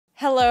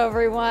Hello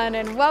everyone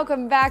and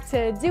welcome back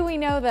to Do We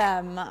Know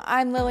Them?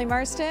 I'm Lily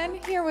Marston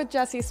here with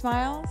Jessi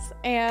Smiles,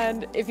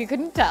 and if you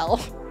couldn't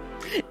tell,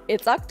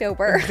 it's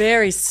October. A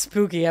very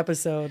spooky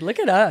episode. Look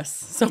at us.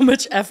 So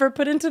much effort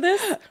put into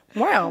this.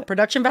 Wow,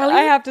 production value.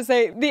 I have to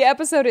say, the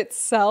episode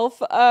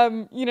itself,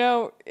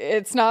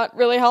 it's not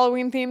really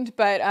Halloween themed,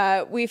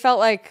 but we felt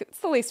like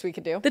it's the least we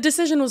could do. The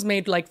decision was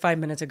made like 5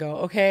 minutes ago,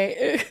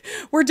 okay?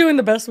 We're doing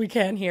the best we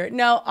can here.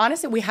 No,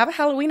 honestly, we have a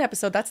Halloween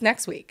episode. That's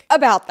next week.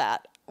 About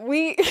that.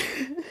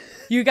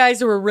 You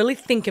guys were really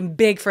thinking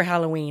big for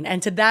Halloween.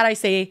 And to that I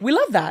say, we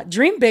love that.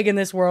 Dream big in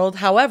this world.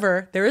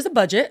 However, there is a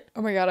budget.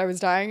 Oh my God, I was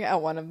dying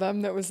at one of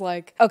them that was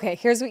like, okay,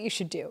 here's what you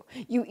should do.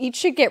 You each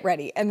should get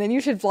ready, and then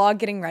you should vlog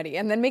getting ready,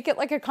 and then make it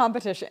like a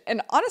competition.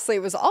 And honestly,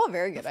 it was all a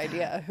very good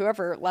idea.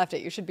 Whoever left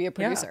it, you should be a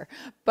producer.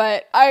 Yeah.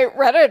 But I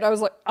read it and I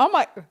was like, oh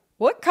my,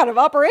 what kind of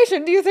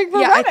operation do you think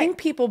we're running? I think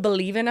people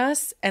believe in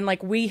us, and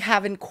like we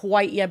haven't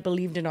quite yet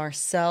believed in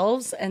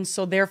ourselves, and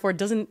so therefore it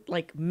doesn't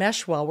like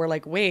mesh well. We're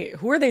like, wait,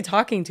 who are they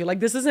talking to? Like,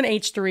 this isn't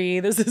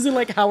H3, this isn't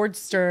like Howard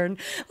Stern.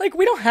 Like,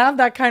 we don't have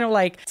that kind of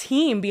like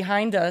team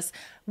behind us.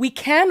 We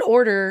can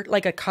order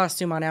like a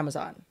costume on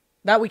Amazon.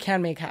 That we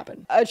can make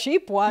happen. A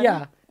cheap one.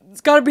 Yeah. It's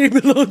got to be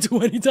below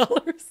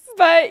 $20.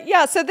 But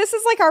yeah, so this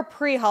is like our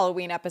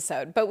pre-Halloween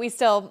episode, but we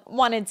still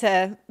wanted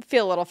to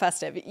feel a little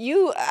festive.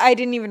 I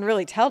didn't even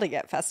really tell to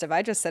get festive.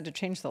 I just said to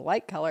change the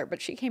light color,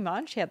 but she came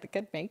on. She had the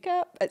good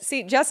makeup.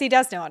 See, Jessi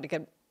does know how to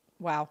do.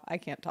 Wow, I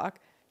can't talk.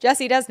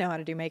 Jessi does know how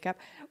to do makeup.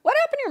 What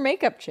happened to your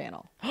makeup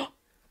channel?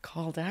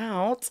 Called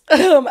out.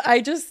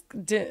 I just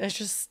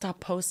stopped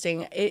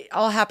posting. It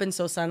all happened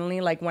so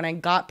suddenly. Like when I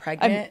got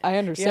pregnant. I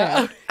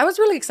understand. Yeah, I was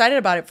really excited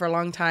about it for a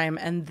long time.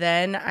 And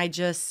then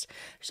there's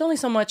only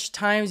so much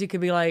times you could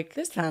be like,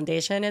 this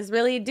foundation is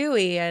really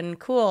dewy and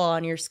cool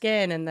on your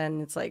skin. And then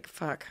it's like,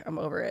 fuck, I'm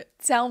over it.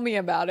 Tell me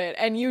about it.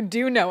 And you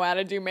do know how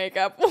to do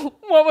makeup.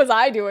 What was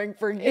I doing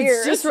for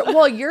years? It's just,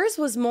 well, yours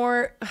was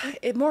more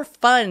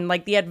fun.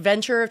 Like the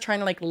adventure of trying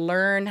to like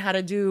learn how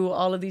to do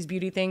all of these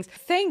beauty things.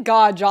 Thank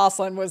God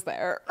Jocelyn was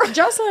there.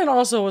 Jocelyn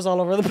also was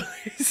all over the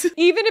place.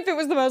 Even if it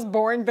was the most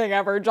boring thing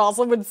ever,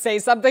 Jocelyn would say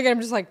something and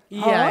I'm just like,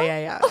 huh?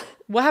 Yeah.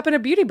 What happened to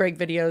beauty break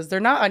videos? They're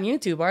not on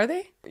YouTube, are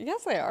they?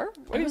 Yes, they are.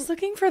 I was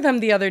looking for them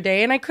the other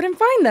day and I couldn't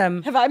find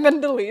them. Have I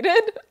been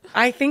deleted?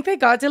 I think they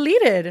got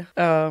deleted.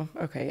 Oh,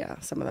 okay, yeah.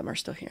 Some of them are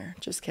still here.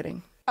 Just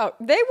kidding. Oh,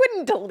 they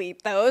wouldn't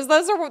delete those.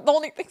 Those are the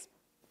only things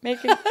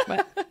making.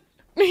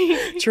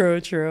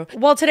 True.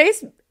 Well,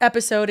 today's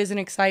episode is an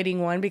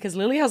exciting one because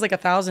Lily has like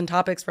 1,000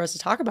 topics for us to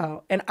talk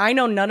about. And I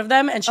know none of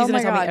them, and she's going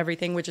to tell me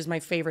everything, which is my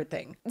favorite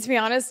thing. To be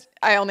honest,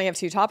 I only have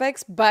 2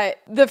 topics, but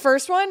the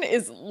first one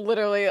is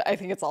literally, I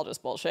think it's all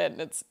just bullshit,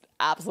 and it's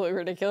absolutely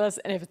ridiculous.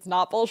 And if it's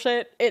not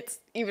bullshit, it's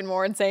even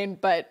more insane.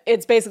 But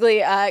it's basically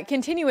a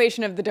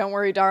continuation of the Don't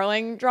Worry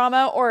Darling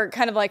drama, or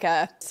kind of like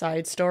a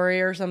side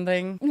story or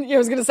something. I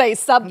was gonna say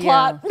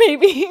subplot,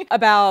 maybe,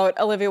 about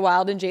Olivia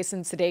Wilde and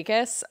Jason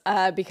Sudekis,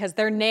 because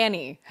their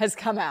nanny has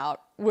come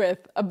out with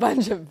a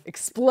bunch of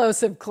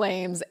explosive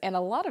claims and a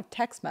lot of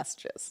text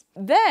messages.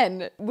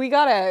 Then we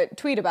got a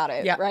tweet about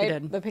it, right? We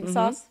did. The pink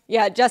sauce.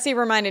 Yeah, Jessi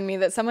reminded me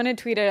that someone had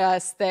tweeted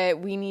us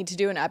that we need to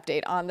do an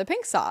update on the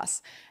pink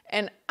sauce.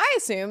 And I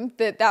assumed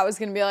that was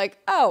going to be like,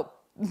 oh,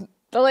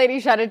 the lady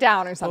shut it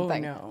down or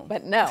something. Oh, no.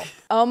 But no.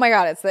 Oh my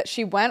God, it's that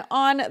she went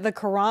on the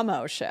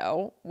Karamo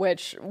Show,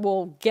 which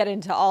we'll get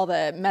into all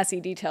the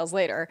messy details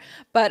later.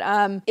 But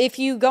if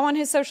you go on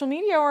his social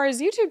media or his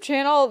YouTube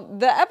channel,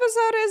 the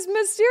episode is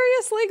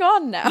mysteriously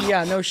gone now.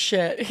 Yeah, no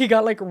shit. He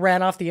got like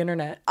ran off the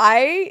internet.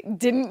 I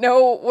didn't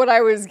know what I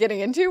was getting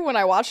into when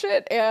I watched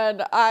it. And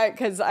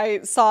because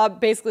I saw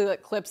basically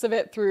like clips of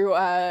it through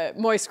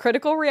Moist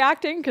Critical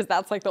reacting, because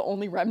that's like the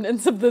only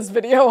remnants of this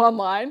video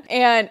online.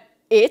 And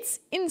it's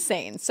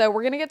insane. So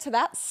we're going to get to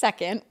that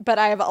second, but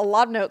I have a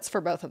lot of notes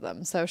for both of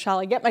them. So shall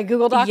I get my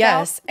Google Doc out?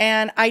 Yes,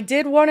 and I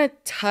did want to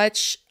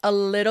touch a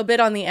little bit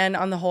on the end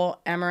on the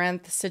whole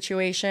Amouranth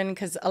situation,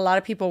 because a lot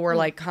of people were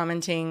like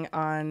commenting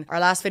on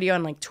our last video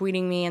and like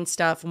tweeting me and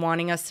stuff,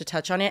 wanting us to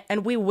touch on it.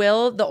 And we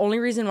will. The only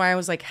reason why I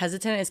was like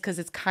hesitant is because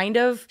it's kind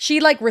of, she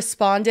like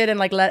responded and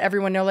like let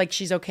everyone know like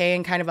she's okay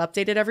and kind of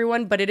updated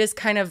everyone, but it is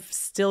kind of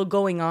still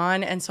going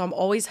on. And so I'm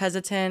always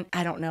hesitant.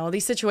 I don't know.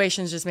 These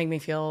situations just make me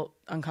feel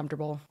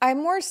uncomfortable. I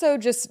more so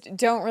just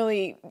don't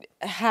really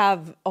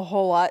have a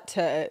whole lot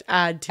to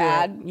add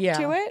to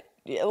it.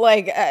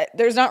 Like,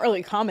 there's not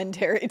really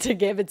commentary to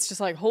give. It's just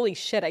like, holy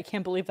shit, I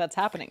can't believe that's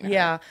happening to her.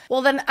 Yeah.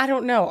 Well, then I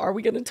don't know. Are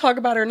we going to talk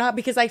about it or not?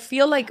 Because I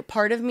feel like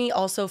part of me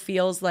also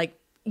feels like,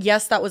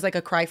 yes, that was like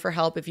a cry for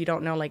help. If you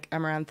don't know, like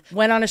Amouranth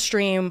went on a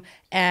stream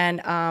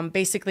and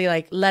basically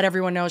like let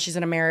everyone know she's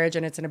in a marriage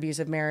and it's an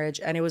abusive marriage.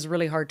 And it was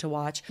really hard to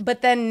watch.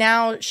 But then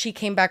now she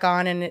came back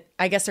on and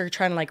I guess they're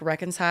trying to like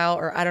reconcile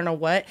or I don't know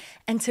what.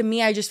 And to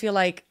me, I just feel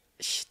like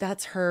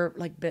that's her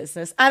like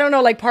business. I don't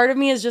know. Like part of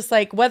me is just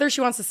like whether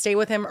she wants to stay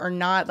with him or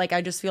not. Like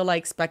I just feel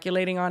like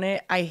speculating on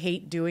it. I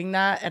hate doing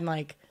that. And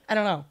like I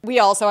don't know. We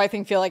also, I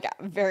think, feel like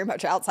very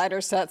much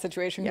outsiders to that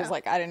situation because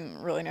like I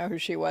didn't really know who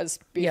she was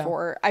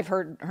before. I've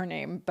heard her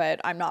name,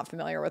 but I'm not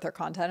familiar with her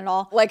content at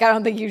all. Like, I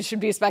don't think you should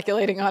be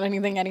speculating on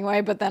anything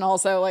anyway, but then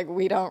also like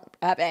we don't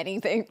have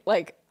anything,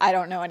 like I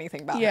don't know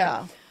anything about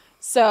her.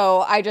 So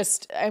I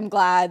just am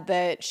glad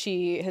that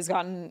she has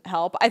gotten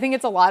help. I think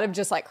it's a lot of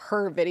just like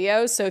her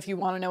videos. So if you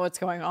want to know what's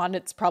going on,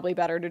 it's probably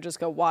better to just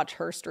go watch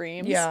her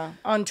streams. Yeah.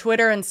 On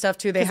Twitter and stuff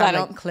too, they have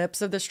like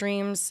clips of the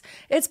streams.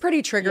 It's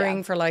pretty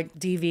triggering for like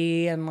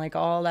DV and like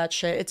all that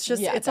shit. It's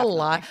just, it's definitely a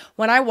lot.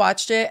 When I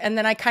watched it, and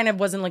then I kind of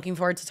wasn't looking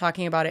forward to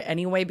talking about it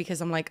anyway, because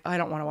I'm like, I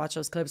don't want to watch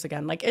those clips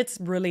again. Like, it's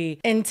really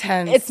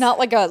intense. It's not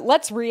like a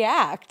let's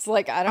react.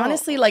 Like, I don't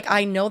honestly, like,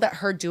 I know that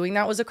her doing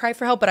that was a cry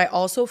for help, but I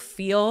also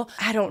feel,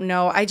 I don't know,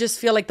 I just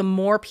feel like the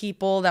more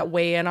people that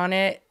weigh in on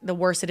it, the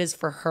worse it is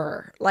for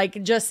her.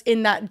 Like, just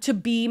in that, to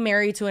be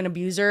married to an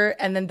abuser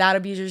and then that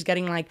abuser is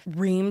getting like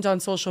reamed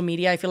on social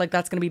media, I feel like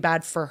that's gonna be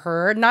bad for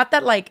her. Not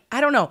that, like, I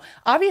don't know,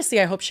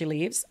 obviously I hope she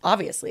leaves,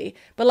 obviously,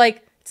 but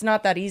like, it's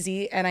not that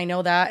easy, and I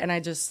know that, and I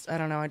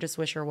don't know, I just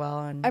wish her well.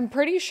 And I'm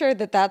pretty sure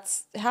that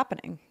that's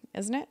happening,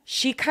 isn't it?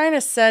 She kind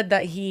of said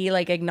that he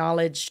like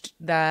acknowledged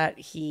that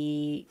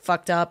he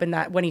fucked up, and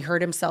that when he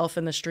hurt himself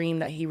in the stream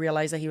that he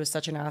realized that he was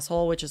such an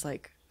asshole, which is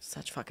like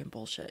such fucking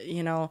bullshit.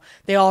 You know,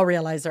 they all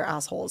realize they're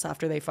assholes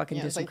after they fucking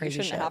do some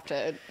crazy shit. Have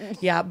to.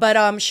 Yeah,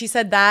 but she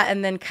said that,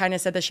 and then kind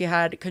of said that she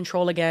had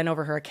control again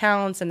over her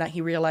accounts, and that he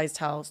realized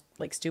how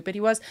like stupid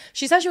he was.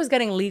 She said she was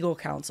getting legal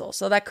counsel,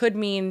 so that could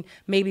mean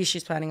maybe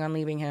she's planning on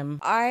leaving him.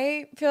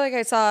 I feel like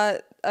I saw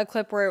a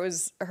clip where it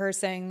was her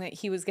saying that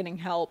he was getting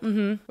help,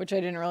 which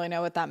I didn't really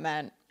know what that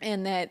meant.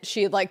 And that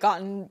she had like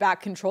gotten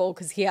back control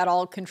because he had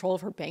all control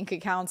of her bank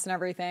accounts and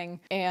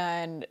everything,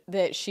 and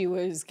that she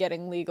was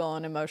getting legal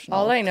and emotional.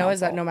 All I know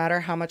is that no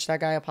matter how much that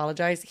guy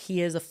apologized,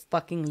 he is a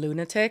fucking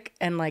lunatic,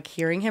 and like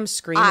hearing him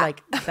scream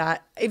like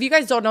that. If you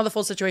guys don't know the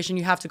full situation,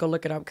 you have to go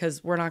look it up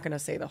because we're not going to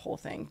say the whole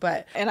thing.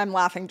 But and I'm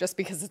laughing just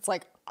because it's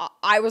like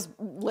I was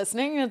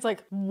listening and it's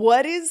like,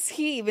 what is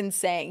he even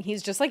saying?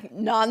 He's just like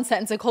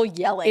nonsensical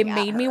yelling. It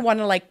made me want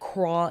to like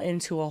crawl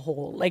into a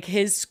hole. Like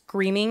his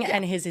screaming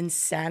and his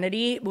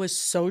insanity was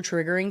so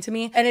triggering to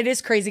me. And it is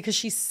crazy because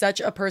she's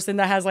such a person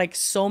that has like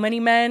so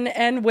many men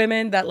and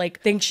women that like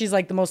think she's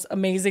like the most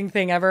amazing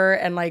thing ever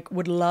and like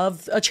would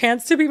love a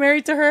chance to be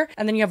married to her.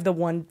 And then you have the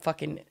one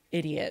fucking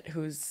idiot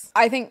who's...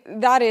 I think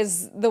that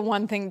is the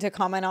one thing to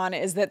comment on,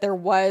 is that there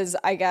was,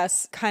 I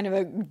guess, kind of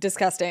a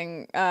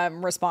disgusting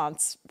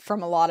response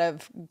from a lot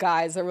of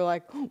guys that were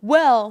like,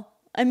 well,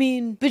 I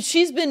mean, but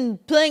she's been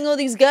playing all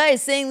these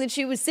guys saying that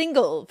she was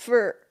single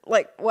for...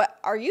 Like, what?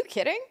 Are you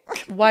kidding?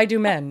 Why do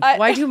men?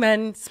 Why do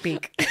men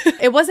speak?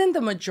 It wasn't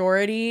the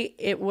majority.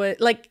 It was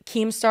like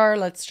Keemstar.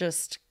 Let's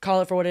just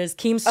call it for what it is.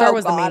 Keemstar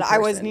was the main person. I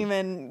wasn't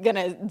even going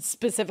to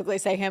specifically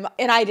say him.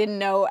 And I didn't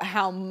know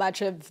how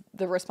much of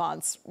the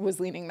response was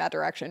leaning that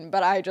direction.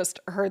 But I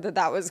just heard that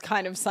that was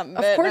kind of something.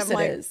 Of course it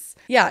is.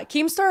 Yeah,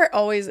 Keemstar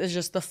always is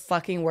just the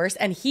fucking worst.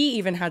 And he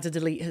even had to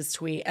delete his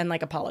tweet and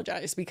like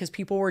apologize because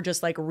people were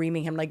just like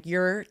reaming him. Like,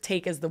 your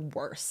take is the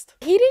worst.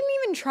 He didn't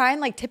even try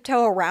and like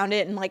tiptoe around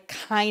it and like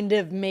kind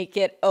of make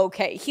it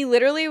okay. He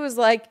literally was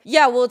like,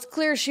 yeah, well, it's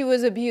clear she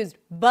was abused,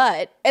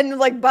 but, and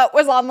like, but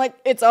was on like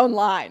its own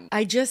line.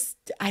 I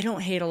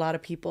don't hate a lot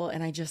of people,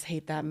 and I just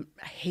hate that.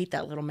 I hate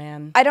that little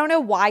man. I don't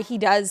know why he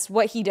does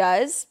what he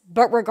does,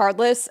 but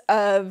regardless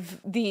of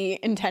the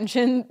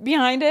intention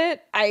behind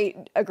it,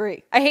 I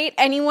agree. I hate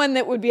anyone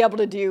that would be able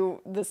to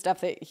do the stuff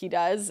that he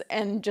does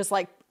and just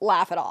like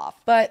laugh it off.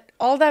 But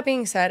all that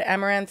being said,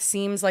 Amouranth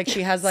seems like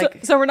she has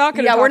like... so we're not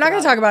going to we're not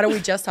going to talk about it. We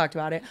just talked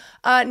about it.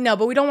 No,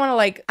 but we don't want to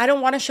like... I don't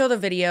want to show the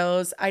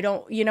videos. I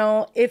don't... You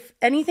know, if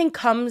anything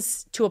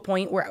comes to a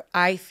point where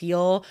I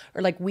feel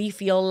or like we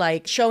feel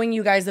like showing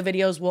you guys the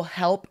videos will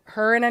help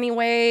her in any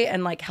way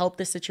and like help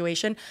the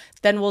situation,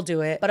 then we'll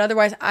do it. But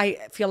otherwise, I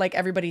feel like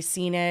everybody's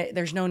seen it.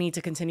 There's no need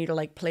to continue to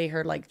like play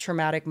her like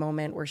traumatic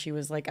moment where she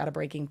was like at a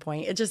breaking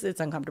point. It's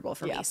uncomfortable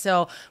for me.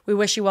 So we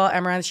wish you well,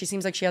 Amouranth. She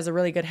seems like she has a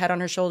really good head on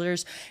her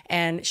shoulders,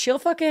 and she'll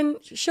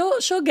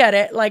get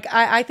it. Like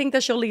I think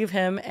that she'll leave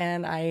him,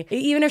 and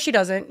even if she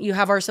doesn't, you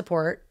have our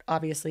support,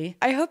 obviously.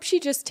 I hope she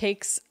just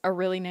takes a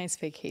really nice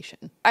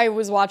vacation. I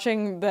was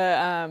watching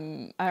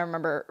the I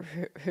remember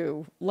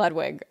who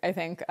Ludwig, I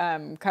think,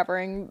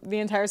 covering the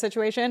entire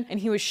situation, and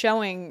he was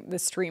showing the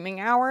streaming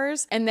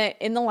hours, and that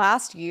in the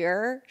last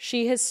year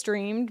she has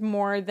streamed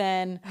more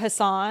than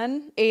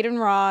Hassan, Aiden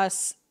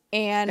Ross,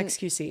 and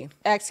XQC.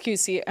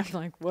 I'm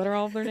like, what are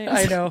all of their names?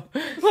 I know.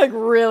 Like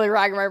really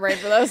racking my brain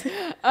for those.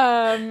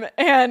 And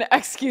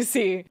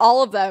XQC.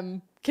 All of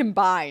them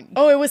combined.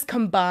 Oh, it was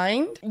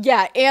combined?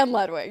 Yeah, and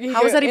Ludwig.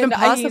 How is that even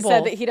possible? He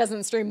said that he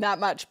doesn't stream that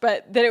much,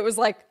 but that it was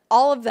like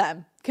all of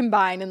them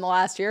combined in the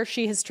last year,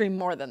 she has streamed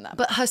more than them.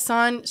 But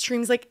Hassan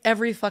streams like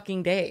every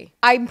fucking day.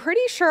 I'm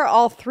pretty sure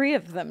all 3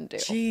 of them do.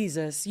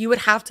 Jesus. You would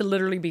have to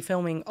literally be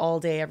filming all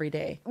day, every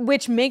day.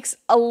 Which makes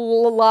a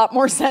lot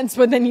more sense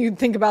when then you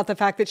think about the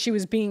fact that she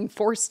was being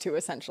forced to,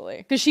 essentially.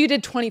 Because she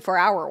did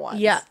 24-hour ones.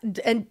 Yeah.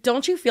 And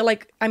don't you feel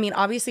like, I mean,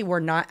 obviously we're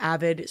not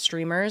avid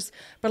streamers,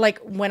 but like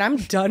when I'm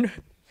done...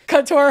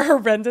 Cut to our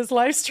horrendous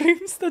live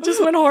streams that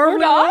just went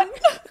horribly wrong.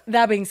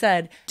 That being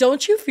said,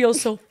 don't you feel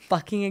so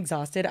fucking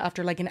exhausted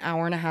after like an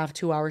hour and a half,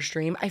 2-hour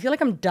stream? I feel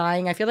like I'm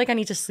dying. I feel like I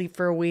need to sleep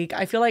for a week.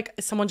 I feel like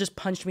someone just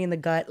punched me in the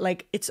gut.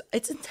 Like it's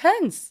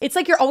intense. It's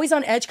like you're always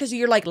on edge because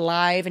you're like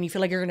live and you feel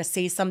like you're gonna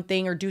say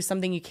something or do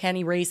something you can't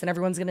erase and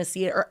everyone's gonna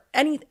see it or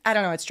I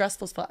don't know. It's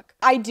stressful as fuck.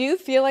 I do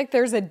feel like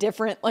there's a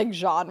different like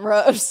genre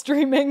of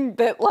streaming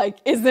that like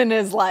isn't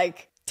as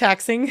like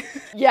taxing.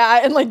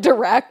 Yeah, and like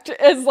direct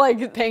is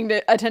like paying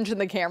attention to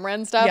the camera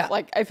and stuff. Yeah.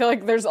 Like I feel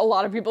like there's a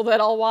lot of people that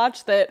I'll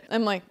watch that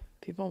I'm like,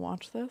 people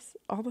watch this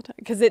all the time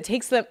because it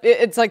takes them,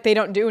 it's like they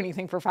don't do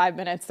anything for 5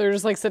 minutes. They're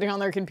just like sitting on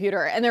their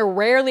computer and they're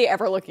rarely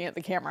ever looking at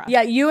the camera.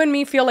 Yeah, you and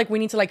me feel like we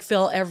need to like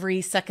fill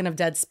every second of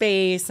dead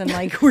space and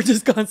like we're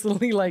just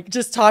constantly like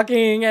just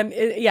talking and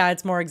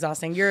it's more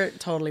exhausting. You're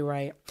totally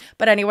right.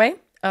 But anyway,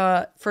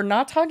 for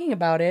not talking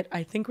about it,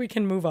 I think we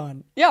can move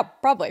on. Yeah,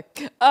 probably.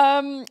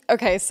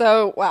 Okay,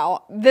 so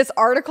wow, this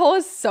article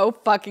is so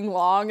fucking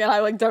long and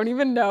I like don't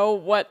even know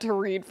what to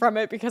read from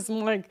it because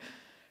I'm like,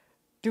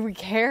 do we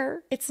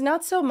care? It's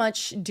not so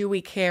much do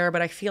we care,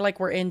 but I feel like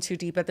we're in too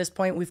deep at this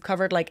point. We've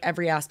covered like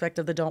every aspect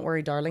of the Don't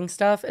Worry Darling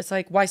stuff. It's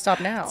like, why stop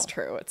now? It's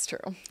true. It's true.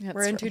 Yeah,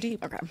 we're in too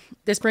deep. Okay.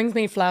 This brings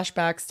me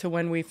flashbacks to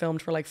when we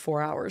filmed for like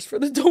 4 hours for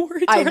the Don't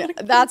Worry Darling.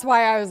 That's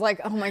why I was like,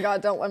 oh my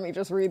God, don't let me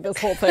just read this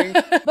whole thing.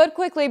 But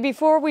quickly,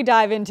 before we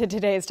dive into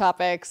today's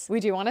topics,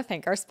 we do want to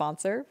thank our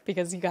sponsor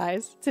because you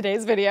guys,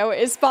 today's video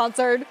is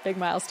sponsored. Big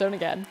milestone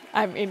again.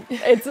 I mean,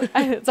 it's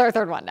our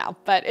 3rd one now,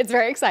 but it's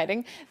very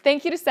exciting.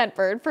 Thank you to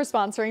Scentbird for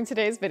sponsoring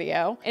today's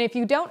video. And if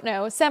you don't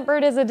know,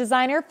 Scentbird is a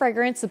designer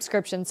fragrance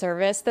subscription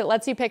service that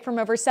lets you pick from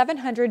over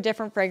 700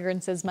 different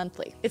fragrances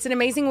monthly. It's an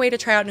amazing way to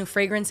try out new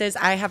fragrances.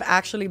 I have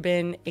actually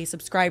been a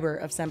subscriber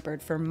of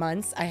Scentbird for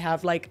months. I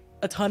have like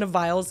a ton of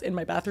vials in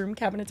my bathroom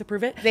cabinet to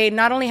prove it. They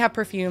not only have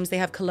perfumes, they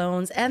have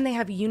colognes, and they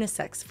have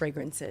unisex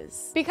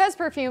fragrances. Because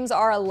perfumes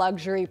are a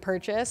luxury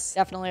purchase,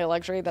 definitely a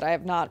luxury that I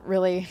have not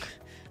really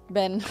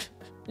been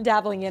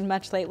dabbling in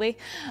much lately.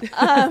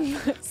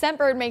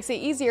 Scentbird makes it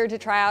easier to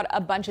try out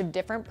a bunch of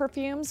different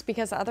perfumes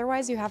because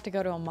otherwise you have to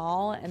go to a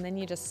mall and then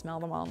you just smell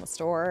them all in the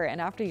store. And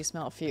after you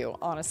smell a few,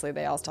 honestly,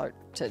 they all start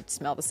to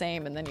smell the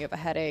same and then you have a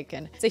headache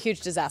and it's a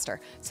huge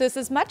disaster. So this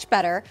is much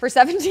better. For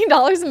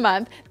 $17 a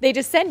month, they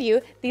just send you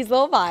these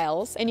little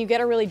vials and you get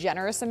a really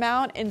generous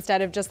amount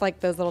instead of just like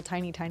those little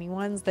tiny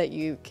ones that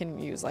you can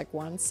use like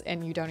once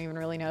and you don't even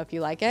really know if you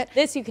like it.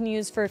 This you can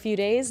use for a few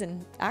days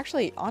and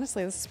actually,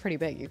 honestly, this is pretty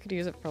big. You could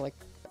use it for like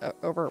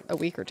over a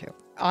week or 2.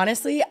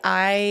 Honestly,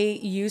 I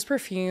use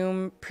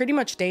perfume pretty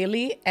much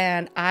daily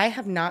and I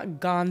have not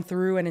gone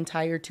through an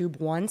entire tube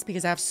once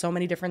because I have so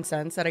many different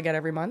scents that I get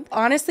every month.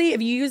 Honestly,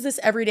 if you use this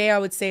every day, I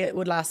would say it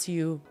would last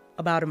you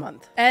about a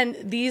month. And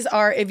these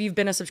are, if you've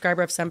been a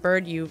subscriber of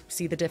Scentbird, you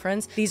see the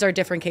difference. These are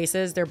different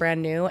cases, they're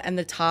brand new, and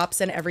the tops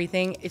and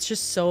everything, it's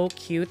just so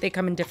cute. They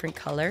come in different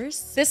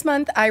colors. This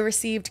month, I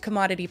received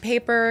Commodity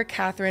Paper,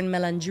 Catherine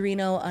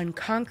Melandrino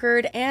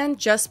Unconquered, and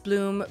Just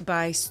Bloom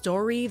by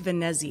Story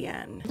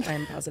Venezian.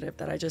 I'm positive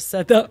that I just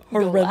said that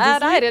horrendously.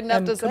 Glad I didn't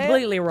have to say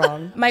completely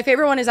wrong. My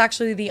favorite one is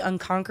actually the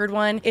Unconquered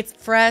one. It's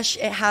fresh,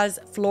 it has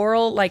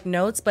floral like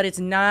notes, but it's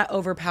not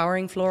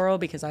overpowering floral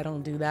because I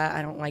don't do that.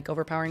 I don't like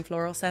overpowering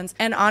floral scents.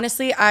 And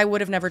honestly, I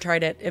would have never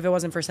tried it if it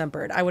wasn't for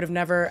Scentbird. I would have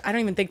never, I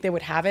don't even think they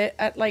would have it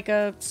at like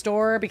a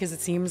store because it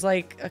seems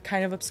like a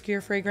kind of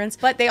obscure fragrance.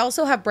 But they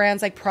also have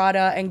brands like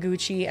Prada and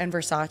Gucci and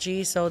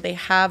Versace. So they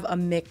have a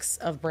mix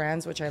of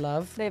brands, which I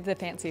love. They have the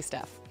fancy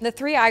stuff. The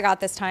 3 I got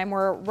this time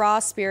were Raw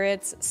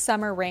Spirits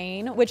Summer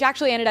Rain, which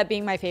actually ended up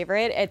being my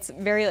favorite. It's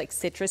very like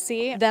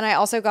citrusy. Then I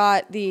also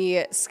got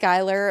the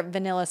Skylar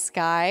Vanilla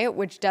Sky,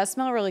 which does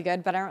smell really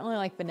good, but I don't really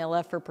like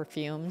vanilla for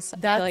perfumes.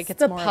 That's I feel like it's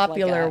the more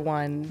popular of like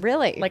one.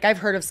 Really? Like I've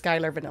heard of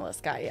Skylar Vanilla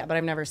Sky, yeah, but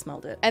I've never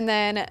smelled it. And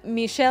then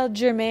Michel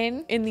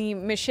Germain in the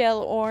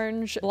Michel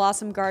Orange,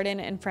 Blossom Garden,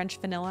 and French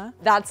Vanilla.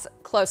 That's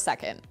close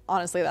second.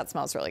 Honestly, that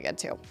smells really good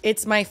too.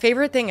 It's my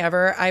favorite thing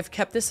ever. I've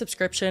kept this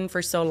subscription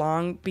for so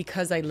long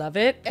because I love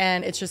it.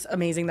 And it's just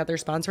amazing that they're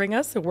sponsoring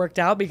us. It worked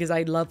out because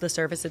I love the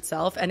service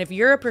itself. And if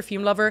you're a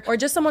perfume lover or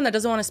just someone that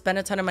doesn't want to spend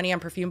a ton of money on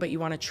perfume, but you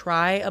want to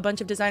try a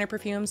bunch of designer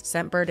perfumes,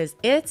 Scentbird is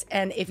it.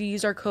 And if you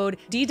use our code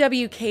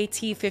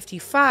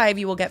DWKT55,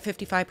 you will get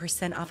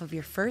 55% off of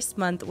your first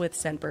month with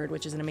Scentbird,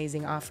 which is an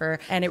amazing offer.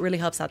 And it really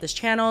helps out this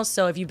channel.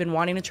 So if you've been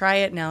wanting to try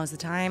it, now is the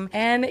time.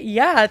 And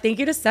yeah, thank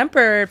you to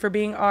Scentbird for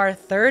being our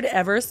 3rd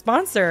ever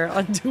sponsor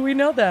on Do We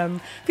Know Them?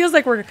 Feels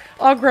like we're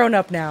all grown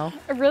up now.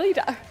 It really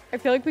does. I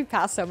feel like we've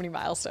passed so many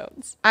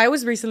milestones. I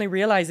was recently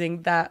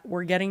realizing that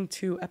we're getting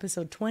to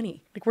episode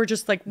 20. Like we're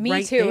just like Me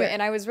right too. there.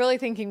 And I was really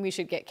thinking we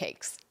should get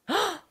cakes.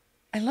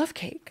 I love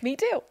cake. Me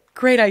too.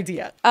 Great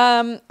idea.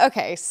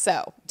 Okay,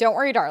 so Don't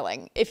Worry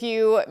Darling. If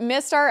you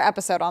missed our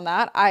episode on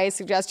that, I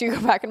suggest you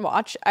go back and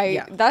watch.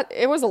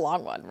 It was a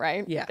long one,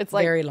 right? Yeah, it's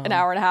like very long. an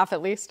hour and a half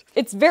at least.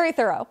 It's very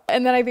thorough.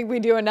 And then I think we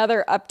do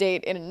another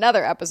update in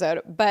another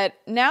episode. But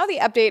now the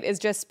update is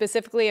just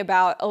specifically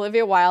about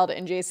Olivia Wilde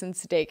and Jason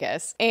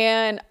Sudekis.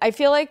 And I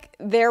feel like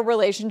their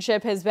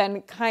relationship has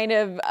been kind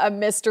of a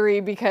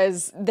mystery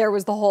because there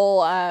was the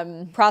whole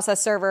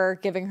process server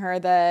giving her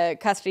the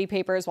custody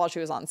papers while she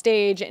was on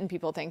stage, and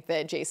people think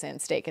that Jason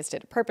Sudekis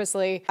did it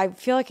purposely. I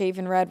feel like I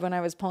even read when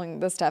I was pulling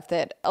the stuff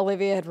that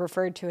Olivia had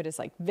referred to it as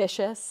like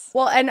vicious.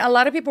 Well, and a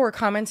lot of people were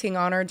commenting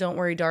on our Don't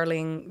Worry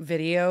Darling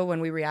video when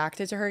we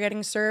reacted to her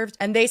getting served,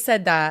 and they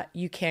said that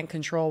you can't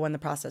control when the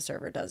process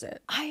server does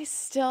it.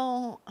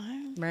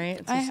 Right?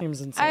 It just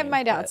seems insane. I have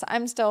my doubts.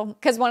 I'm still,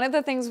 because one of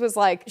the things was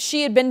like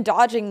she had been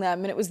dodging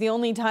them and it was the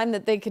only time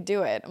that they could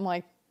do it. I'm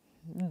like,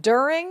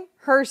 during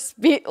her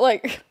speech,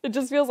 like, it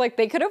just feels like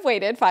they could have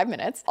waited 5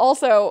 minutes.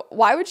 Also,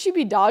 why would she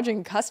be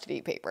dodging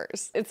custody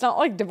papers? It's not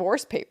like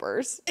divorce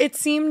papers. It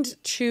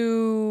seemed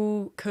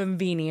too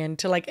convenient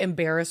to like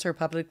embarrass her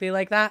publicly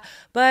like that.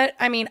 But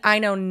I mean, I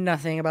know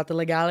nothing about the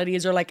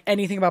legalities or like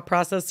anything about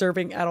process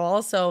serving at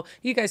all. So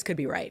you guys could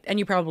be right. And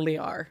you probably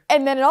are.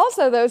 And then it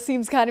also, though,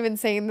 seems kind of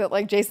insane that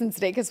like Jason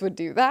Sudeikis would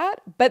do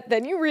that. But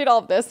then you read all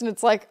of this and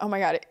it's like, oh my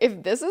God,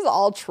 if this is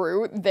all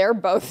true, they're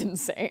both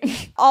insane.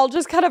 I'll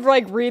just kind of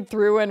like read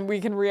through and we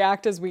can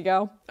react as we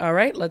go. All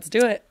right, let's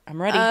do it. I'm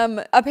ready.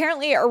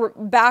 Apparently,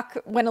 back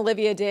when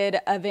Olivia did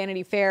a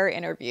Vanity Fair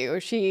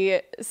interview,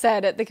 she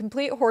said, the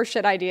complete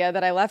horseshit idea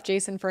that I left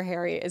Jason for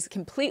Harry is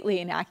completely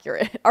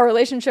inaccurate. Our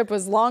relationship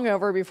was long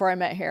over before I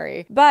met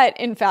Harry. But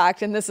in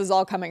fact, and this is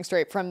all coming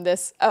straight from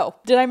this,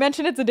 did I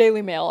mention it's a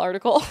Daily Mail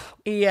article?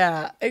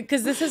 Yeah,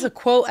 because this is a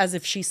quote as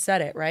if she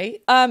said it, right?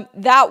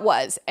 That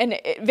was. And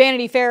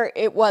Vanity Fair,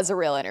 it was a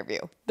real interview.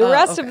 The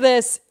rest of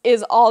this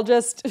is all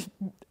just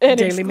an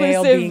Daily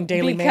Mail being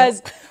Daily Mail.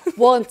 Because,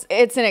 well,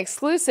 it's an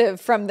exclusive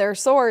from their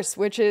source,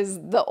 which is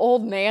the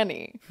old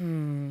nanny.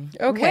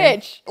 Okay.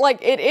 Which,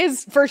 like, it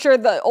is for sure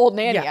the old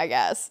nanny, I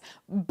guess.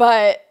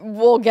 But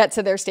we'll get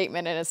to their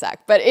statement in a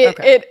sec. But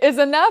it is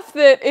enough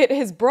that it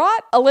has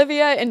brought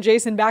Olivia and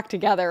Jason back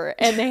together,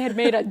 and they had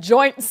made a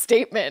joint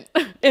statement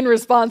in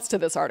response to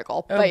this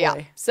article.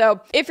 Yeah,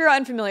 so if you're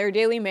unfamiliar,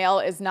 Daily Mail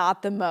is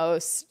not the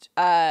most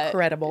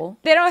credible.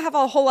 They don't have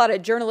a whole lot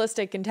of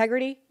journalistic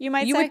integrity, you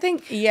might say. You would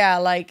think, yeah,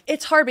 like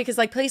it's hard because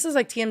like places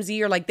like TMZ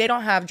are like, they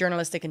don't have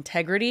journalistic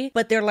integrity,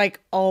 but they're like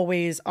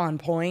always on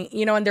point,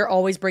 you know, and they're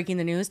always breaking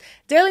the news.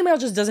 Daily Mail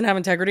just doesn't have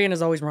integrity and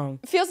is always wrong.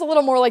 Feels a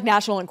little more like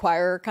National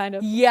Enquirer, kind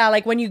of. Yeah,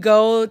 like when you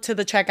go to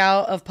the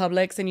checkout of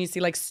Publix and you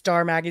see like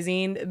Star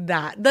Magazine,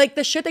 that like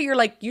the shit that you're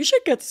like, you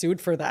should get sued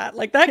for that.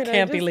 Like that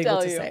can't be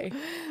legal to say.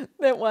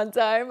 That one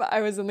time I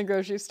was in the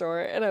grocery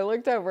store and I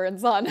looked over and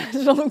saw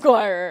National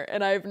Enquirer,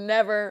 and I've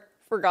never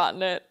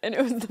forgotten it. And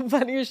it was the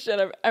funniest shit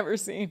I've ever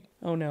seen.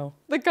 Oh no.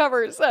 The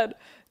cover said,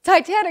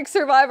 Titanic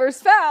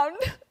survivors found,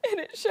 and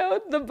it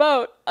showed the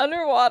boat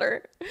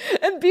underwater,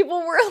 and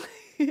people were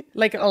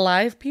like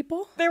alive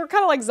people? They were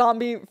kind of like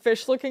zombie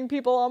fish looking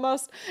people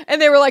almost.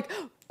 And they were like,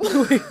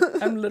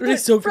 I'm literally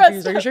so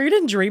confused. Are you sure you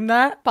didn't dream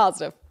that?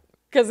 Positive.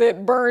 Because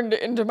it burned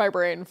into my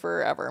brain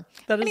forever.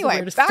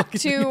 Anyway, back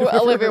to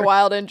Olivia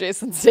Wilde and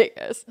Jason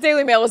Sudekis.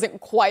 Daily Mail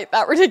isn't quite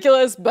that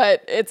ridiculous,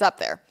 but it's up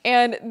there.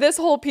 And this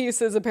whole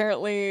piece is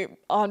apparently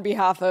on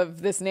behalf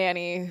of this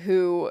nanny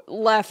who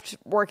left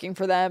working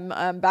for them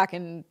back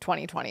in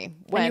 2020.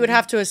 And you would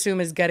have to assume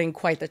is getting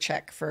quite the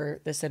check for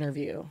this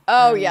interview.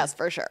 Oh, yes,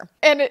 for sure.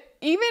 And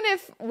even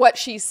if what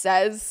she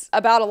says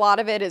about a lot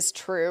of it is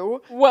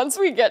true, once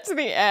we get to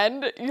the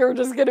end, you're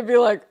just going to be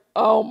like,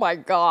 oh my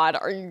God,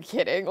 are you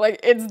kidding? Like,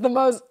 it's the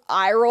most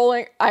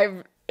eye-rolling. I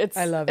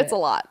love it. It's a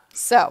lot.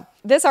 So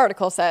this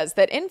article says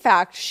that in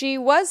fact,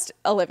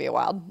 Olivia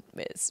Wilde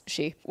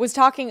was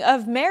talking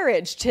of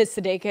marriage to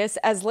Sudeikis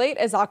as late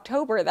as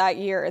October that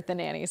year, the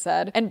nanny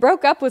said, and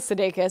broke up with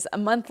Sudeikis a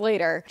month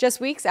later, just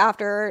weeks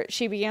after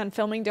she began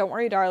filming Don't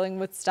Worry Darling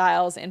with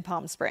Styles in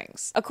Palm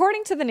Springs.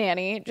 According to the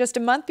nanny, just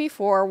a month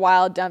before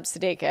Wilde dumped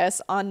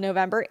Sudeikis on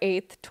November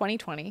 8th,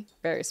 2020,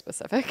 very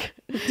specific.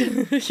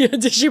 Yeah,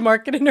 did she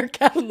mark it in her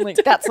calendar?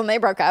 Like, that's when they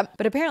broke up.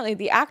 But apparently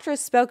the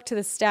actress spoke to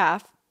the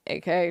staff,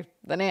 aka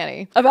the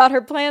nanny, about her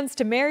plans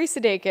to marry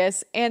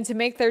Sudeikis and to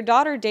make their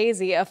daughter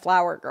Daisy a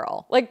flower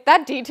girl. Like,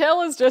 that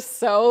detail is just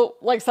so,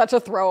 like, such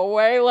a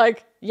throwaway.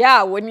 Like,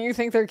 yeah, wouldn't you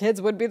think their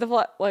kids would be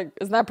like,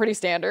 isn't that pretty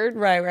standard?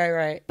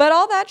 Right. But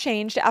all that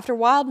changed after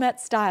Wilde met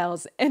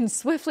Styles and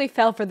swiftly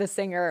fell for the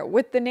singer,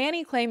 with the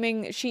nanny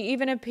claiming she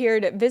even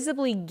appeared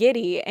visibly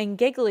giddy and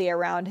giggly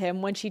around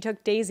him when she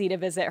took Daisy to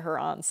visit her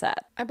on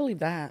set. I believe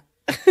that.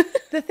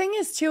 The thing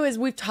is, too, is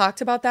we've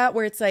talked about that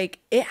where it's like,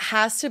 it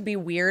has to be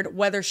weird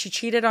whether she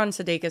cheated on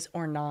Sudeikis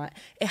or not.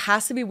 It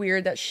has to be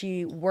weird that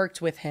she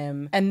worked with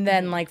him and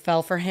then like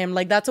fell for him.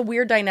 Like that's a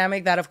weird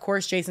dynamic that of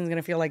course Jason's going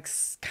to feel like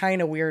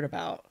kind of weird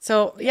about.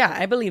 So yeah,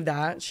 I believe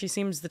that. She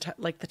seems the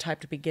type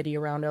to be giddy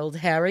around old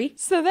Harry.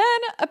 So then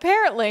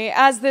apparently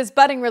as this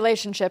budding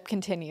relationship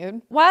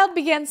continued, Wilde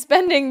began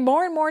spending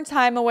more and more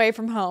time away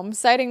from home,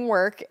 citing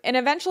work, and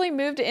eventually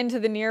moved into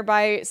the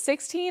nearby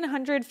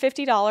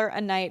 $1,650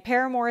 a night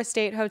Paramore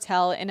Estate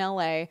Hotel in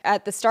LA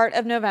at the start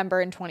of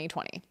November in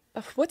 2020.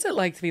 What's it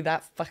like to be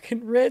that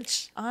fucking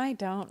rich? I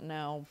don't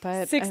know,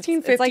 but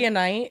 $1,650 like, a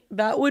night,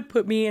 that would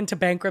put me into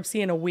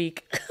bankruptcy in a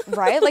week.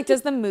 Right? Like,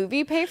 does the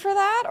movie pay for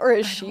that, or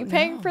is she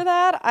paying for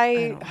that?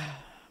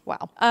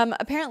 Wow.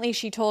 Apparently,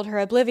 she told her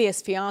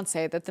oblivious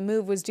fiance that the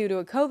move was due to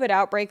a COVID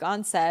outbreak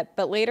on set,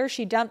 but later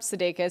she dumped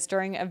Sudeikis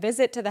during a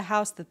visit to the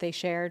house that they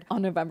shared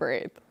on November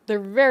 8th. They're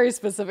very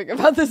specific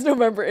about this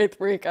November 8th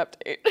breakup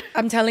date.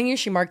 I'm telling you,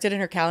 she marked it in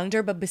her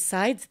calendar, but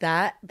besides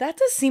that, that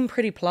does seem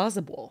pretty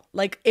plausible.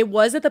 Like, it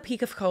was at the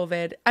peak of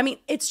COVID. I mean,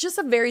 it's just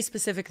a very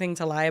specific thing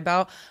to lie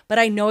about, but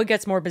I know it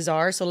gets more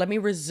bizarre, so let me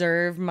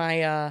reserve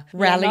my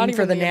rallying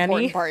for the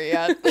nanny. Part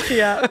yet.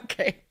 Yeah,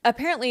 okay.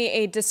 Apparently,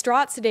 a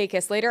distraught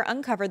Sudeikis later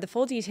uncovered the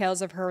full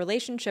details of her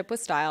relationship with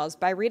Styles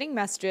by reading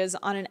messages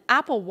on an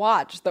Apple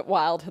Watch that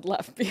Wilde had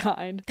left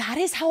behind. That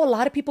is how a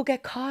lot of people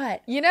get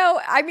caught. You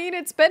know, I mean,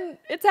 it's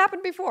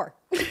happened before.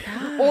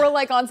 Or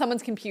like on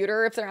someone's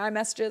computer if their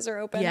iMessages are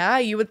open. Yeah,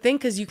 you would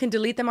think because you can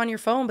delete them on your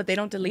phone, but they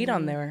don't delete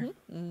on there.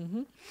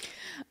 Mm-hmm.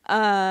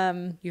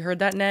 You heard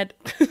that, Ned?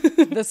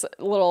 This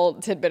little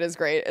tidbit is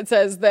great. It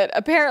says that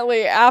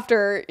apparently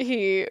after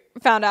he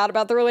found out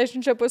about the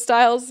relationship with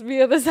Styles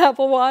via this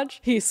Apple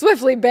Watch, he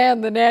swiftly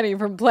banned the nanny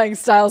from playing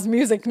Styles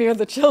music near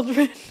the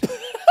children.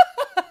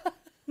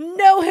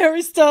 No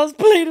Harry Styles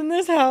played in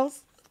this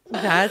house.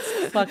 That's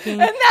fucking...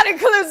 And that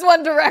includes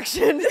One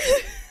Direction.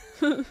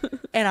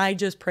 And I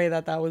just pray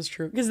that that was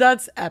true because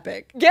that's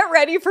epic. Get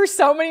ready for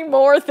so many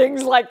more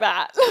things like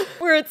that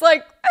where it's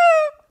like,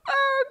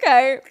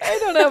 okay, I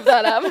don't know if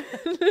that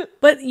happened.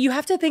 But you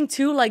have to think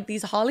too, like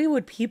these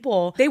Hollywood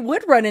people, they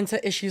would run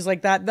into issues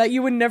like that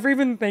you would never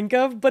even think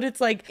of. But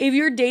it's like if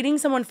you're dating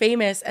someone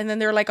famous and then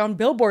they're like on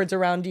billboards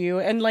around you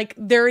and like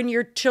they're in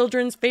your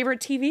children's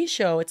favorite TV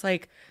show, it's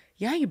like,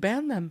 yeah, you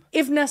ban them.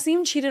 If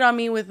Nassim cheated on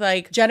me with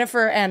like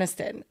Jennifer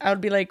Aniston, I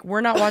would be like, we're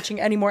not watching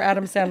any more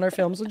Adam Sandler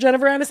films with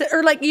Jennifer Aniston.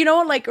 Or like, you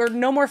know, like, or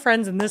no more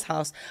friends in this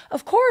house.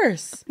 Of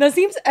course.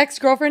 Nassim's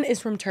ex-girlfriend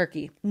is from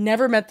Turkey.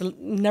 Never met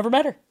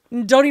her.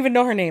 Don't even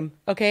know her name,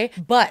 okay?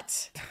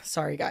 But,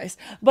 sorry guys,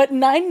 but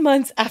 9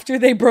 months after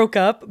they broke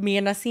up, me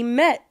and Nassim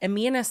met. And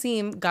me and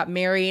Nassim got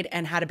married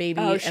and had a baby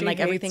and like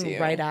everything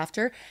right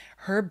after.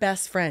 Her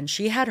best friend,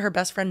 she had her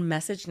best friend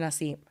message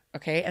Nassim,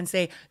 okay? And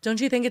say, don't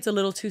you think it's a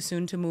little too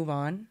soon to move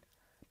on?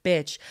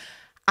 Bitch,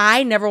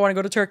 I never want to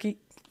go to Turkey.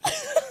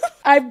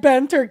 I've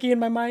banned Turkey in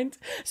my mind.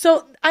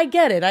 So I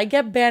get it. I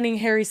get banning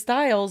Harry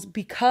Styles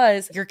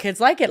because your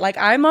kids like it. Like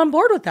I'm on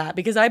board with that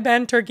because I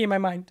banned Turkey in my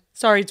mind.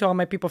 Sorry to all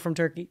my people from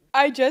Turkey.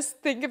 I just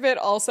think of it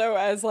also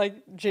as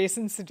like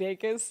Jason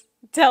Sudekis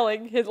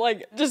telling his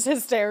like just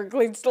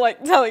hysterically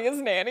like telling his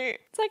nanny.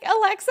 It's like,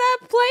 Alexa,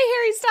 play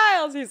Harry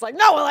Styles. He's like,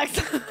 no,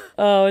 Alexa.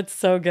 Oh, it's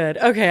so good.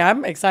 Okay,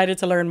 I'm excited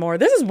to learn more.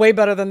 This is way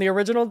better than the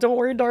original Don't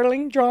Worry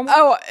Darling drama.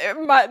 Oh,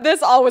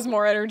 this all was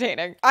more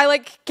entertaining. I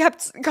like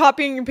kept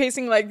copying and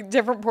pasting like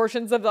different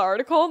portions of the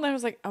article and I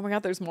was like, oh my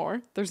God, there's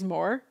more. There's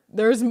more.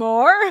 There's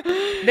more.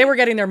 They were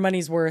getting their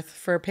money's worth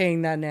for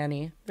paying that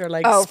nanny. They're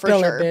like,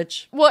 spill it,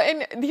 bitch. Well,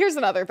 and here's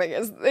another thing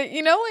is,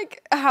 you know,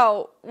 like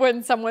how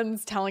when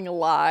someone's telling a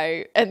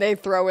lie and they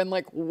throw in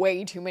like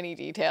way too many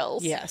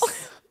details. Yes.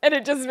 And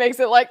it just makes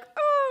it like,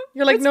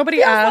 you're like,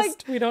 nobody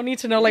asked. We don't need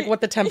to know like what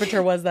the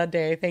temperature was that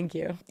day. Thank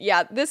you.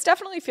 Yeah, this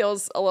definitely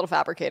feels a little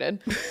fabricated.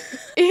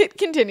 It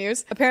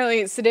continues.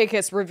 Apparently,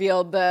 Sudeikis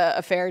revealed the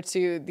affair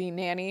to the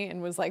nanny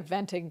and was like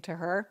venting to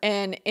her.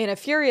 And in a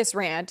furious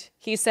rant,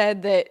 he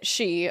said that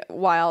she,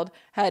 Wilde,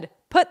 had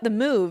put the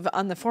move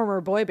on the former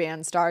boy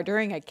band star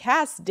during a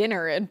cast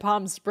dinner in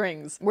Palm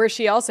Springs, where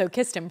she also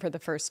kissed him for the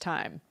first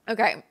time.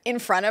 Okay, in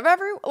front of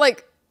everyone?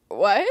 Like,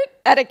 what?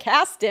 At a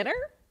cast dinner?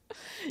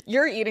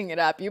 You're eating it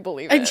up. You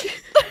believe it.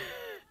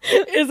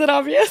 Is it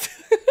obvious?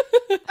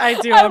 I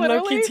do. I'm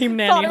low-key team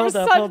nanny. Hold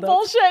up.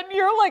 Bullshit. And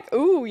you're like,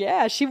 ooh,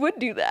 yeah, she would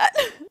do that.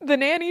 The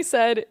nanny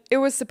said, it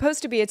was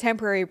supposed to be a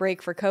temporary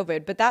break for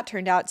COVID, but that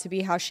turned out to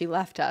be how she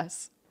left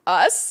us.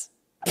 Us?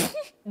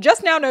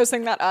 Just now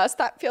noticing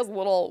that feels a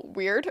little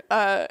weird.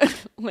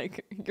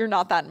 Like you're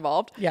not that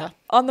involved. Yeah.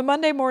 On the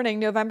Monday morning,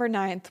 November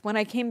 9th, when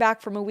I came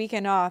back from a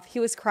weekend off, he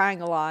was crying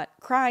a lot,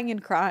 crying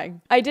and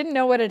crying. I didn't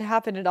know what had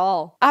happened at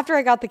all. After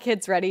I got the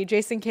kids ready,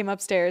 Jason came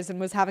upstairs and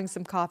was having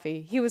some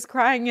coffee. He was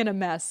crying in a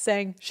mess,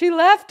 saying, "She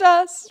left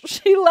us.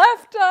 She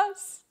left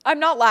us." I'm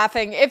not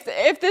laughing.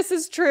 If this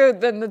is true,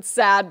 then it's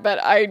sad,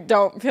 but I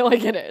don't feel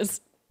like it is.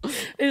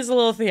 It is a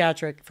little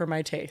theatric for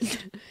my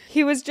taste.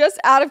 He was just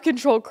out of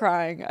control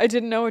crying. I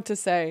didn't know what to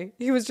say.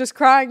 He was just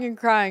crying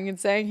and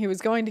saying he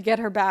was going to get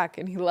her back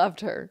and he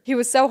loved her. He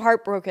was so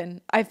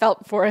heartbroken. I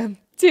felt for him.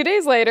 2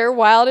 days later,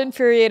 Wilde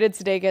infuriated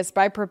Sudeikis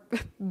by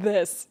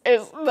this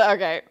is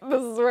okay.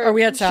 This is where Are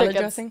we at salad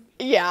dressing?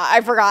 Yeah,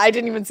 I forgot. I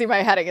didn't even see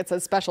my heading. It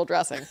says special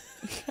dressing.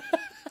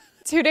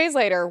 2 days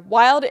later,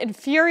 Wilde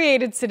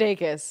infuriated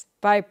Sudeikis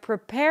by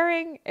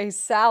preparing a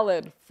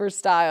salad for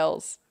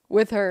Styles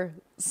with her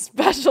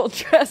special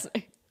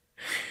dressing.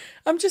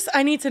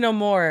 I need to know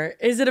more.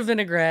 Is it a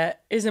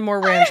vinaigrette? Is it more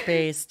ranch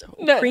based?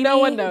 No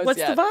one knows. What's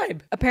yet. the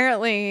vibe?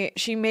 Apparently,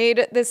 she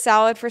made this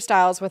salad for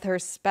Styles with her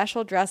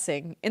special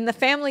dressing in the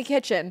family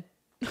kitchen.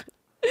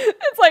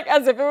 It's like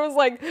as if it was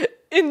like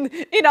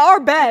in our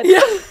bed.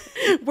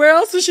 Yeah. Where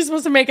else was she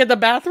supposed to make it? The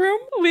bathroom?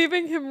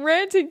 Leaving him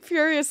ranting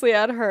furiously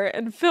at her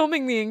and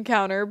filming the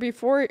encounter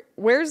before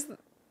where's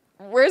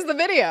the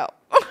video?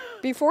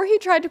 Before he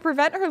tried to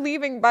prevent her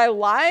leaving by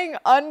lying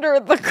under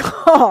the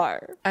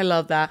car. I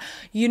love that.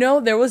 You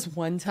know, there was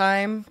one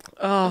time,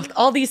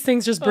 all these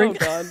things just bring. Oh,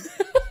 God.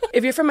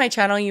 If you're from my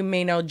channel, you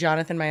may know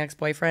Jonathan, my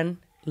ex-boyfriend.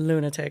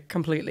 Lunatic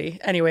completely.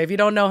 Anyway, if you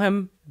don't know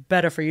him,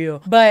 better for you.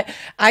 But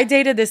I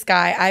dated this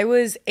guy. I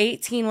was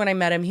 18 when I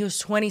met him. He was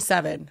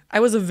 27. I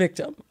was a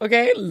victim,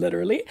 okay?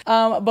 Literally.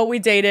 But we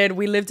dated.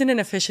 We lived in an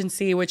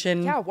efficiency, which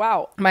in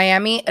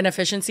Miami, an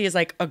efficiency is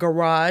like a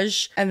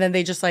garage. And then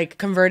they just like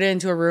convert it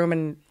into a room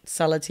and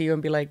sell it to you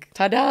and be like,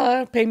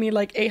 ta-da, pay me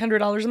like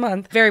 $800 a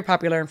month. Very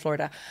popular in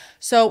Florida.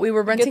 So we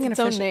were renting an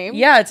efficiency. Name?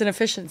 Yeah, it's an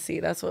efficiency.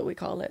 That's what we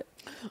call it.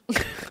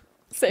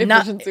 Say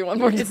efficiency one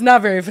more time. It's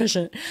not very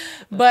efficient.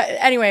 But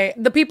anyway,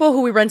 the people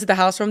who we rented the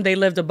house from, they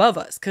lived above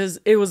us because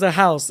it was a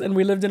house and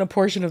we lived in a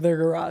portion of their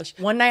garage.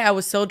 One night I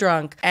was so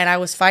drunk and I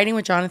was fighting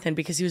with Jonathan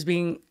because he was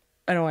being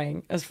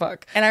annoying as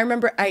fuck. And I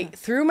remember I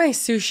threw my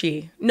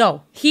sushi.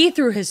 No, he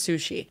threw his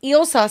sushi.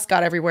 Eel sauce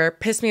got everywhere,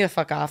 pissed me the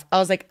fuck off. I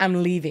was like,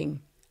 I'm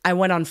leaving. I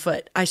went on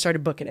foot. I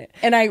started booking it.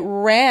 And I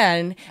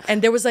ran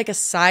and there was like a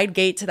side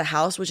gate to the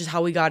house, which is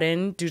how we got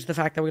in due to the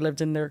fact that we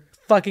lived in their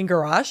fucking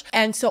garage.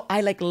 And so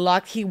I like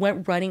he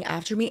went running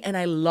after me and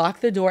I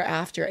locked the door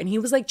after and he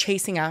was like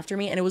chasing after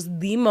me and it was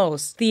the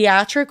most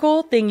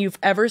theatrical thing you've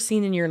ever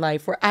seen in your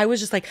life where I was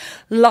just like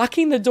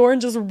locking the door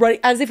and just running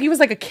as if he was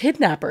like a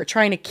kidnapper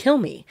trying to kill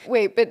me.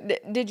 Wait,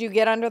 but did you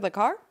get under the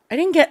car? I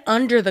didn't get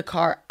under the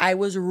car. I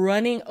was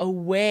running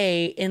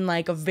away in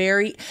like a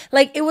very,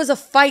 like it was a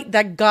fight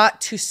that got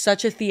to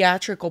such a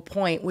theatrical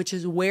point, which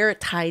is where it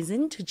ties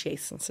into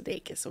Jason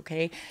Sudekis,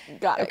 okay?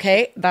 Got it.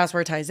 Okay, that's where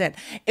it ties in.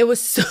 It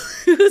was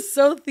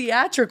so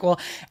theatrical.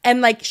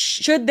 And like,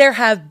 should there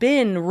have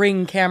been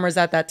Ring cameras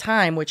at that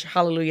time, which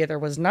hallelujah, there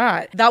was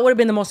not, that would have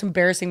been the most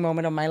embarrassing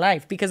moment of my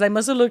life because I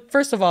must have looked,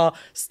 first of all,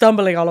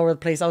 stumbling all over the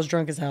place. I was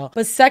drunk as hell.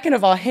 But second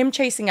of all, him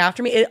chasing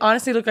after me, it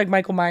honestly looked like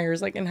Michael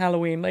Myers, like in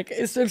Halloween. Like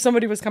if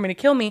somebody was coming to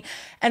kill me,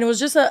 and it was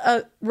just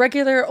a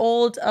regular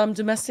old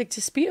domestic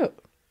dispute.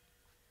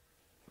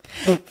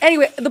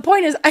 Anyway, the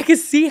point is I could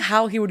see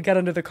how he would get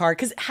under the car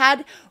because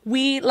had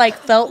we like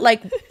felt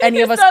like any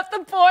of us, is that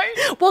the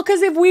point? Well,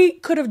 because if we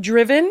could have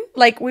driven,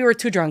 like we were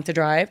too drunk to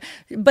drive,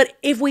 but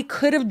if we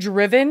could have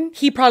driven,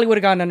 he probably would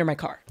have gotten under my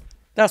car.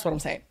 That's what I'm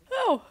saying.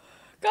 Oh,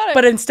 got it.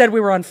 But instead we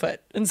were on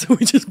foot, and so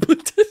we just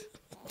booked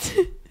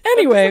it.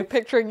 Anyway, I'm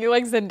picturing you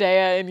like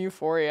Zendaya in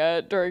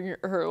Euphoria during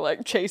her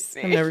like chase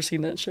scene. I've never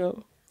seen that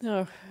show.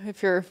 Oh,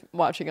 if you're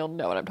watching, you'll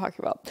know what I'm talking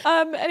about.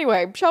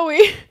 Anyway, shall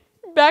we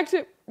back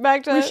to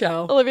we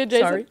shall. Olivia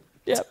Jason? Sorry.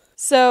 Yep.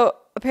 So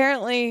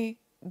apparently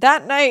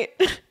that night,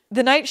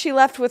 the night she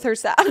left with her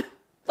salad,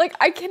 like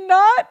I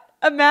cannot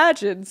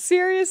imagine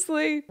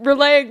seriously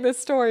relaying this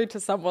story to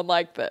someone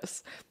like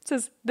this. It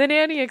says, the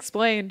nanny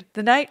explained,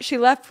 the night she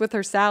left with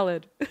her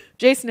salad,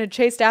 Jason had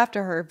chased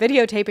after her,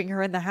 videotaping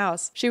her in the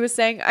house. She was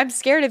saying, I'm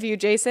scared of you,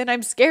 Jason.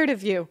 I'm scared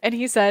of you. And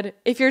he said,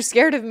 if you're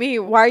scared of me,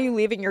 why are you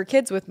leaving your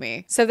kids with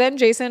me? So then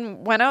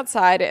Jason went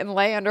outside and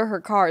lay under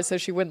her car so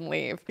she wouldn't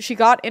leave. She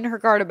got in her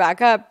car to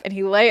back up and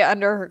he lay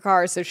under her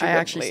car so she wouldn't leave.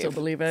 I actually still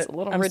believe it. It's a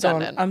little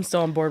redundant. I'm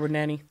still on board with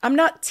Nanny. I'm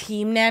not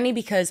team Nanny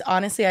because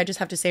honestly, I just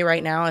have to say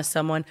right now as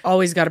someone,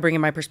 always got to bring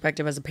in my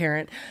perspective as a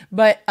parent,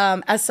 but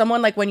as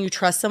someone like when you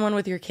trust someone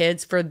with your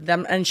kids for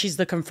them and she's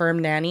the confirmed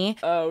nanny.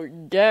 Oh,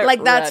 get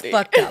like that's ready.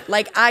 Fucked up.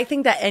 Like I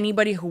think that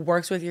anybody who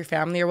works with your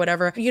family or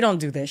whatever, you don't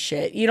do this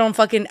shit. You don't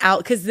fucking out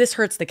because this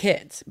hurts the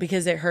kids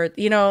because it hurt,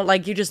 you know,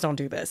 like you just don't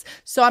do this.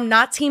 So I'm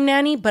not team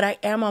Nanny, but I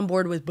am on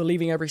board with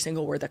believing every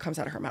single word that comes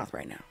out of her mouth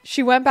right now.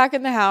 She went back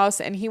in the house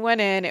and he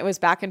went in. It was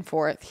back and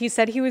forth. He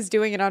said he was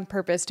doing it on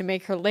purpose to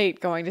make her late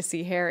going to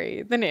see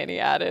Harry. The nanny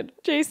added,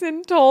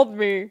 Jason told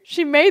me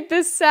she made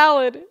this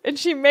salad and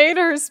she made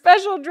her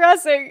special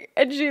dressing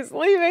and she's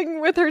leaving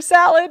with her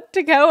salad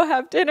to go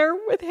have dinner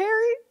with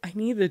Harry. I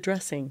need the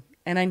dressing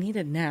and I need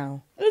it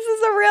now.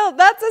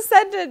 That's a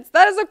sentence.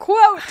 That is a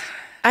quote.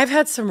 I've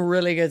had some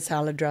really good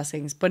salad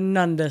dressings, but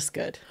none this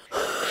good.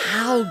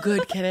 How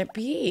good can it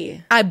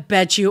be? I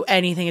bet you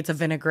anything it's a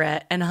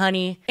vinaigrette. And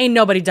honey, ain't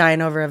nobody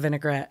dying over a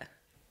vinaigrette.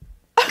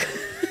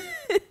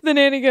 The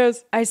nanny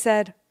goes, I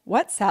said,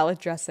 What salad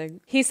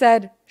dressing? He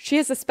said, she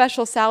has a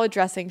special salad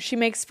dressing she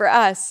makes for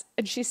us,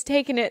 and she's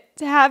taken it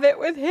to have it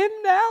with him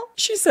now.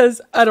 She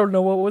says, I don't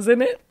know what was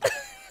in it.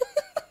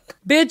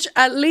 Bitch,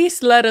 at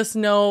least let us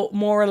know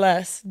more or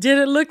less. Did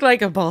it look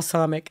like a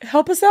balsamic?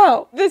 Help us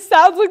out. This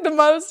sounds like the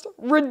most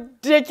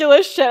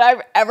ridiculous shit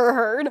I've ever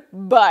heard.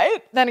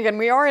 But then again,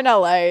 we are in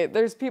LA.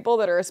 There's people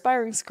that are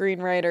aspiring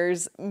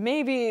screenwriters.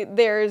 Maybe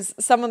there's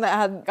someone that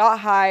had got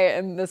high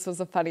and this was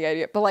a funny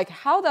idea. But like,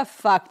 how the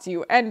fuck do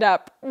you end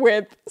up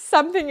with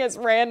something as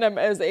random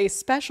as a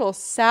special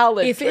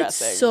salad dressing? If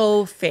it's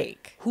so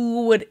fake,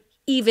 who would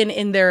even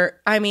in their,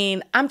 I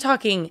mean, I'm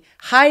talking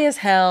high as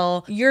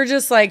hell. You're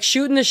just like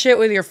shooting the shit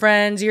with your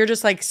friends. You're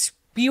just like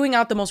spewing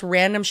out the most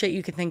random shit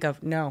you could think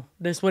of. No,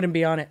 this wouldn't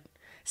be on it.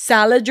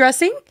 Salad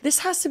dressing? This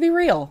has to be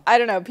real. I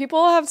don't know.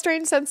 People have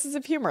strange senses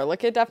of humor.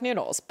 Look at Duff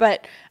Noodles.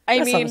 But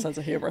That's not a sense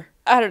of humor.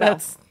 I don't know.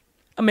 That's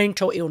a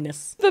mental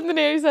illness. Then the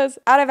nanny says,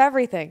 out of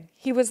everything,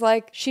 he was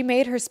like, she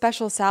made her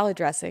special salad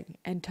dressing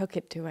and took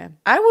it to him.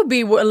 I would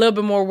be a little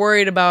bit more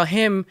worried about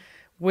him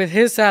with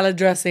his salad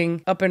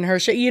dressing up in her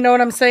shit. You know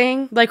what I'm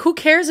saying? Like, who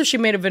cares if she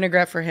made a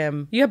vinaigrette for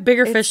him? You have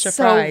bigger fish to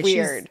fry. It's so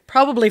weird. She's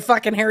probably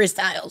fucking Harry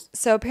Styles.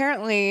 So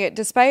apparently,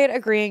 despite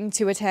agreeing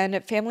to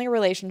attend family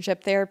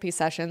relationship therapy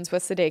sessions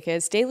with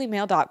Sudeikis,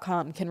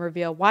 DailyMail.com can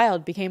reveal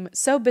Wilde became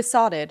so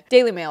besotted.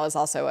 Daily Mail is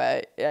also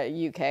a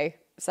UK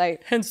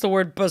site. Hence the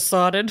word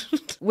besotted.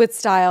 With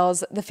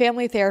Styles, the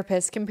family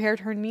therapist compared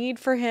her need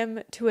for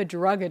him to a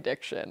drug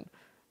addiction.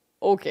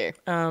 Okay.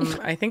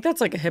 I think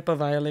that's like a HIPAA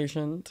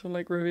violation to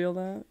like reveal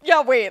that.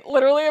 Yeah, wait,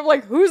 literally, I'm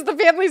like, who's the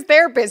family's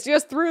therapist? You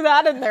just threw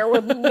that in there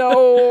with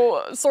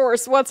no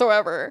source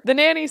whatsoever. The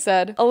nanny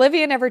said,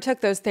 Olivia never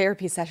took those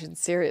therapy sessions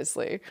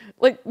seriously.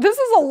 Like, this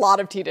is a lot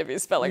of TW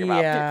spilling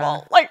about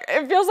people. Like,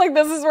 it feels like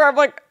this is where I'm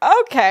like,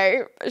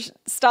 okay,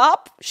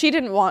 stop. She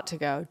didn't want to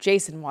go.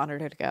 Jason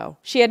wanted her to go.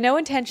 She had no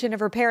intention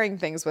of repairing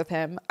things with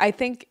him. I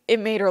think it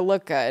made her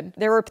look good.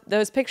 There were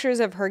those pictures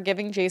of her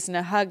giving Jason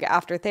a hug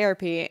after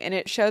therapy, and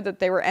it showed that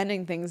they were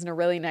ending things in a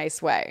really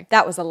nice way.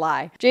 That was a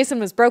lie.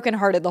 Jason was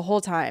brokenhearted the whole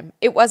time.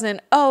 It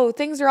wasn't, oh,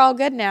 things are all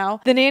good now.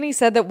 The nanny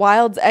said that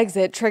Wilde's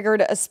exit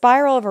triggered a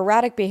spiral of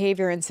erratic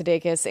behavior in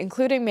Sudeikis,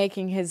 including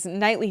making his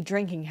nightly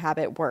drinking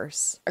habit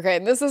worse. Okay,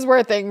 this is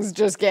where things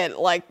just get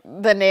like,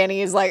 the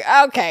nanny is like,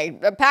 okay,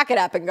 pack it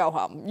up and go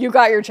home. You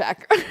got your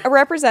check. A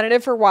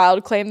representative for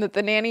Wilde claimed that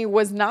the nanny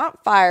was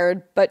not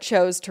fired, but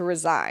chose to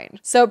resign.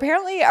 So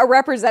apparently a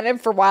representative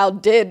for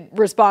Wilde did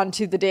respond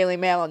to the Daily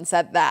Mail and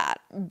said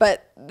that,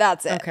 but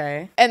that's it.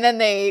 Okay. And then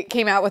they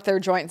came out with their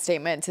joint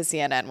statement to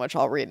CNN, which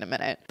I'll read in a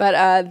minute.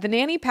 But the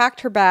nanny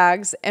packed her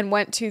bags and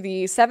went to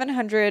the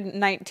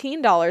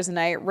 $719 a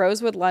night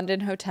Rosewood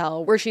London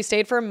hotel, where she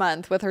stayed for a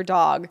month with her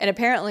dog. And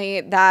apparently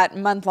that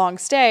month-long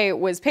stay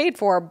was paid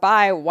for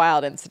by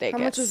Wilde and Sudeikis. How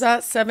much was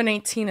that?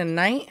 $718 a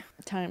night?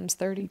 Times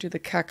 30. Do the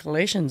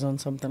calculations on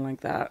something like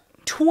that.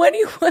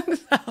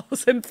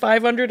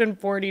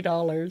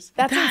 $21,540.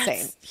 That's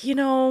insane. You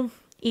know,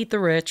 eat the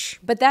rich.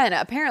 But then,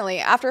 apparently,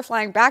 after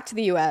flying back to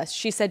the US,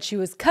 she said she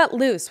was cut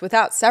loose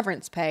without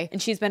severance pay, and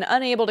she's been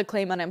unable to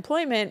claim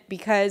unemployment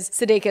because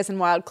Sudeikis and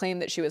Wilde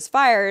claimed that she was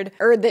fired,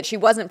 or that she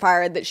wasn't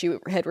fired, that she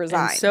had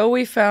resigned. And so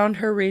we found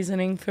her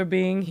reasoning for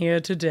being here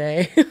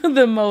today.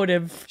 The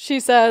motive. She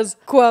says,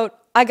 quote,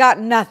 I got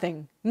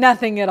nothing.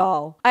 Nothing at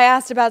all. I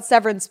asked about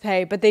severance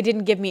pay, but they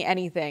didn't give me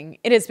anything.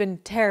 It has been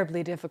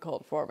terribly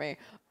difficult for me.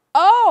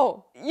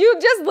 Oh, you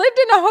just lived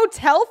in a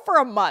hotel for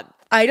a month.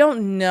 I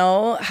don't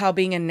know how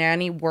being a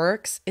nanny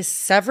works. Is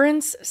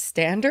severance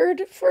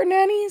standard for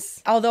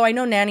nannies? Although I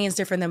know nanny is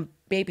different than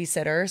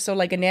babysitter. So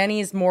like a nanny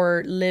is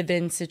more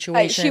live-in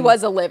situation. She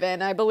was a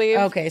live-in, I believe.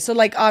 Okay. So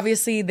like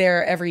obviously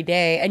they're every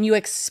day and you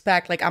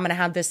expect like I'm going to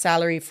have this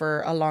salary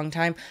for a long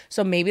time.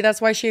 So maybe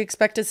that's why she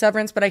expected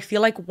severance. But I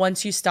feel like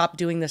once you stop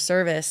doing the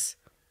service,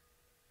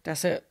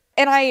 that's it.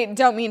 And I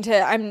don't mean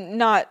to, I'm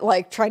not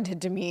like trying to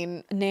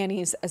demean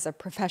nannies as a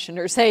profession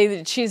or say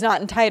that she's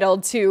not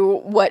entitled to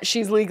what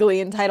she's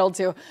legally entitled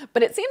to,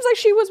 but it seems like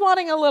she was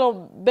wanting a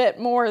little bit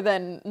more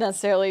than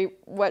necessarily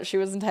what she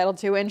was entitled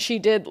to, and she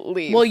did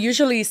leave. Well,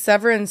 usually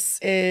severance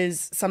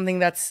is something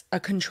that's a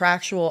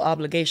contractual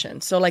obligation.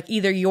 So like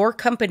either your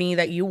company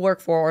that you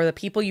work for or the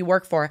people you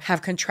work for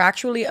have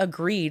contractually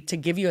agreed to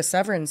give you a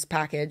severance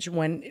package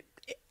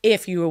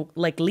if you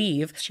like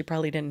leave. She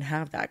probably didn't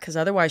have that because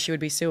otherwise she would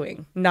be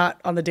suing, not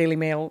on the Daily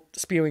Mail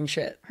spewing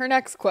shit. Her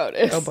next quote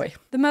is, oh boy.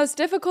 The most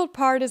difficult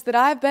part is that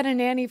I've been a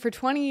nanny for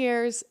 20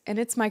 years and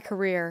it's my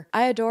career.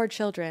 I adore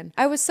children.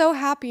 I was so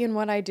happy in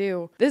what I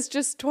do. This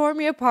just tore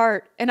me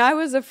apart and I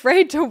was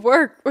afraid to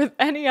work with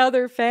any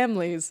other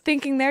families,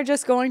 thinking they're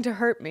just going to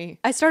hurt me.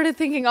 I started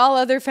thinking all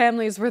other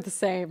families were the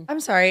same. I'm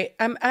sorry.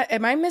 Am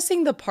I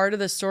missing the part of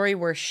the story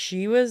where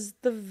she was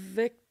the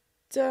victim?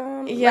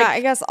 Yeah, I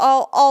guess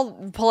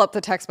I'll pull up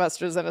the text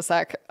messages in a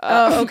sec.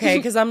 Oh, okay.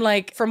 Because I'm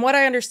like, from what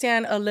I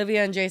understand,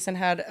 Olivia and Jason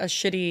had a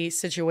shitty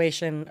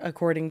situation,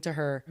 according to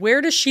her.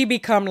 Where does she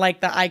become like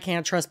the I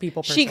can't trust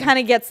people person? She kind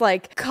of gets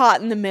like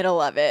caught in the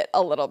middle of it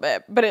a little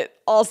bit, but it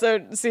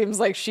also seems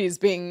like she's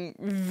being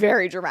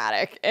very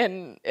dramatic,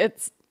 and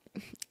it's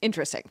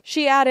Interesting.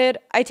 She added,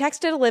 I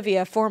texted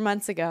Olivia 4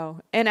 months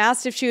ago and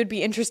asked if she would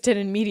be interested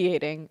in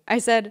mediating. I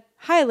said,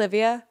 hi,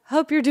 Olivia.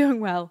 Hope you're doing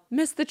well.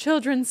 Miss the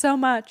children so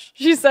much.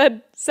 She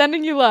said,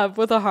 sending you love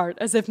with a heart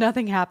as if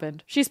nothing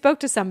happened. She spoke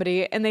to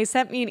somebody and they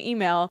sent me an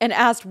email and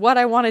asked what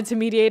I wanted to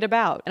mediate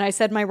about. And I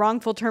said my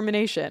wrongful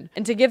termination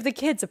and to give the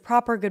kids a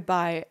proper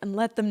goodbye and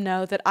let them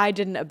know that I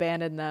didn't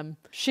abandon them.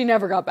 She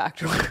never got back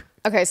to her.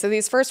 Okay, so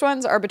these first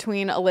ones are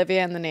between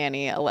Olivia and the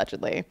nanny,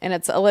 allegedly. And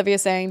it's Olivia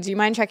saying, do you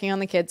mind checking on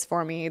the kids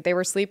for me? They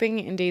were sleeping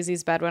in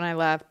Daisy's bed when I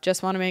left.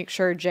 Just want to make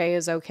sure Jay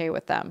is okay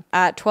with them.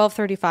 At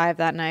 12:35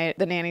 that night,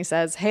 the nanny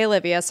says, hey,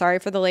 Olivia, sorry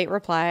for the late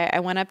reply. I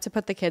went up to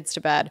put the kids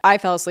to bed. I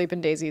fell asleep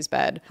in Daisy's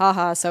bed.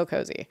 Haha, so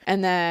cozy.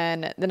 And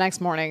then the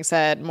next morning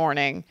said,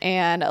 morning.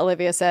 And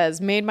Olivia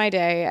says, made my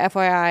day.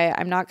 FYI,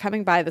 I'm not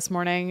coming by this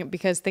morning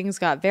because things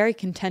got very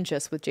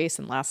contentious with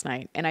Jason last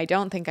night. And I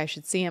don't think I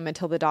should see him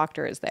until the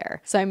doctor is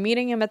there. So I'm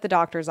meeting him at the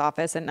doctor's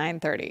office at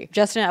 9:30.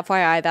 Just an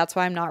FYI, that's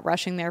why I'm not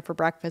rushing there for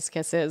breakfast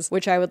kisses,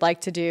 which I would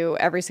like to do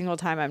every single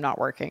time I'm not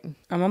working.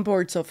 I'm on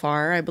board so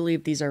far. I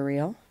believe these are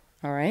real.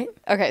 All right.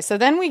 Okay, so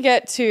then we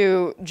get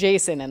to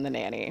Jason and the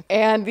nanny.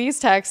 And these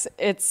texts,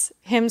 it's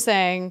him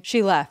saying,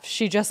 she left.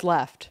 She just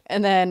left.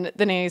 And then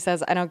the nanny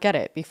says, I don't get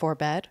it. Before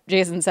bed?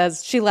 Jason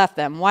says, she left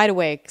them, wide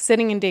awake,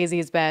 sitting in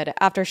Daisy's bed,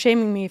 after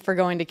shaming me for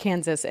going to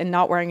Kansas and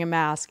not wearing a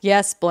mask.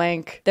 Yes,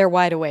 blank. They're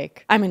wide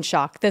awake. I'm in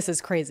shock. This is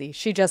crazy.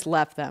 She just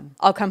left them.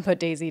 I'll come put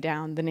Daisy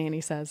down, the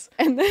nanny says.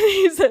 And then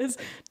he says,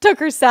 took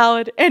her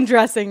salad and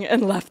dressing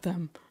and left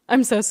them.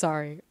 I'm so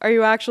sorry. Are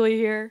you actually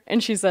here?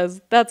 And she says,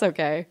 that's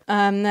okay.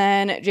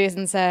 Then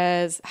Jason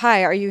says,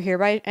 hi, are you here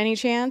by any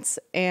chance?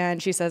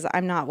 And she says,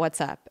 I'm not. What's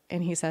up?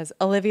 And he says,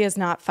 Olivia's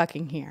not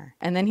fucking here.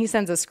 And then he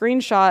sends a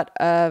screenshot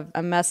of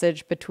a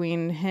message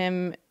between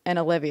him and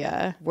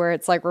Olivia where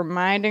it's like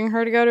reminding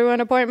her to go to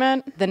an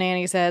appointment. The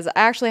nanny says,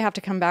 I actually have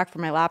to come back for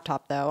my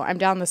laptop though. I'm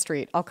down the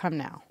street. I'll come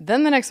now.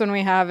 Then the next one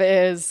we have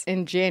is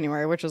in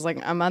January, which was like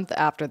a month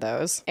after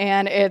those.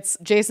 And it's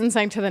Jason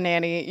saying to the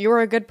nanny, you are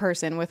a good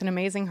person with an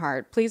amazing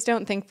heart. Please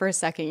don't think for a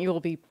second you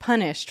will be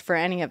punished for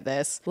any of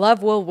this.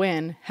 Love will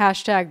win.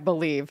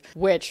 #believe,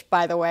 which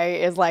by the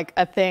way is like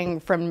a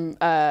thing from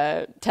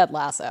Ted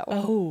Lasso.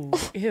 Oh,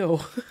 ew.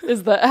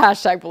 Is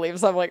the #believe.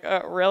 So I'm like,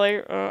 really?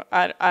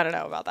 I don't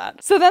know about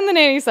that. So then the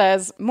nanny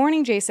says,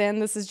 morning, Jason.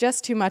 This is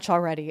just too much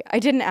already. I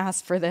didn't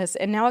ask for this,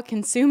 and now it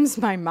consumes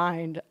my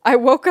mind. I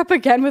woke up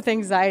again with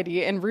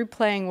anxiety and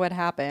replaying what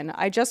happened.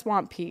 I just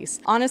want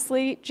peace.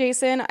 Honestly,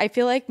 Jason, I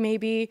feel like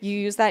maybe you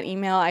used that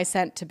email I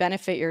sent to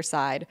benefit your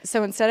side.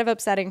 So instead of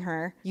upsetting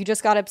her, you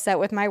just got upset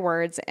with my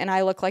words, and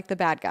I look like the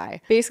bad guy.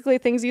 Basically,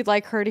 things you'd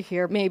like her to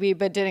hear, maybe,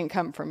 but didn't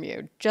come from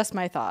you. Just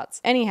my thoughts.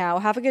 Anyhow,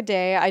 have a good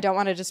day. I don't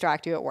want to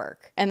distract you at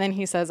work. And then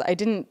he says, I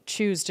didn't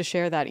choose to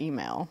share that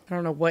email. I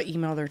don't know what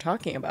email they're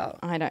talking about.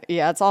 I know.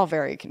 Yeah, it's all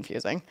very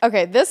confusing.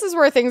 Okay, this is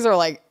where things are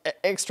like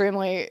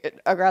extremely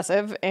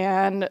aggressive.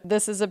 And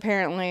this is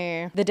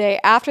apparently the day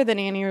after the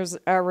nanny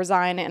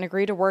resigned and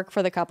agreed to work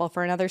for the couple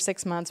for another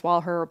 6 months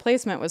while her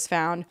replacement was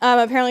found.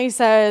 Apparently he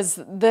says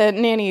the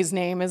nanny's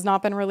name has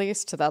not been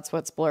released, so that's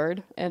what's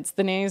blurred. It's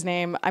the nanny's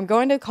name. I'm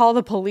going to call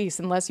the police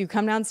unless you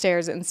come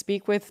downstairs and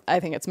speak with,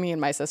 I think it's me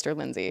and my sister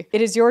Lindsay.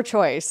 It is your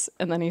choice.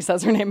 And then he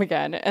says her name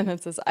again. And then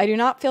says, I do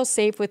not feel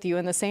safe with you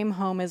in the same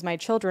home as my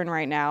children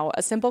right now.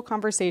 A simple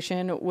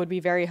conversation would be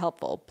very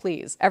helpful.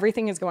 Please.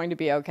 Everything is going to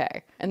be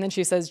okay. And then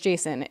she says,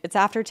 Jason, it's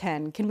after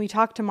 10. Can we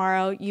talk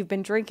tomorrow? You've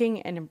been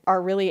drinking and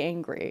are really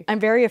angry. I'm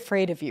very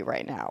afraid of you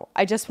right now.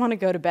 I just want to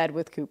go to bed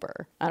with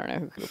Cooper. I don't know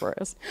who Cooper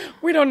is.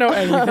 We don't know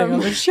anything on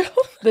the show.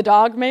 The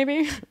dog,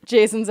 maybe?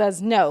 Jason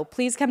says, no,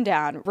 please come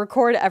down.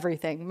 Record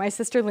everything. My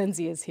sister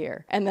Lindsay is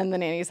here. And then the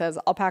nanny says,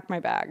 I'll pack my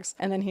bags.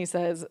 And then he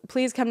says,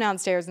 please come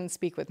downstairs and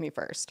speak with me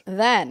first.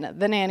 Then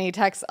the nanny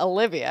texts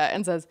Olivia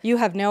and says, you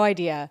have no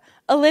idea.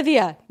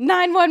 Olivia,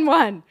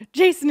 911.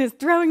 Jason is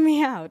throwing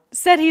me out.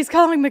 Said he's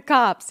calling the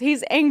cops.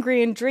 He's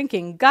angry and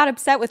drinking. Got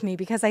upset with me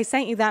because I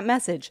sent you that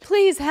message.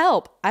 Please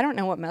help. I don't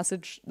know what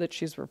message that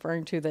she's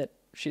referring to that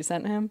she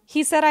sent him.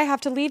 He said I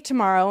have to leave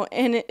tomorrow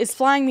and is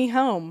flying me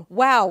home.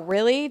 Wow,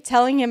 really?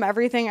 Telling him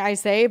everything I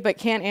say but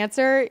can't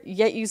answer,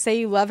 yet you say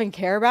you love and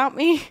care about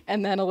me?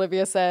 And then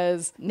Olivia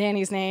says,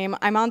 nanny's name,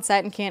 I'm on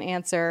set and can't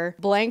answer.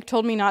 Blank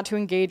told me not to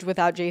engage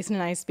without Jason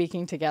and I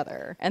speaking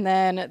together. And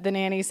then the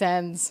nanny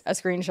sends a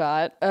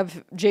screenshot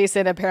of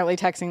Jason apparently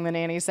texting the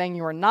nanny saying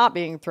you are not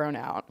being thrown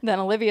out. Then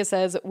Olivia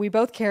says, we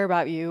both care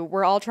about you.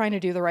 We're all trying to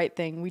do the right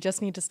thing. We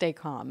just need to stay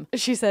calm.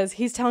 She says,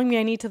 he's telling me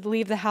I need to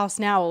leave the house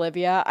now,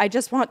 Olivia. I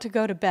just want to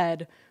go to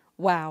bed.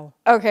 Wow.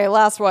 Okay,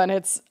 last one.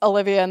 It's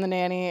Olivia and the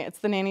nanny. It's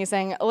the nanny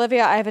saying,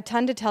 Olivia, I have a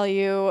ton to tell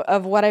you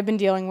of what I've been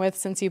dealing with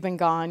since you've been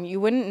gone.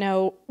 You wouldn't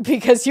know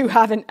because you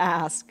haven't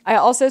asked. I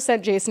also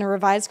sent Jason a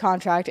revised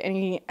contract and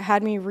he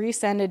had me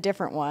resend a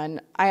different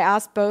one. I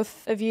asked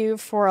both of you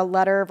for a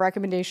letter of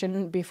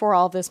recommendation before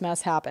all this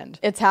mess happened.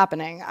 It's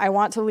happening. I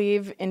want to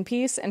leave in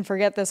peace and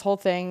forget this whole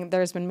thing.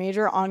 There's been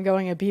major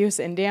ongoing abuse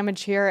and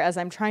damage here as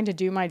I'm trying to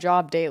do my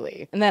job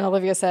daily. And then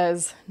Olivia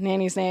says,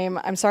 nanny's name,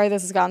 I'm sorry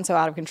this has gotten so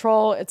out of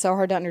control. It's so so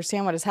hard to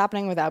understand what is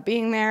happening without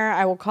being there.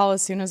 I will call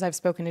as soon as I've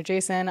spoken to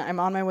Jason. I'm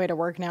on my way to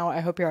work now.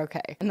 I hope you're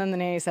okay. And then the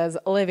nanny says,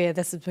 Olivia,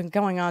 this has been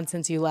going on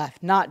since you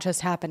left, not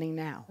just happening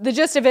now. The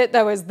gist of it,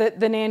 though, is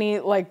that the nanny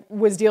like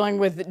was dealing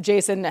with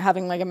Jason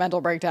having like a mental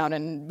breakdown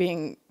and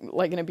being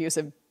like an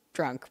abusive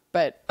drunk.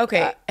 But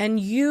okay, and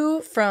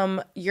you,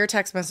 from your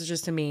text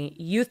messages to me,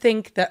 you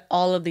think that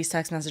all of these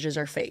text messages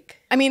are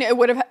fake? I mean, it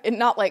would have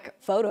not like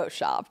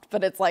photoshopped,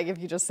 but it's like if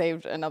you just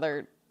saved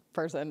another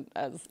person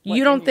as like,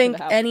 you don't think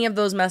any of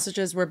those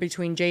messages were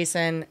between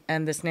Jason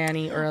and this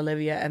nanny or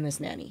Olivia and this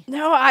nanny?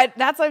 No,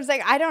 that's what I'm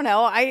saying. I don't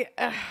know.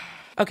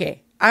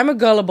 Okay, I'm a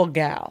gullible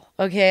gal.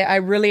 Okay, I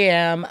really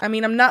am. I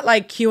mean, I'm not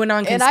like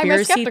QAnon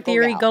conspiracy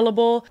theory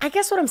gullible. I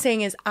guess what I'm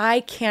saying is I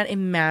can't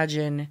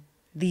imagine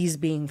these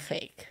being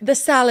fake. The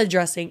salad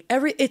dressing,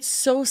 it's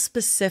so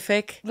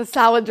specific. The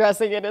salad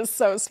dressing, it is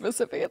so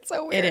specific. It's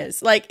so weird. It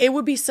is. Like, it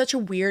would be such a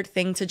weird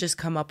thing to just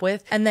come up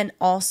with. And then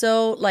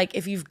also, like,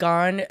 if you've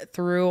gone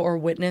through or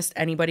witnessed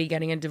anybody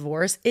getting a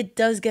divorce, it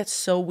does get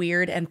so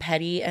weird and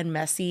petty and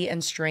messy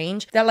and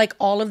strange that, like,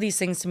 all of these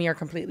things to me are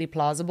completely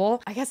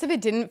plausible. I guess if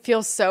it didn't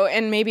feel so,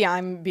 and maybe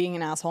I'm being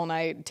an asshole and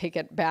I take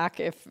it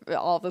back if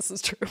all this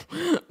is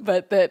true,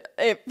 but that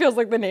it feels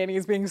like the nanny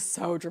is being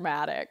so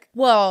dramatic.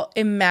 Well,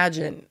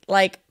 imagine.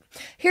 Like,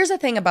 here's the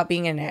thing about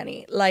being a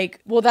nanny.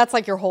 Like, well, that's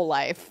like your whole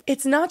life.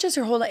 It's not just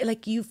your whole life.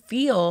 Like, you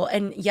feel,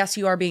 and yes,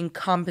 you are being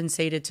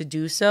compensated to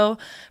do so,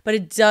 but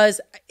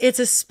it's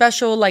a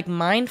special like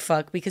mind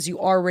fuck because you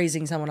are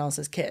raising someone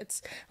else's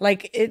kids.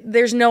 Like,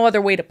 there's no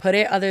other way to put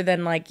it other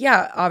than like,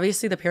 yeah,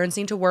 obviously the parents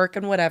need to work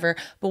and whatever,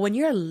 but when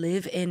you're a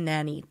live-in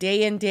nanny,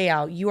 day in, day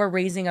out, you are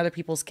raising other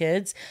people's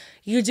kids,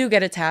 you do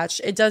get attached.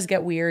 It does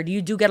get weird.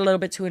 You do get a little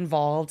bit too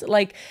involved.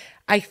 Like,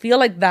 I feel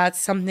like that's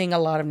something a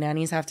lot of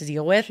nannies have to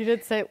deal with. She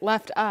did say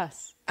left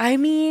us. I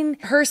mean,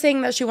 her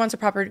saying that she wants a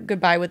proper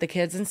goodbye with the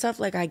kids and stuff,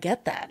 like, I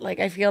get that. Like,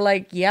 I feel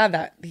like, yeah,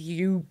 that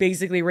you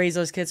basically raise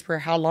those kids for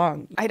how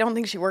long? I don't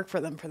think she worked for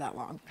them for that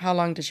long. How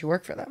long did she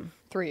work for them?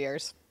 3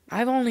 years.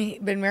 I've only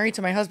been married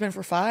to my husband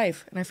for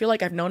 5, and I feel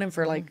like I've known him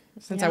for like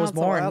since I was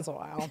born. That's a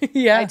while.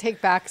 Yeah. I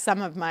take back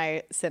some of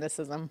my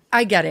cynicism.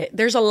 I get it.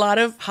 There's a lot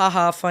of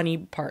haha funny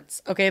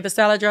parts. Okay, the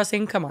salad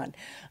dressing, come on.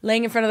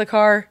 Laying in front of the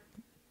car,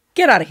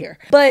 get out of here.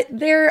 But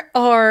there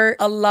are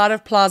a lot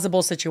of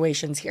plausible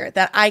situations here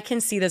that I can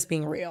see this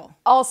being real.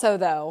 Also,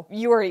 though,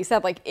 you already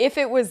said, like, if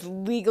it was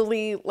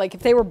legally, like,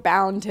 if they were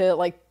bound to,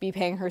 like, be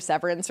paying her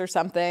severance or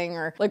something,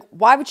 or, like,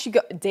 why would she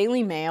go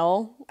Daily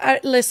Mail?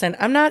 Listen,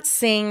 I'm not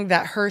saying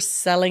that her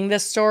selling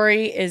this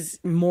story is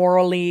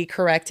morally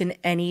correct at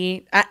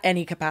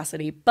any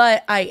capacity,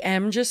 but I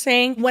am just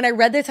saying when I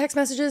read the text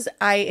messages,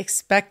 I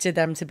expected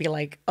them to be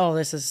like, oh,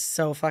 this is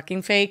so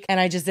fucking fake. And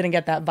I just didn't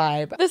get that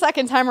vibe. The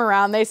second time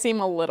around, they seem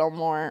a little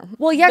more.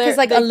 Well, yeah, because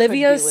like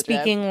Olivia's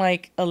speaking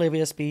like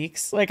Olivia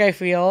speaks, like I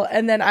feel.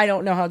 And then I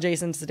don't know how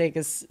Jason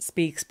Sudekis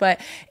speaks,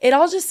 but it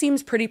all just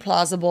seems pretty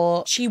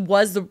plausible. She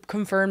was the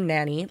confirmed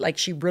nanny. Like,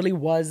 she really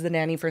was the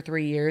nanny for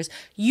 3 years.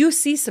 You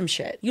see some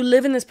shit. You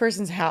live in this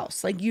person's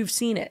house. Like, you've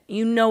seen it.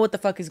 You know what the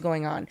fuck is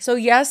going on. So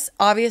yes,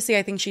 obviously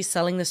I think she's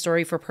selling the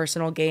story for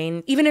personal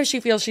gain. Even if she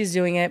feels she's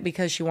doing it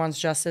because she wants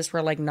justice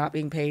for like not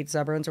being paid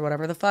severance or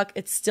whatever the fuck,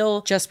 it's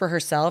still just for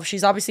herself.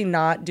 She's obviously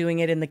not doing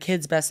it in the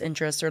kids' best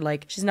interest, or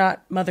like, she's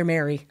not Mother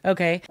Mary,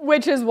 okay?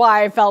 Which is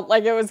why I felt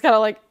like it was kind of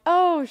like,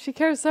 oh, she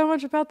cares so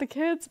much about the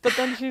kids, but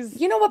then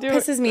she's... You know what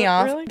pisses me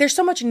off? Really? There's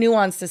so much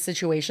nuance to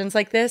situations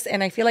like this,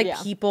 and I feel like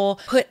people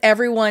put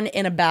everyone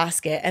in a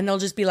basket, and they'll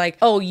just be like,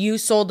 oh, you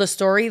sold the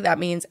story, that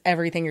means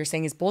everything you're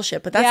saying is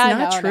bullshit. But that's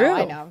not true. No,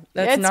 I know.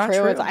 That's not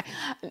true.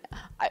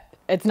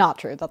 It's not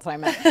true. That's what I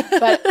meant.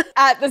 But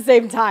at the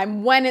same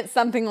time, when it's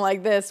something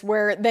like this,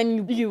 where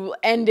then you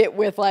end it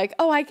with like,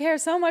 oh, I care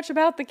so much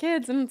about the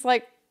kids, and it's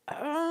like,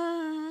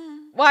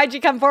 why'd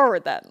you come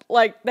forward then?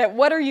 Like, that,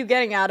 what are you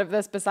getting out of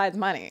this besides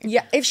money?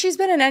 Yeah, if she's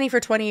been a nanny for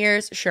 20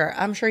 years, sure,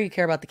 I'm sure you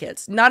care about the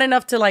kids. Not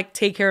enough to like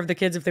take care of the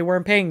kids if they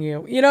weren't paying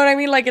you. You know what I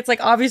mean? Like, it's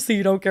like, obviously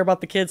you don't care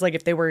about the kids like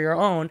if they were your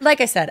own. Like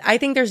I said, I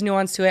think there's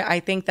nuance to it. I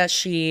think that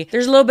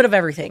there's a little bit of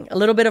everything. A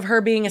little bit of her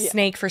being a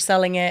snake for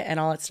selling it and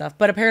all that stuff.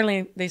 But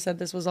apparently they said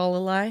this was all a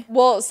lie.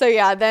 Well, so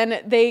yeah,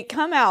 then they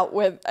come out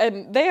with,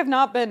 and they have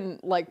not been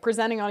like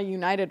presenting on a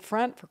united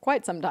front for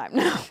quite some time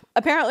now.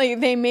 Apparently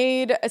they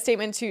made a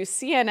statement to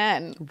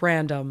CNN.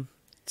 Random.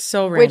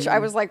 So random. Which I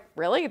was like,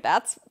 really?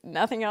 That's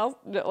nothing else?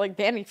 Like,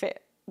 Vanity Fair.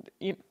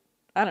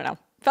 I don't know.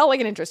 Felt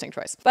like an interesting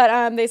choice.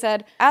 But they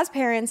said, as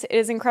parents, it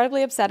is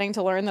incredibly upsetting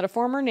to learn that a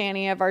former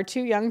nanny of our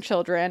 2 young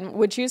children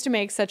would choose to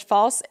make such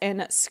false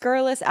and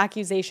scurrilous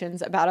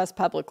accusations about us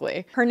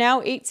publicly. Her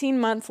now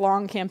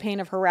 18-month-long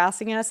campaign of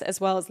harassing us, as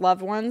well as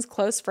loved ones,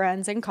 close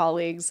friends, and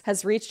colleagues,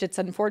 has reached its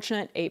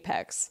unfortunate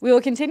apex. We will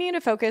continue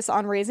to focus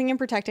on raising and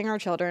protecting our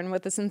children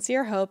with the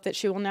sincere hope that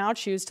she will now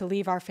choose to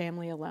leave our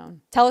family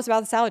alone. Tell us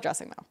about the salad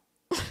dressing, though.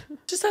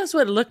 Just tell us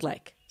what it looked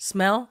like.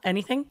 Smell?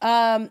 Anything?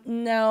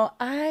 No,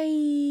 yeah.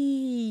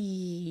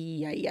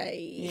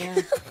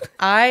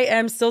 I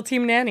am still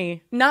Team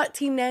Nanny. Not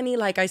Team Nanny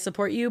like I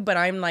support you, but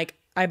I'm like,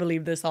 I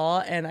believe this all,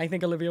 and I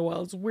think Olivia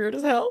Wilde's weird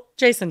as hell.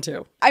 Jason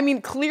too. I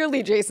mean,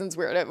 clearly Jason's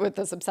weird with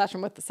this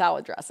obsession with the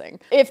salad dressing,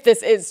 if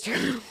this is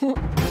true.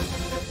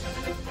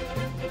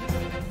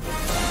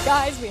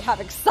 Guys, we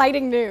have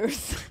exciting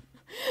news.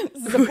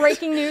 This is a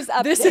breaking news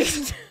update. This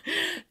is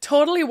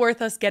totally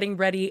worth us getting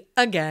ready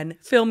again,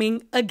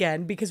 filming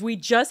again, because we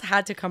just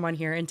had to come on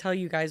here and tell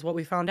you guys what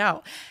we found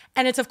out.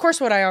 And it's, of course,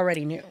 what I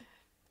already knew.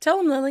 Tell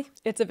them, Lily.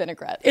 It's a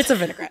vinaigrette. It's a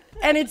vinaigrette.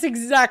 And it's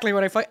exactly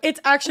what I thought. It's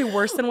actually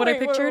worse than what I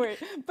pictured. Wait.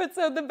 But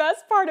so the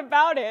best part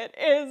about it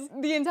is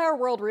the entire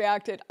world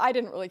reacted. I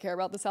didn't really care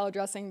about the salad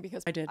dressing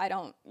because I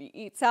don't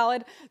eat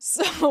salad.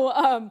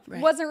 So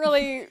wasn't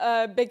really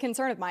a big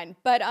concern of mine.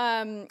 But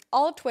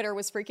all of Twitter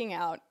was freaking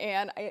out.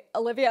 And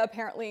Olivia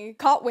apparently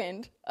caught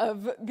wind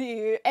of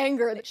the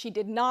anger that she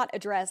did not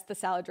address the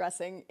salad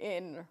dressing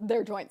in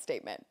their joint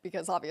statement,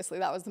 because obviously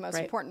that was the most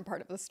important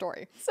part of the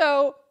story.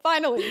 So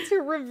finally, to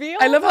reveal,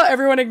 I love how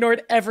everyone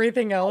ignored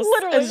everything else.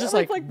 Literally, it's just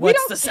like,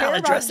 what's the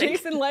salad dressing?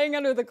 Jason laying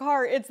under the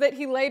car. It's that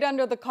he laid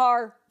under the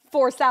car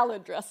for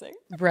salad dressing.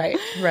 Right.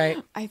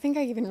 I think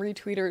I even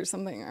retweeted or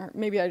something, or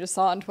maybe I just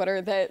saw on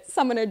Twitter that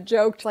someone had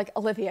joked like,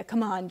 Olivia,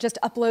 come on, just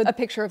upload a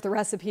picture of the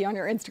recipe on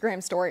your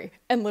Instagram story.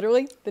 And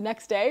literally the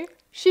next day,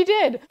 she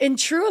did. In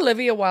true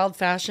Olivia Wilde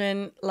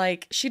fashion,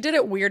 like, she did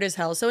it weird as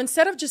hell. So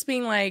instead of just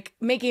being like,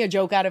 making a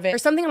joke out of it, or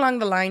something along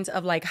the lines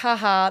of like,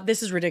 haha,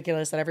 this is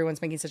ridiculous that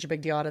everyone's making such a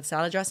big deal out of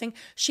salad dressing,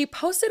 she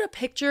posted a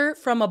picture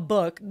from a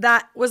book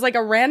that was like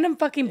a random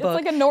fucking book.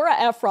 It's like a Nora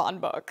Ephron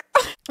book.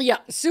 Yeah,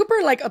 super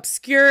like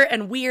obscure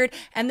and weird.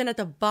 And then at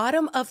the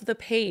bottom of the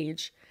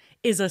page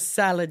is a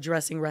salad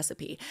dressing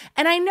recipe.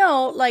 And I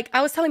know, like,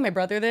 I was telling my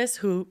brother this,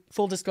 who,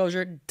 full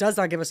disclosure, does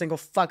not give a single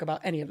fuck about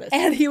any of this.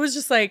 And he was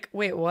just like,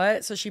 wait,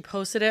 what? So she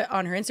posted it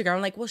on her Instagram.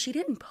 I'm like, well, she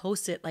didn't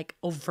post it like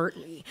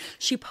overtly.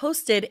 She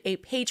posted a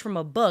page from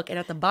a book, and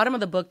at the bottom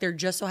of the book, there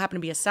just so happened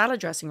to be a salad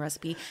dressing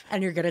recipe.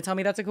 And you're gonna tell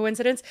me that's a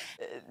coincidence?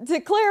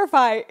 To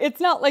clarify, it's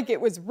not like it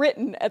was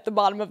written at the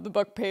bottom of the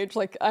book page.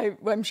 Like,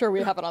 I'm sure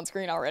we have it on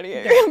screen already.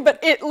 Yeah.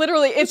 But it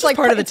literally, it's like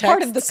part of the text.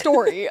 Part of the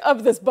story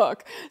of this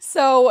book.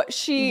 So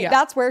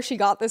that's where she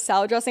got this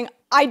salad dressing.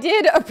 I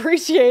did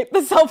appreciate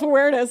the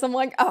self-awareness. I'm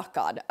like, oh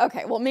God,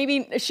 okay, well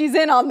maybe she's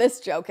in on this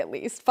joke at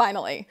least,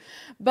 finally.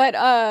 But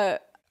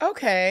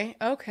Okay,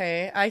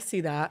 I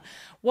see that.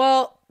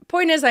 Well,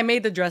 point is I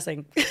made the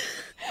dressing.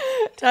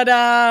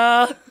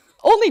 Ta-da!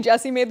 Only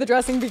Jessi made the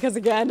dressing because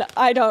again,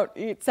 I don't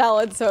eat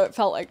salad, so it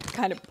felt like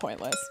kind of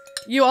pointless.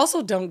 You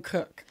also don't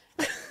cook.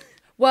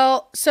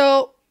 Well,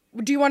 so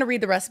do you want to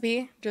read the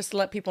recipe just to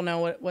let people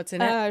know what's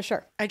in it?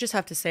 Sure. I just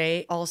have to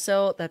say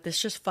also that this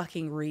just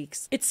fucking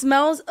reeks. It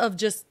smells of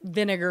just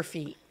vinegar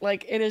feet.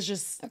 Like, it is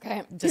just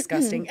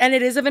disgusting. And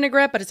it is a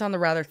vinaigrette, but it's on the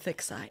rather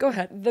thick side. Go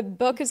ahead. The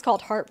book is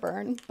called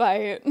Heartburn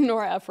by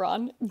Nora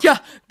Ephron. Yeah,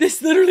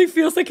 this literally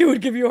feels like it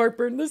would give you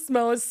heartburn. The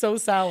smell is so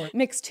sour.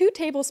 Mix 2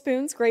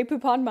 tablespoons Grey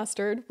Poupon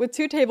mustard with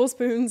 2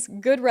 tablespoons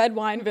good red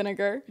wine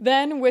vinegar.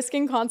 Then,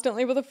 whisking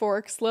constantly with a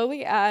fork,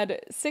 slowly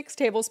add 6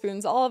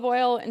 tablespoons olive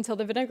oil until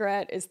the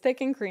vinaigrette is thick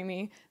and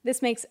creamy.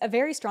 This makes a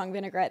very strong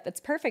vinaigrette that's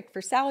perfect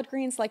for salad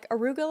greens like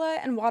arugula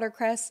and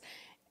watercress.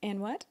 And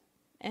what?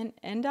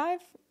 Endive?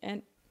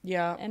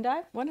 Yeah.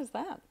 Endive? What is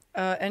that?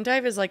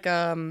 Endive is like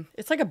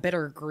it's like a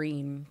bitter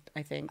green,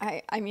 I think.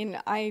 I mean,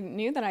 I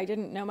knew that I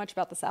didn't know much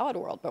about the salad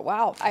world, but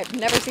wow, I've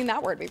never seen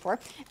that word before.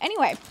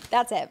 Anyway,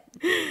 that's it.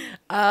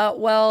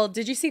 Well,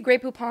 did you see Grey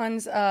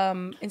Poupon's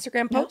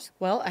Instagram post?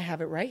 No. Well, I have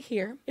it right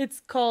here.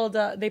 It's called,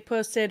 they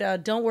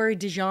posted Don't Worry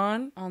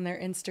Dijon on their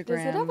Instagram.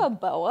 Does it have a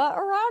boa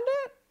around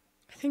it?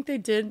 I think they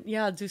did,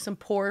 do some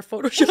poor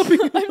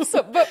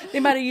photoshopping. They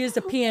might have used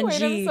a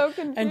PNG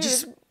and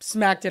just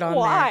smacked it on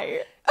there.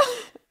 Why?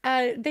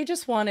 They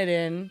just want it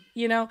in,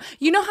 you know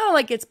how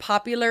like it's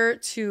popular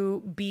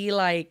to be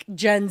like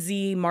Gen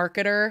Z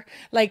marketer,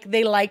 like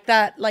they like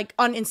that, like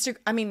on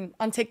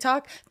on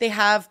TikTok, they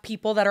have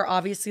people that are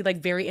obviously like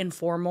very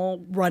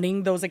informal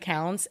running those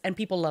accounts, and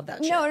people love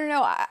that shit.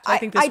 No. I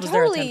think this was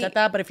their attempt at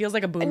that, but it feels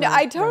like a boomer.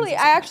 I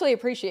actually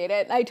appreciate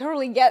it. I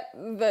totally get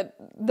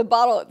the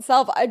bottle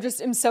itself. I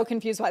just am so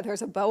confused why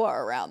there's a boa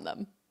around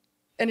them.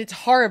 And it's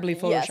horribly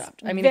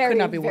photoshopped. Yes, it could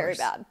not be worse.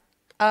 Very bad.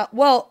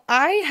 Well,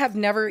 I have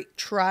never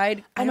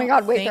tried. Oh my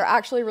God, wait, they're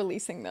actually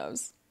releasing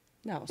those.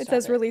 No, it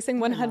says releasing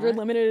 100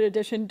 limited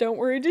edition Don't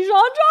Worry Dijon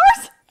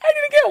jars. I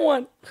didn't get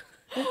one.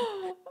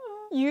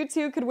 You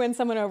too could win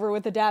someone over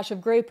with a dash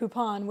of Grey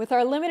Poupon with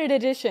our limited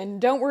edition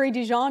Don't Worry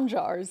Dijon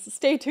jars.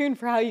 Stay tuned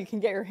for how you can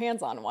get your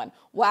hands on one.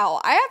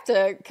 Wow, I have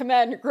to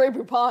commend Grey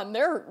Poupon.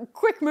 They're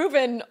quick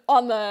moving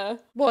on the...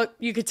 Well,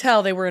 you could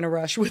tell they were in a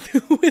rush with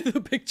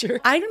the picture.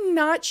 I'm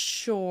not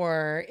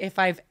sure if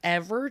I've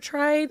ever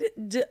tried...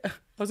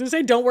 I was gonna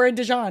say, don't worry,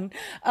 Dijon.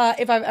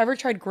 If I've ever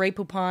tried Grey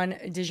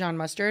Poupon Dijon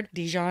mustard,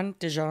 Dijon,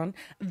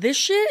 this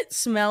shit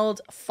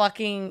smelled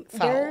fucking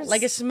foul.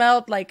 Like it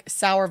smelled like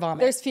sour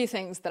vomit. There's few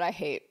things that I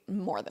hate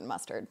more than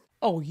mustard.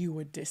 Oh, you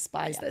would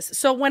despise this.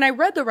 So when I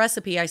read the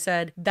recipe, I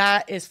said,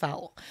 that is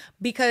foul.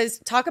 Because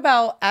talk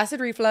about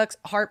acid reflux,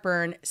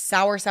 heartburn,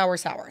 sour.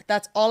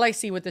 That's all I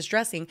see with this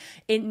dressing.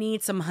 It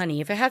needs some honey.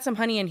 If it had some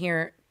honey in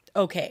here,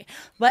 okay.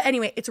 But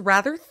anyway, it's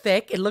rather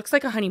thick. It looks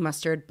like a honey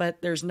mustard,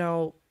 but there's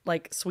no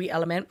like sweet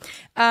element.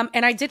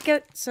 And I did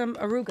get some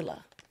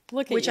arugula,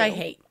 which I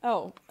hate.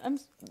 Oh,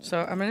 So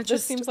I'm gonna this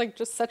just. seems like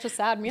just such a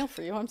sad meal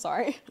for you. I'm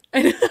sorry.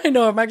 I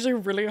know. I'm actually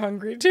really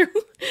hungry too.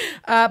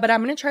 But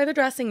I'm gonna try the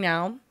dressing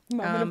now.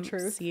 Moment of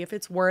truth. See if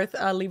it's worth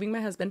leaving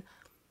my husband.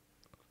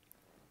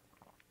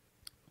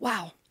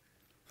 Wow.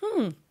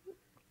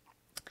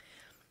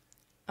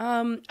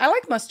 I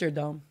like mustard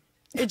though.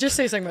 It just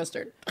tastes like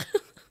mustard.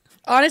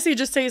 Honestly, it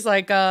just tastes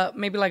like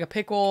maybe like a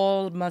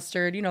pickle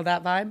mustard. You know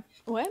that vibe.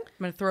 What? I'm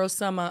gonna throw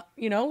some,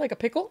 like a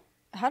pickle.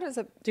 How does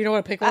it? Do you know what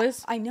a pickle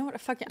is? I know what a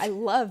fucking. I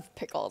love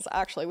pickles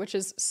actually, which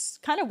is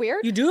kind of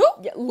weird. You do?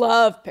 Yeah,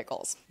 love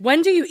pickles.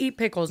 When do you eat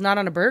pickles? Not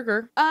on a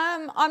burger.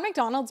 On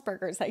McDonald's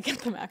burgers, I get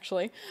them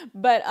actually.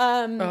 But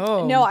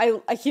Oh. no, I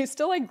used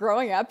to like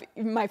growing up.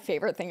 My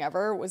favorite thing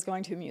ever was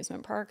going to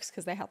amusement parks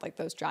because they had like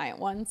those giant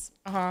ones.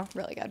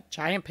 Really good.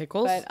 Giant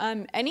pickles. But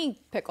any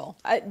pickle,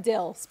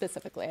 dill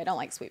specifically. I don't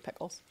like sweet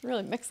pickles.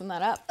 Really mixing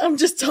that up. I'm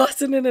just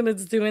tossing it and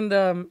it's doing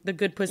the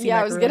good pussy. Yeah,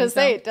 I was gonna macaroni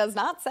say sound. it does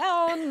not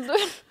sound.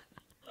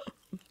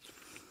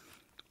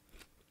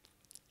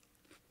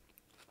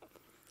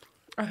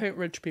 I hate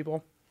rich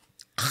people.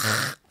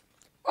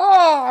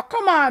 Oh,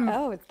 come on.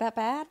 Oh, it's that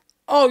bad?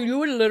 Oh, you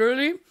would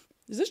literally.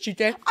 Is this cheat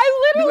day?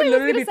 I literally You would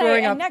literally was be gonna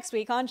throwing say, up. and next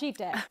week on cheat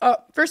day.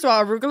 First of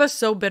all, arugula is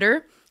so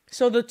bitter.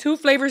 So the two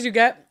flavors you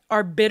get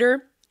are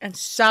bitter and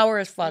sour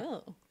as fuck.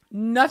 Oh.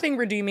 Nothing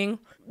redeeming.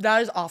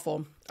 That is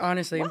awful,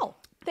 honestly. Well,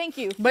 thank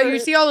you. But for you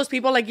see all those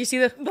people, like you see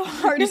the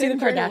hard you see the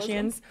imperialism.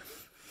 Kardashians.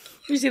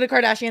 You see the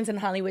Kardashians in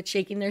Hollywood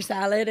shaking their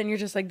salad, and you're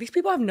just like, these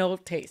people have no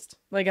taste,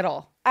 like at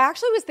all. I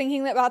actually was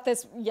thinking about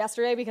this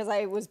yesterday because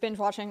I was binge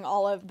watching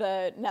all of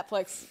the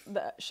Netflix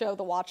show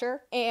The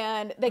Watcher,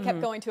 and they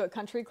kept going to a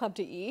country club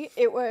to eat.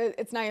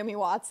 It's Naomi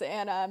Watts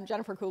and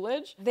Jennifer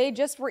Coolidge. They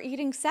just were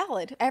eating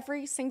salad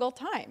every single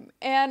time,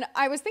 and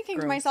I was thinking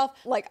to myself,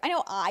 like, I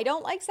know I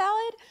don't like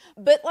salad,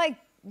 but like,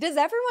 does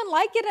everyone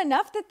like it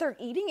enough that they're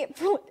eating it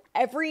for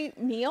every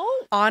meal?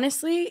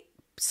 Honestly,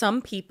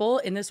 some people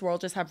in this world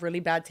just have really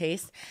bad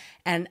taste.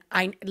 And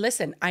I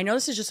know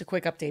this is just a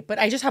quick update, but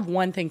I just have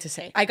one thing to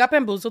say. I got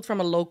bamboozled from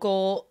a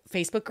local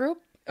Facebook group.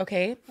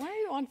 Okay. Why are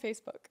you on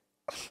Facebook?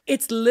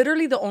 It's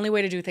literally the only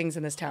way to do things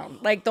in this town.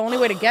 Like the only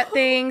way to get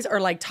things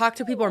or like talk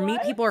to people or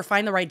meet people or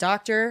find the right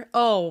doctor.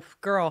 Oh,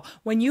 girl.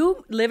 When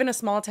you live in a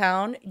small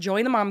town,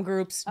 join the mom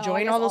groups,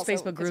 join guess all those also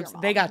Facebook 'cause groups. you're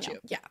a They mom, got yeah. you.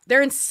 Yeah.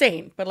 They're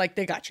insane, but like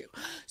they got you.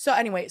 So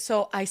anyway,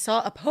 so I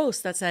saw a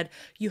post that said,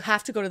 you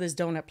have to go to this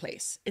donut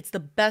place. It's the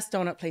best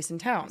donut place in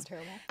town.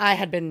 terrible. I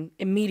had been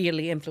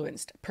immediately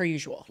influenced per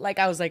usual. Like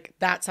I was like,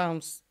 that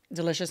sounds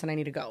delicious and I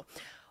need to go.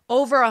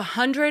 Over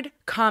 100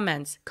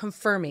 comments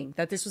confirming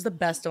that this was the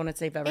best donuts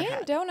they've ever And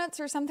had. donuts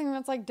are something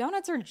that's like,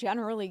 donuts are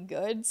generally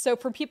good. So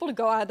for people to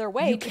go out of their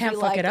way You to can't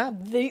be fuck like, it up.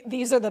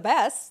 These are the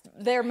best,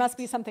 there must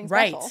be something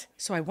Right. special.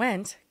 So I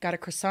went, got a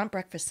croissant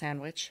breakfast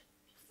sandwich.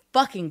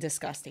 Fucking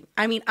disgusting.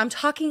 I mean, I'm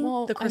talking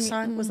the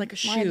croissant was like a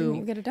shoe. Why didn't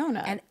you get a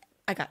donut? And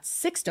I got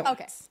 6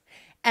 donuts. Okay.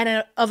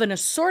 And of an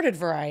assorted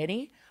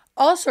variety,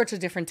 all sorts of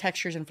different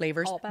textures and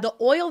flavors. All bad. The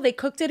oil they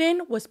cooked it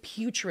in was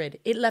putrid.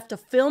 It left a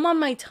film on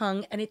my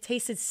tongue and it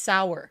tasted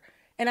sour.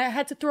 And I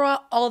had to throw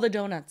out all the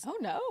donuts. Oh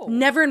no.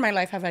 Never in my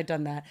life have I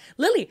done that.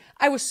 Lily,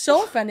 I was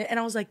so offended and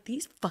I was like,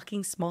 these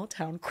fucking small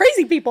town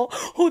crazy people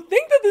who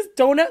think that this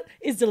donut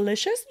is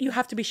delicious, you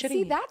have to be shitting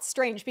See, me. that's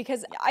strange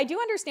because I do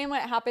understand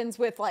what happens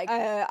with like,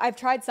 I've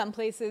tried some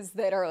places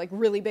that are like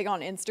really big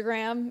on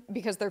Instagram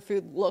because their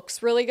food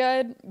looks really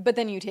good, but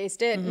then you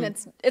taste it and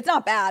it's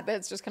not bad, but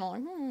it's just kind of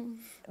like,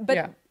 But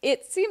Yeah.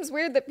 it seems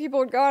weird that people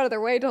would go out of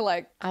their way to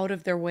like, Out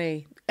of their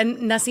way. And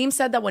Nasim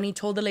said that when he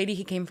told the lady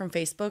he came from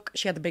Facebook,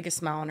 she had the biggest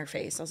smile on her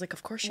face. I was like,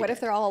 of course she what did.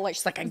 if they're all like,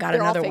 She's like, I got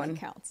they're all another fake one.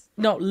 accounts?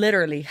 No,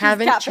 literally.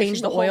 Haven't catfishing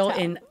changed the the whole oil town.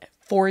 in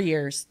 4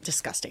 years.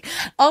 Disgusting.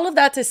 All of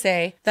that to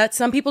say that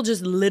some people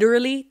just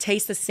literally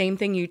taste the same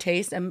thing you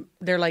taste and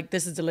they're like,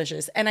 this is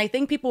delicious. And I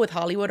think people with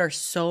Hollywood are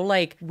so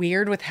like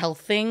weird with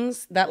health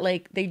things that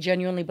like they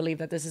genuinely believe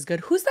that this is good.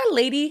 Who's that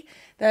lady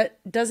that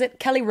does it?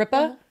 Kelly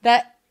Ripa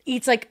that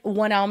eats like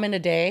 1 almond a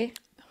day?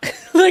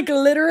 Like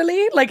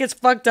literally, like it's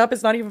fucked up.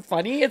 It's not even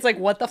funny. It's like,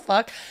 what the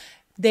fuck?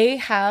 They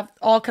have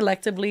all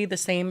collectively the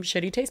same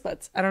shitty taste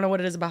buds. I don't know what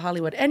it is about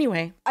Hollywood.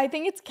 Anyway, I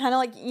think it's kind of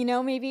like, you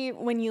know, maybe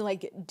when you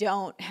like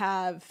don't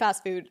have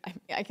fast food,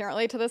 I can't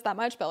relate to this that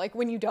much, but like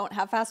when you don't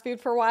have fast food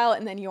for a while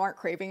and then you aren't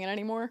craving it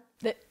anymore.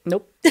 That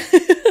nope.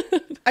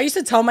 I used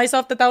to tell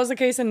myself that was the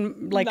case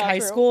in like Not high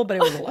true. school, but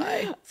it was a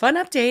lie. Fun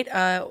update.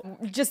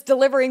 just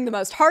delivering the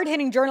most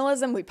hard-hitting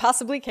journalism we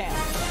possibly can.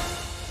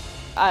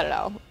 I don't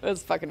know. It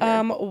was fucking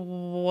weird.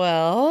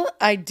 Well,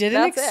 I didn't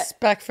That's it.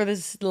 expect for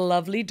this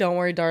lovely Don't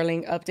Worry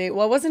Darling update.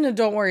 Well, it wasn't a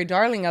Don't Worry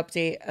Darling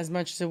update as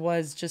much as it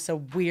was just a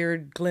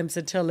weird glimpse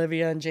into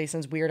Olivia and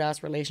Jason's weird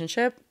ass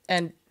relationship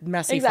and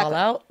messy Exactly.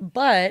 fallout.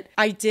 But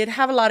I did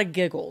have a lot of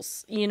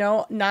giggles, you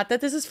know, not that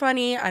this is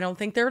funny. I don't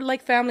think their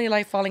like family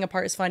life falling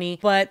apart is funny,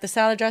 but the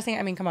salad dressing,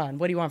 I mean, come on,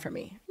 what do you want from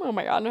me? Oh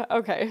my God.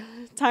 Okay.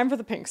 time for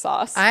the pink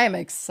sauce. I am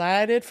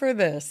excited for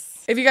this.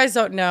 If you guys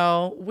don't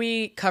know,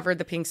 we covered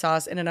the pink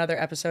sauce in another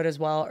episode as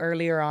well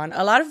earlier on.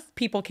 A lot of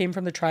people came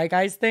from the Try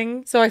Guys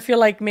thing, so I feel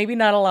like maybe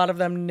not a lot of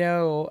them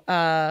know.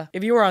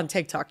 If you were on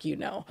TikTok, you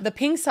know. The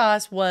pink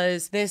sauce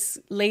was this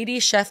lady,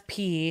 Chef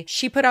Pii.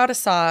 She put out a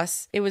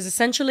sauce. It was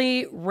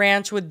essentially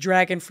ranch with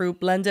dragon fruit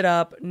blended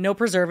up, no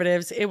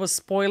preservatives. It was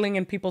spoiling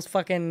in people's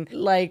fucking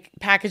like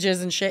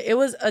packages and shit. It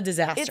was a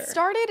disaster. It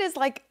started as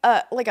like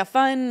a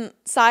fun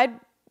side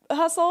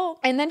hustle,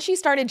 and then she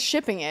started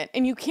shipping it,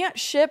 and you can't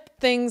ship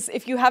things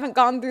if you haven't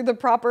gone through the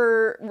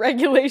proper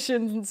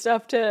regulations and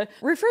stuff to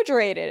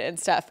refrigerate it and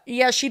stuff.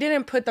 Yeah, she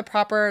didn't put the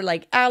proper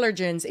like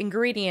allergens,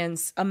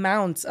 ingredients,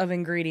 amounts of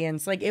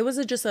ingredients. Like it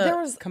was just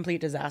a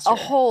complete disaster. A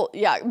whole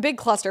big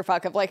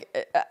clusterfuck of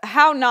like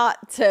how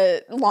not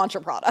to launch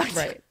a product.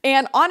 Right.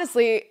 And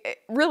honestly, it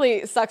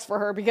really sucks for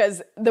her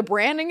because the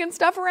branding and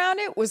stuff around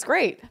it was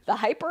great. The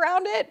hype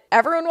around it,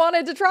 everyone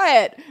wanted to try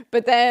it,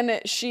 but then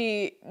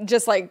she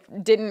just like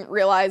didn't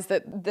realize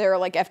that there are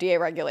like FDA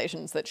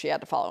regulations that she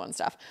had to follow and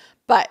stuff.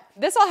 But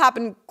this all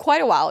happened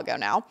quite a while ago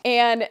now.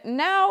 And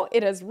now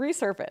it has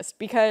resurfaced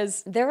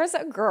because there was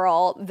a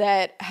girl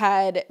that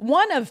had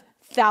one of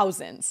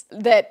thousands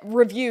that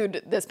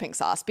reviewed this pink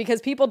sauce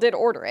because people did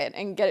order it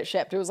and get it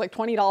shipped. It was like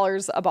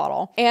 $20 a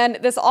bottle. And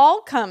this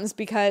all comes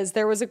because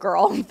there was a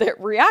girl that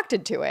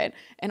reacted to it.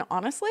 And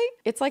honestly,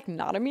 it's like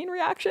not a mean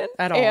reaction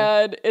at all.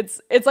 And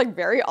it's like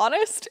very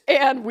honest.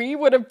 And we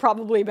would have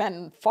probably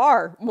been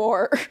far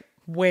more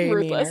way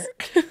ruthless.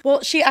 Meaner.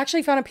 Well, she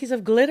actually found a piece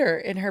of glitter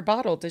in her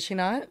bottle, did she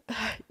not?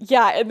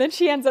 Yeah, and then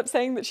she ends up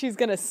saying that she's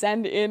gonna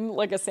send in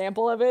like a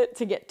sample of it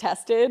to get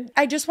tested.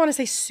 I just want to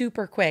say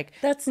super quick,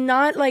 that's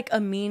not like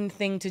a mean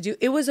thing to do.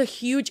 It was a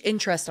huge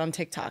interest on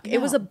TikTok. No.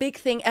 It was a big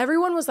thing.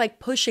 Everyone was like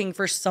pushing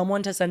for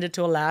someone to send it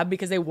to a lab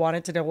because they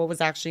wanted to know what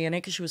was actually in it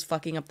because she was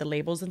fucking up the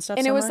labels and stuff.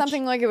 And it was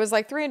something like, it was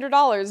like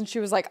 $300 and she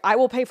was like, I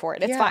will pay for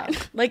it. It's fine.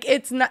 Like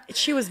it's not,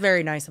 she was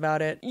very nice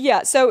about it.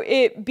 Yeah, so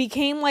it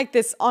became like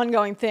this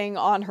ongoing thing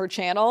on her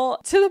channel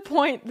to the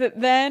point that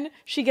then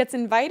she gets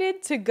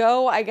invited to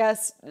go, I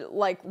guess,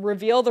 like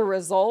reveal the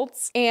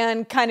results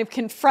and kind of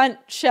confront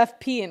Chef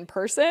Pii in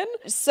person.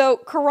 So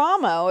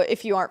Karamo,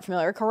 if you aren't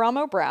familiar,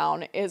 Karamo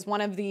Brown is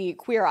one of the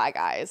Queer Eye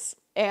guys.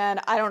 And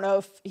I don't know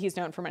if he's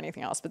known from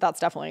anything else, but that's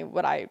definitely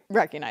what I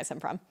recognize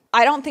him from.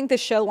 I don't think this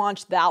show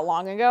launched that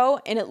long ago,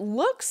 and it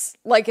looks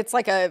like it's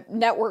like a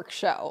network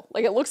show.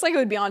 Like it looks like it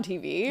would be on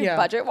TV,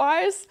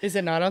 budget-wise. Is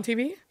it not on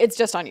TV? It's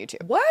just on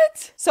YouTube.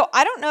 What? So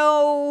I don't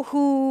know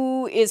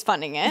who is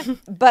funding it,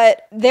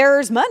 but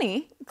there's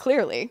money,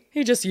 clearly.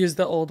 He just used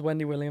the old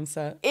Wendy Williams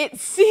set. It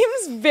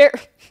seems very,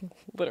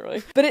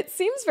 literally, but it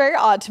seems very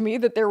odd to me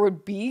that there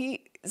would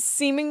be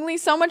seemingly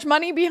so much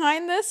money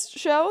behind this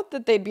show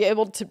that they'd be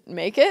able to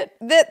make it,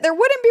 that there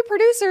wouldn't be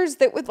producers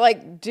that would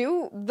like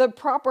do the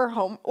proper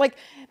like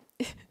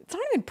it's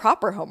not even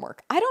proper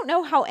homework. I don't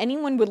know how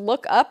anyone would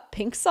look up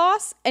pink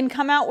sauce and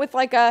come out with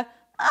like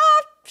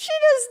she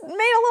just made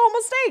a little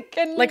mistake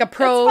and like a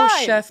pro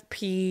Chef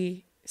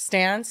Pii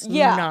stance.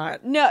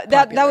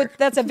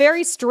 That's a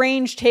very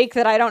strange take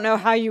that I don't know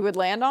how you would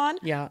land on.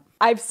 Yeah.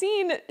 I've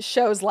seen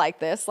shows like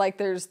this, like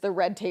there's the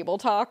Red Table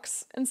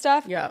Talks and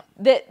stuff. Yeah.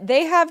 That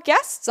they have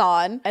guests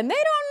on and they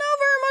don't know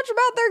very much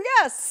about their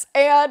guests.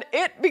 And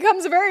it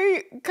becomes a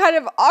very kind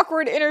of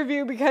awkward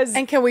interview because...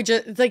 And can we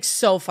just... It's like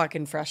so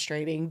fucking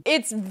frustrating.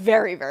 It's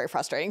very, very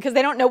frustrating because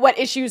they don't know what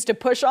issues to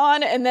push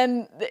on and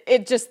then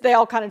they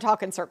all kind of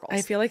talk in circles.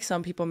 I feel like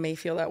some people may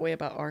feel that way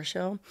about our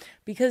show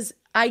because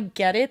I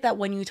get it that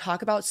when you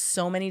talk about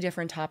so many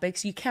different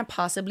topics, you can't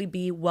possibly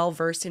be well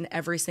versed in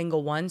every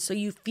single one. So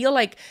you feel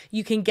like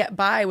you can get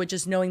by with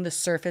just knowing the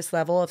surface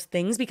level of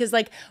things because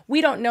like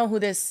we don't know who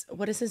this,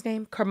 what is his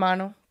name?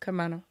 Karamo.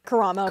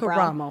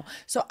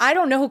 So I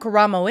don't know who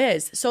Karamo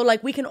is. So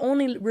like we can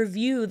only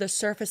review the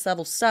surface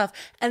level stuff.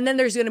 And then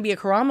there's going to be a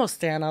Karamo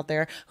stan out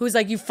there who's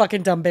like, you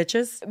fucking dumb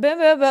bitches.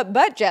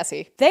 But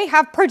Jessi, they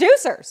have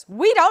producers.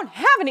 We don't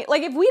have any.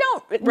 Like if we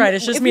don't. Right.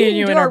 It's just me and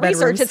you in our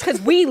bedrooms. Research, it's because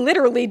we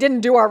literally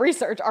didn't do our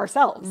research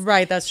ourselves.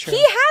 Right. That's true.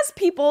 He has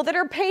people that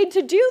are paid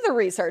to do the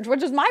research,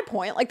 which is my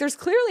point. Like there's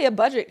clearly a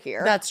budget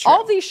here. That's true.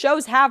 All these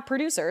shows have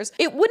producers.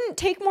 It wouldn't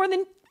take more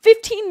than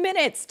 15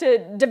 minutes to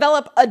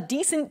develop a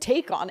decent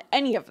take on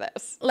any of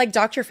this. Like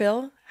Dr.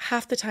 Phil,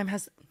 99%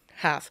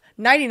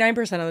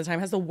 of the time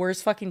has the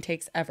worst fucking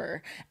takes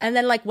ever. And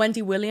then like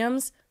Wendy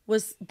Williams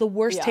was the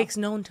worst takes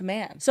known to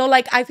man. So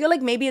like, I feel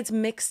like maybe it's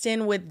mixed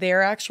in with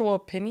their actual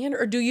opinion,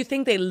 or do you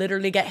think they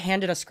literally get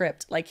handed a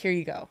script? Like, here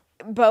you go.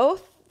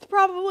 Both.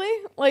 Probably.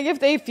 Like if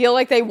they feel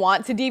like they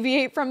want to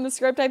deviate from the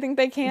script, I think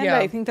they can. Yeah.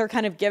 But I think they're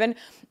kind of given.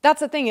 That's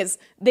the thing is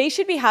they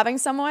should be having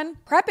someone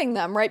prepping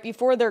them right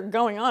before they're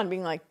going on,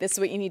 being like, this is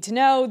what you need to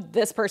know.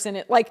 This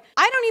person, like,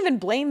 I don't even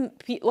blame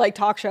like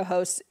talk show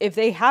hosts if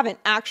they haven't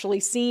actually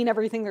seen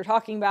everything they're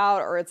talking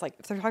about, or it's like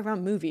if they're talking about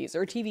movies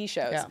or TV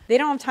shows, they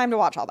don't have time to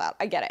watch all that.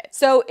 I get it.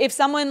 So if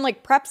someone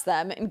like preps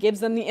them and gives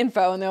them the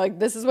info and they're like,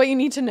 this is what you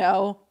need to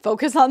know,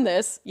 focus on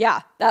this.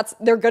 Yeah,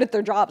 they're good at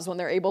their jobs when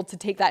they're able to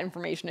take that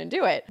information and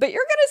do it. it. But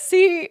you're gonna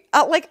see,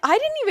 like, I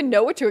didn't even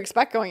know what to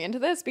expect going into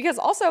this, because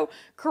also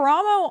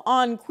Karamo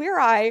on Queer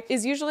Eye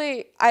is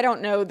usually, I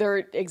don't know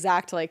their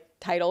exact like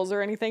titles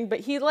or anything, but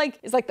he like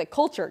is like the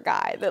culture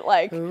guy that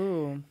like,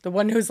 ooh, the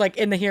one who's like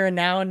in the here and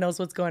now and knows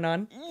what's going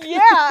on.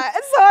 Yeah.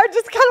 And so I'm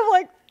just kind of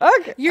like,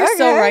 okay. You're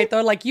so right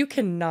though. Like, you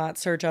cannot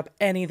search up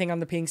anything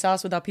on the pink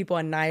sauce without people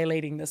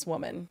annihilating this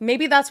woman.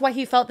 Maybe that's why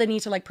he felt the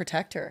need to like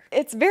protect her.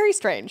 It's very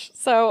strange.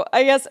 So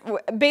I guess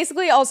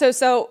basically also,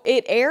 so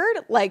it aired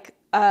like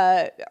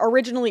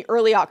originally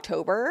early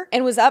October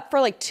and was up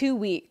for like 2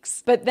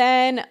 weeks, but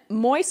then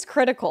Moist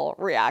Critical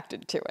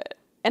reacted to it.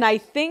 And I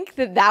think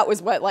that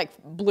was what like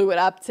blew it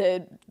up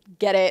to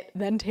get it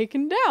then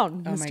taken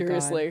down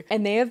mysteriously.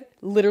 And they have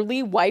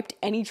literally wiped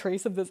any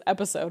trace of this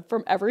episode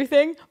from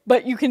everything,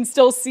 but you can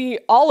still see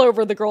all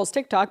over the girl's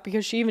TikTok,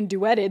 because she even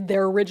duetted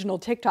their original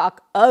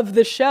TikTok of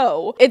the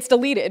show. It's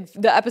deleted.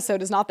 The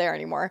episode is not there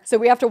anymore. So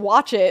we have to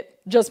watch it,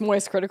 just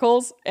Moist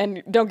Criticals,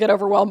 and don't get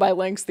overwhelmed by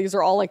links. These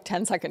are all like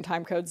 10-second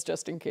time codes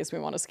just in case we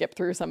want to skip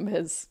through some of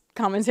his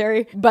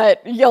commentary,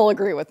 but you'll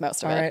agree with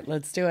most of it. All right,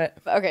 let's do it.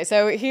 Okay,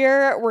 so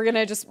here we're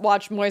gonna just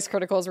watch Moist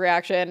Critical's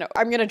reaction.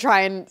 I'm gonna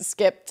try and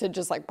skip to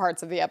just like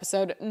parts of the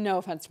episode. No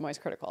offense to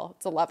Moist Critical.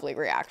 It's a lovely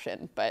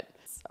reaction, but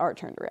it's our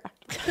turn to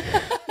react.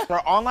 Her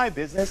online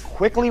business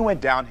quickly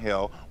went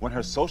downhill when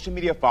her social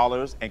media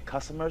followers and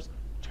customers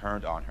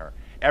turned on her.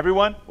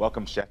 Everyone,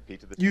 welcome Chef Pii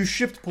to the You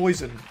shipped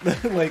poison.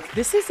 Like,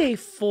 this is a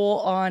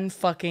full-on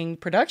fucking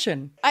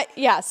production.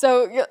 Yeah,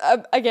 so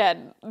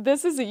again,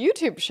 this is a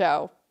YouTube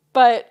show,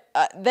 but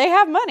they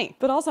have money.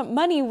 But also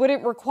money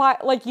wouldn't require,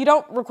 like, you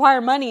don't require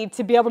money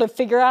to be able to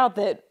figure out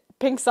that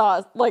pink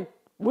sauce, like,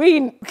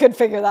 we could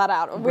figure that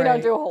out. We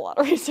don't do a whole lot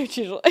of research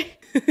usually.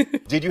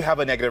 Did you have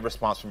a negative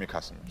response from your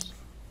customers?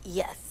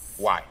 Yes.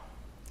 Why?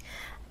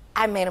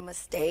 I made a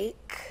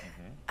mistake.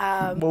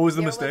 what was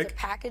the There mistake? was a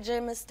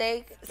packaging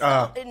mistake.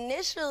 So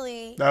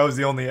initially, That was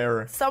the only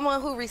error.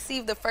 someone who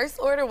received the first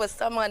order was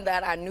someone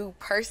that I knew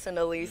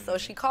personally. So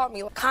she called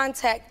me,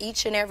 contact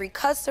each and every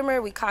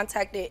customer. We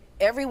contacted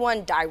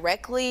everyone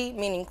directly,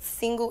 meaning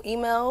single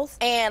emails,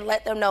 and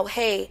let them know,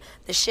 hey,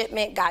 the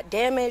shipment got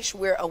damaged.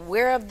 We're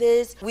aware of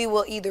this. We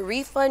will either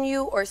refund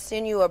you or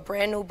send you a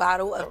brand new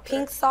bottle of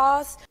pink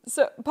sauce.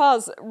 So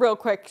pause real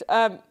quick.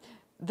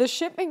 The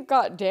shipment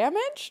got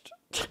damaged?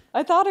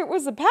 I thought it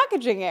was a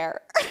packaging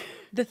error.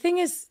 The thing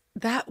is,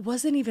 that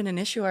wasn't even an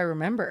issue I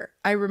remember.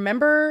 I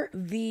remember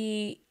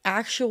the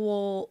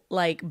actual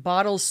like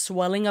bottles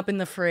swelling up in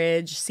the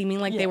fridge, seeming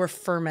like they were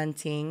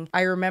fermenting.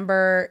 I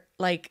remember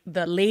like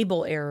the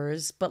label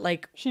errors, but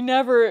like She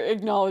never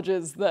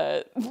acknowledges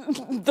the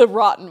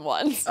rotten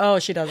ones. oh,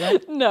 she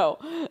doesn't? No,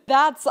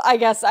 that's, I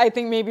guess, I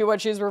think maybe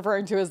what she's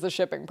referring to is the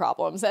shipping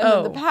problems. And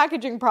then the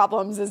packaging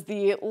problems is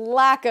the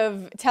lack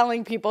of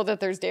telling people that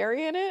there's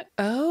dairy in it.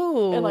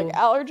 Oh. And like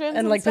allergens.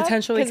 And like stuff.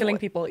 potentially 'Cause killing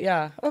people.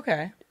 Yeah.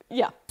 Okay.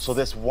 Yeah, So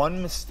this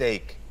one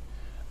mistake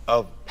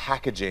of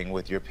packaging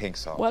with your pink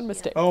sauce. one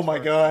mistake. Oh my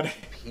god.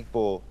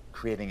 People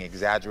creating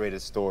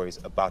exaggerated stories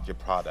about your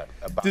product.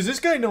 Does this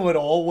guy know at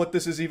all what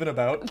this is even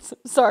about?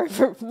 Sorry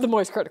for the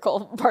Moist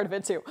Critical part of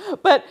it too.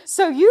 But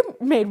so you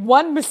made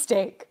one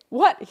mistake.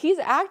 What? He's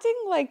acting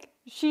like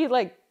she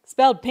like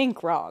spelled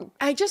pink wrong.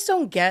 I just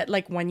don't get,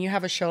 like, when you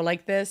have a show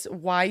like this,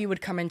 why you would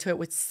come into it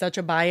with such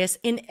a bias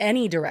in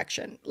any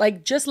direction.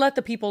 Like, just let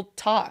the people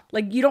talk.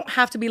 Like, you don't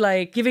have to be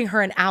like giving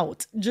her an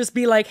out. Just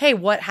be like, hey,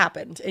 what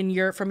happened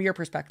from your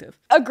perspective?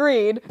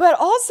 Agreed. But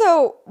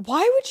also,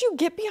 why would you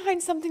get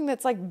behind something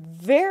that's like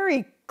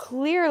very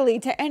clearly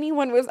to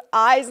anyone with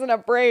eyes and a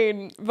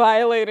brain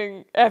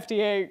violating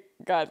FDA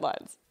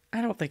guidelines?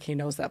 I don't think he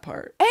knows that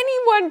part.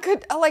 Anyone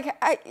could, like,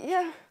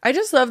 yeah. I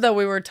just love that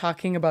we were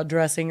talking about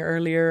dressing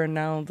earlier and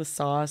now the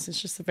sauce.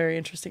 It's just a very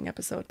interesting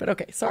episode. But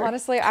okay, sorry.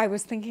 Honestly, I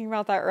was thinking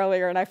about that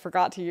earlier and I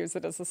forgot to use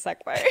it as a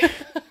segue.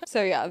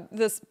 So yeah,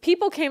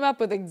 people came up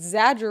with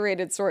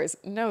exaggerated stories.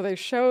 No, they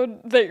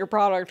showed that your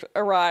product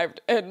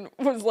arrived and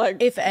was like,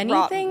 if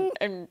anything, rotten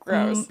and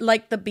gross.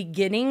 Like the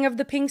beginning of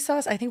the pink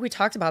sauce, I think we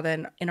talked about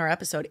that in our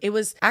episode. It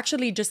was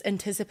actually just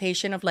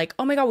anticipation of like,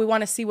 oh my God, we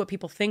want to see what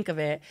people think of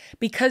it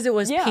because it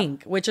was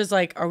pink, which is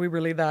like, are we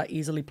really that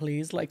easily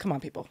pleased? Like, come on,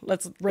 people,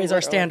 let's raise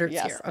our standards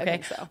here. Okay. I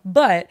think so.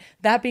 But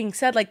that being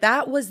said, like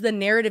that was the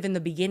narrative in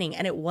the beginning.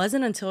 And it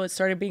wasn't until it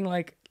started being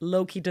like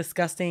low-key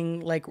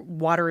disgusting, like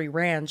watery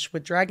ranch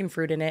with dragon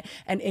fruit in it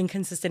and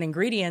inconsistent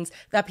ingredients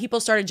that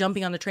people started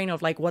jumping on the train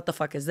of like, what the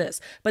fuck is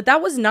this? But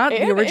that was not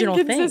the original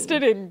thing.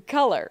 Inconsistent in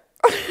color.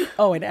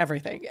 Oh, and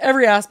everything,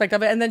 every aspect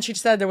of it. And then she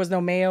said there was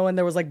no mayo and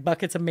there was like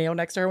buckets of mayo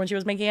next to her when she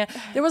was making it.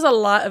 There was a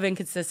lot of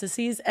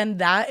inconsistencies and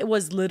that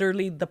was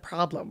literally the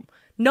problem.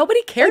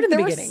 Nobody cared in the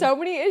beginning. There were so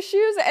many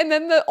issues. And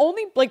then the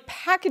only like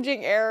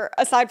packaging error,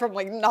 aside from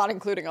like not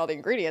including all the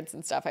ingredients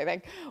and stuff, I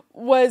think,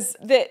 was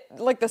that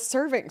like the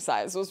serving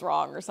size was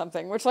wrong or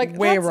something, which like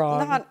way that's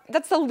wrong.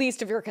 That's the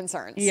least of your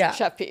concerns, Yeah.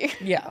 Chef Pii.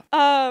 Yeah.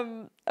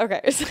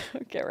 Okay, so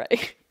get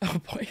ready.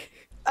 Oh boy.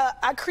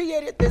 I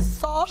created this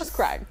sauce Just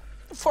crying.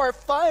 for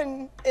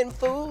fun and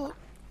food.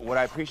 What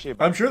I appreciate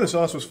about I'm sure the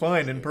sauce was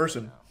fine in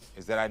person.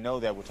 is that I know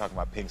that we're talking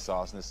about pink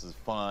sauce and this is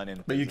fun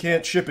and But you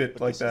can't ship it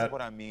but like this is that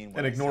what I mean when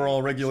and I ignore say all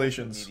social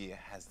regulations. media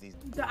has these-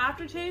 The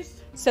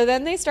aftertaste? So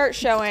then they start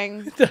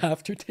showing The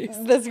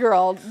aftertaste. this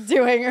girl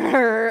doing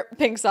her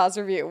pink sauce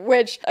review,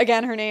 which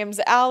again, her name's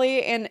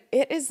Allie, and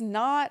it is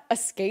not a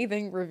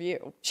scathing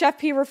review. Chef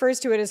Pii refers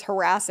to it as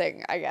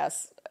harassing, I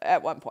guess,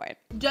 at one point.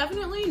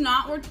 Definitely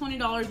not worth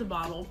 $20 a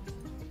bottle,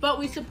 but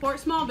we support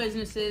small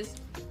businesses.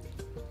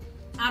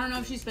 I don't know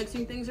if she's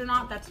fixing things or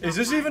not. That's not Is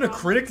this my even a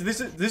problem. critic?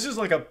 This is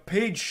like a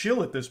paid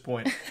shill at this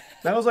point.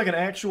 That was like an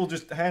actual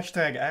just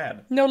hashtag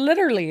ad. No,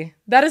 literally.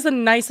 That is the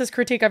nicest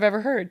critique I've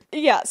ever heard.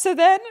 Yeah, so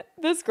then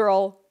this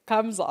girl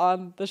comes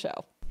on the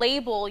show.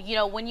 Label, you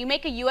know, when you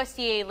make a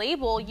USDA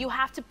label, you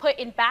have to put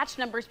in batch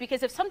numbers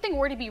because if something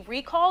were to be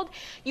recalled,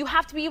 you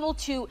have to be able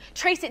to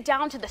trace it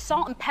down to the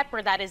salt and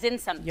pepper that is in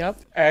something. Yep.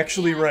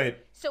 Actually right.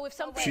 So if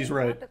something She's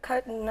right.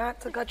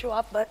 Not to cut you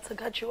off, but to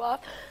cut you off.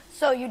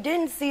 So you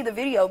didn't see the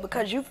video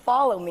because you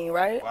follow me,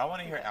 right? Well, I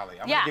want to hear Allie.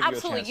 I'm Yeah, gonna give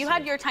absolutely. You, a You chance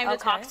had your time to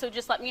talk, Okay. so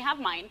just let me have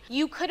mine.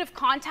 You could have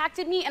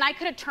contacted me and I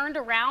could have turned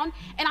around,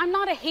 and I'm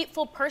not a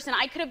hateful person.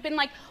 I could have been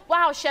like,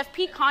 wow, Chef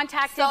Pii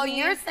contacted So me.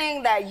 you're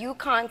saying that you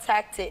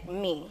contacted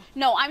me?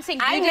 No, I'm saying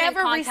you I didn't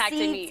never contact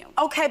received. me.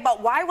 Okay,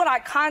 but why would I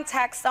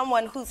contact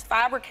someone who's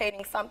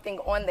fabricating something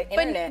on the But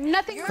internet?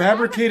 nothing.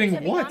 Fabricating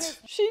To be what? honest,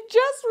 She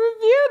just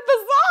reviewed the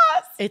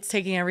sauce. It's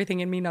taking everything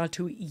in me not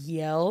to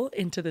yell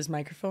into this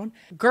microphone.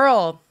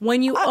 Girl,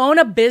 when you own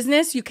a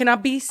business, you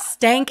cannot be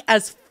stank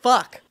as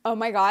fuck. Oh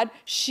my God.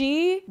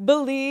 She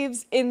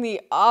believes in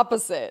the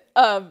opposite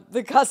of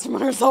the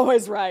customer's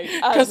always right. As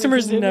we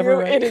Customer's continue, never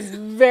right. It is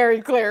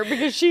very clear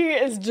because she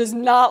is just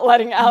not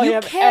letting Allie You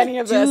have can't any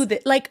of do this.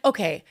 that. Like,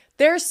 okay,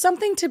 there's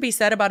something to be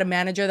said about a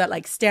manager that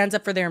like stands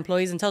up for their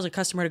employees and tells a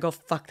customer to go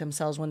fuck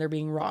themselves when they're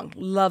being wrong.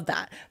 Love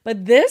that.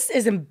 But this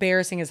is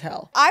embarrassing as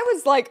hell. I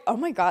was like, oh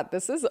my God,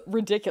 this is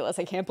ridiculous.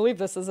 I can't believe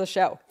this is a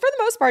show. For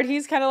the most part,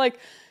 he's kind of like,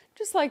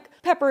 just like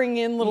peppering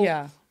in little,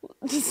 Yeah.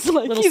 just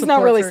like Little he's not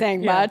support really for-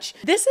 saying yeah. much.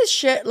 This is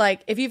shit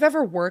like if you've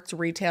ever worked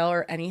retail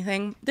or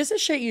anything, this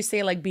is shit you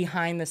say like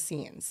behind the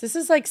scenes. This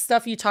is like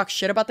stuff you talk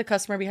shit about the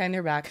customer behind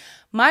their back.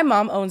 My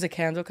mom owns a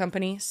candle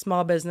company,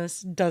 small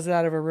business, does it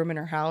out of a room in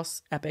her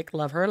house. Epic,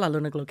 love her. La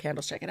Luna Glow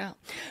candles, check it out.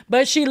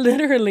 But she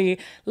literally,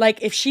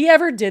 like if she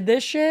ever did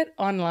this shit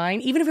online,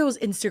 even if it was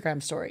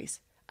Instagram stories,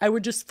 I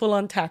would just full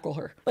on tackle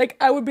her. Like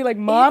I would be like,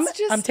 Mom, It's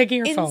just I'm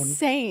taking your phone.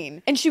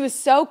 insane. And she was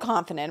so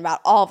confident about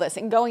all this.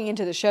 And going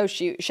into the show,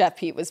 Chef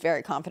Pii was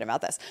very confident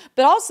about this.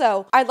 But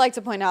also, I'd like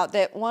to point out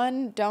that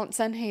one, don't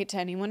send hate to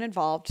anyone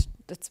involved.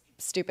 That's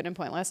stupid and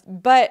pointless.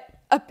 But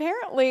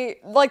apparently,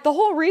 like the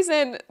whole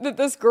reason that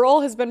this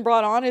girl has been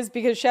brought on is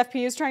because Chef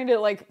Pii is trying to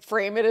like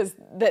frame it as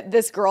that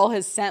this girl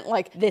has sent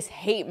like this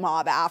hate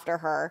mob after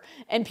her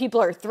and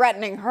people are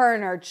threatening her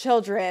and her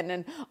children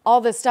and all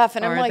this stuff.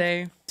 And I'm Are like,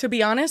 they? To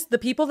be honest, the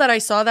people that I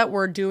saw that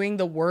were doing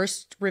the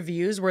worst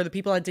reviews were the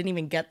people that didn't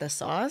even get the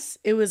sauce.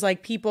 It was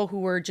like people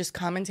who were just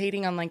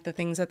commentating on like the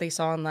things that they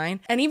saw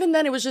online. And even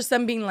then it was just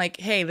them being like,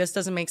 hey, this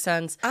doesn't make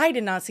sense. I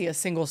did not see a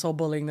single soul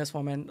bullying this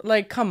woman.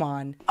 Like, come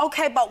on.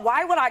 Okay, but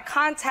why would I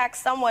contact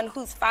someone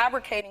who's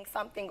fabricating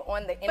something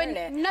on the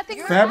internet? nothing-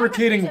 You're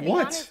Fabricating not- to be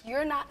what? honest,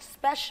 you're not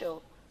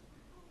special.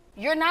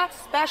 You're not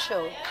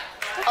special.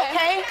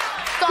 Okay?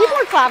 So People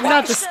are clapping. why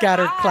Not the should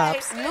scattered I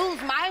claps.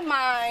 Lose my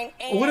mind.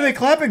 And What are they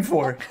clapping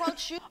for?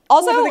 approach you?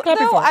 also, What are they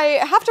clapping though, for? I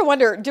have to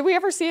wonder, did we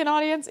ever see an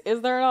audience?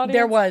 Is there an audience?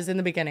 There was in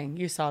the beginning.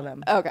 You saw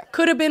them. Okay.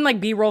 Could have been like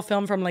B-roll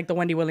film from like the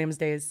Wendy Williams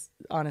days,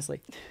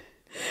 honestly.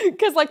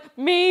 Because, like,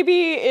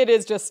 maybe it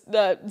is just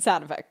the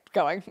sound effect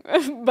going,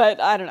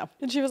 but I don't know.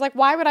 And she was like,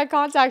 why would I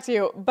contact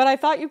you? But I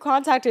thought you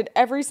contacted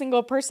every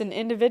single person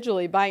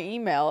individually by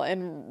email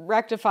and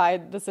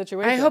rectified the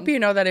situation. I hope you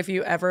know that if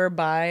you ever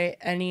buy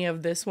any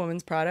of this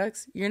woman's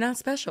products, you're not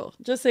special.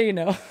 Just so you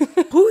know.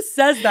 Who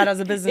says that as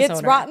a business owner?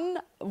 It's rotten.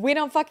 We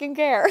don't fucking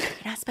care. You're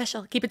not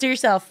special. Keep it to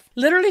yourself.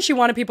 Literally, she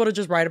wanted people to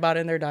just write about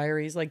it in their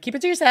diaries. Like, keep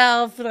it to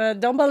yourself.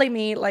 Don't bully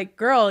me. Like,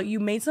 girl, you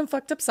made some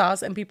fucked up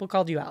sauce and people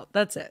called you out.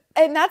 That's it.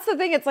 And that's the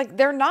thing. It's like,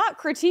 they're not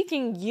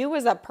critiquing you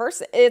as a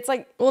person. It's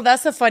like, Well,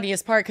 that's the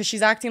funniest part because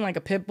she's acting like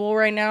a pit bull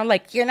right now.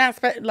 Like, you're not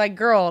like,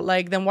 girl,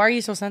 like, then why are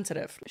you so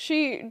sensitive?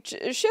 she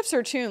shifts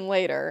her tune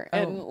later.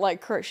 And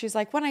like, she's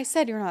like, when I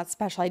said you're not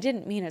special, I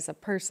didn't mean as a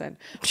person.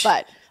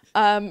 But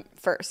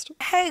first.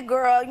 Hey,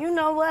 girl, you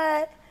know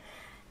what?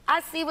 I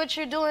see what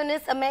you're doing.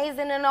 It's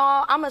amazing and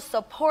all. I'm a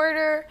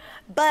supporter,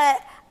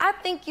 but I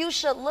think you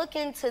should look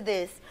into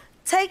this.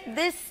 Take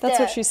this step. That's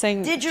what she's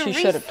saying Did you she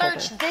should have told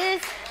research her.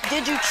 this?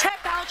 Did you check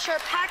out your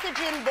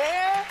packaging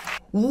there?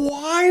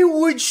 Why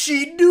would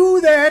she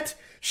do that?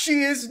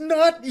 She is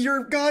not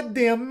your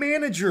goddamn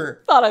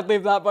manager. Thought I'd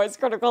leave that Moist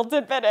Critical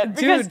tidbit in.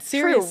 Because, Dude,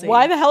 seriously. true,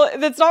 why the hell?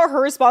 It's not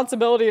her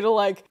responsibility to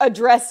like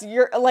address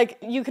your, like,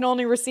 you can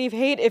only receive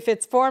hate if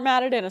it's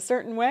formatted in a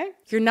certain way.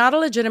 You're not a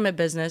legitimate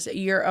business.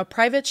 You're a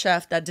private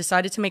chef that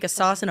decided to make a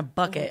sauce in a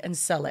bucket and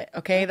sell it,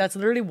 okay? That's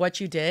literally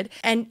what you did.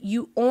 And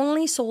you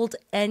only sold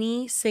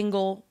any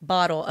single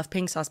bottle of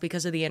pink sauce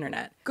because of the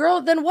internet. Girl,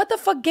 then what the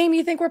fuck game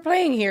you think we're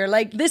playing here?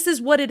 Like, this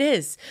is what it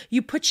is.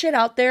 You put shit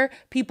out there,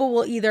 people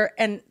will either,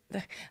 and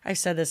I've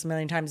said this a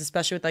million times,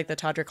 especially with like the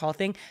Todrick Hall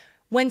thing,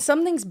 when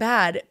something's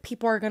bad,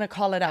 people are gonna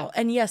call it out.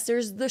 And yes,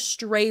 there's the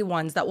stray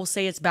ones that will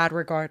say it's bad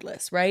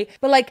regardless, right?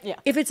 But like,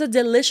 if it's a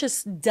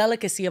delicious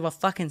delicacy of a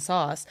fucking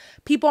sauce,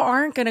 people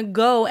aren't gonna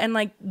go and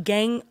like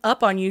gang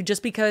up on you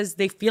just because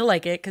they feel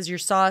like it because your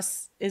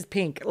sauce is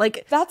pink.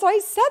 Like, that's why I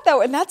said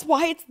though, and that's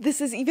why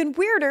this is even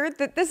weirder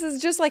that this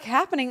is just like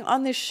happening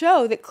on this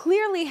show that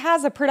clearly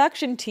has a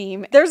production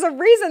team. There's a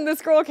reason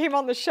this girl came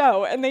on the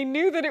show, and they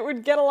knew that it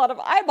would get a lot of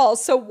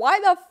eyeballs. So why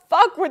the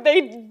fuck would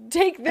they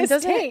take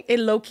this take? It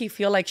low-key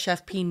feel like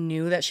Chef Pii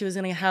knew that she was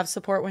gonna have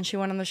support when she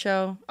went on the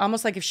show?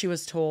 Almost like if she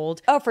was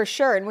told. Oh, for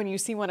sure. And when you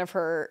see one of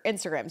her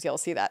Instagrams, you'll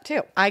see that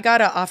too. I got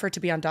an offer to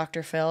be on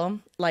Dr. Phil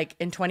like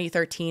in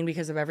 2013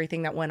 because of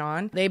everything that went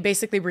on. They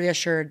basically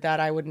reassured that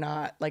I would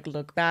not like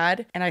look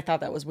bad. And I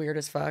thought that was weird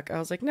as fuck. I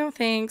was like, no,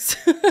 thanks.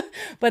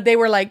 But they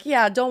were like,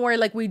 yeah, don't worry.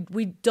 Like we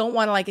don't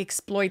want to like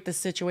exploit the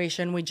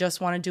situation. We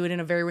just want to do it in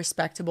a very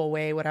respectable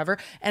way, whatever.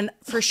 And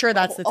for sure,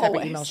 that's the type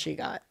of email she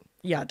got.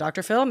 Yeah,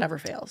 Dr. Phil never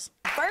fails.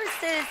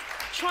 Versus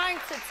trying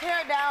to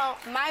tear down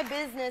my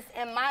business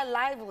and my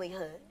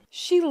livelihood.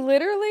 She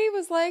literally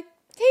was like,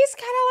 tastes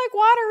kind of like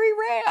watery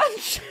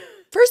ranch.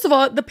 First of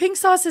all, the pink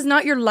sauce is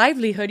not your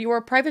livelihood. You were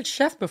a private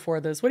chef before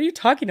this. What are you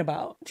talking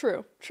about?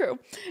 True.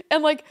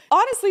 And like,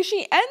 honestly,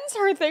 she ends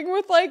her thing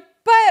with like,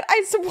 but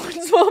I support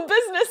small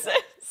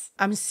businesses.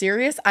 I'm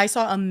serious. I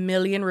saw a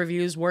million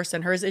reviews worse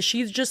than hers. Is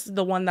she just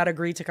the one that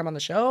agreed to come on the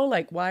show?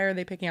 Like, why are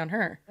they picking on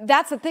her?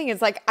 That's the thing.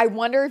 Is like, I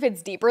wonder if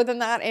it's deeper than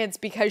that. And it's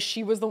because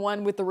she was the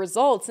one with the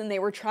results and they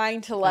were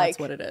trying to like. That's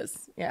what it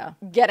is. Yeah.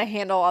 Get a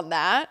handle on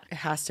that. It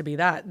has to be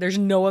that. There's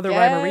no other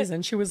rhyme or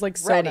reason. She was like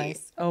so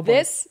nice. Oh, boy.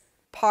 This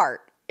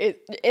part, it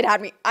had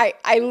me,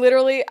 I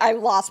literally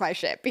lost my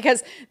shit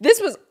because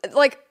this was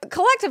like,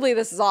 collectively,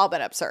 this has all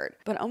been absurd.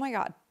 But oh my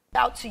God.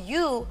 Out to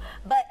you,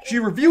 but she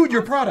reviewed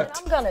your product.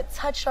 I'm gonna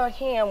touch your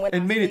hand when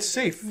and made it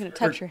safe. I'm gonna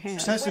touch your hand.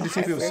 Tested to see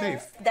if it was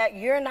safe. That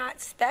you're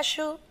not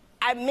special.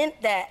 I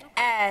meant that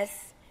as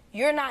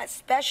you're not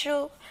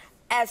special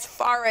as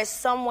far as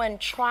someone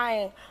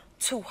trying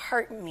to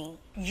hurt me.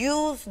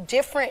 Use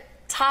different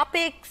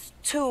topics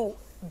to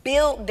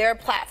build their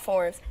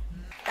platforms.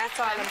 That's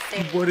all I'm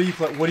saying. What are you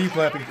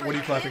clapping for?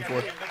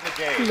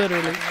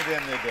 Literally. At the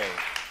end of the day,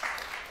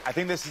 I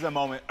think this is a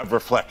moment of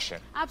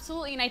reflection.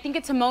 Absolutely, and I think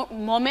it's a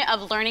moment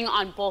of learning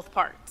on both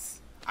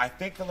parts. I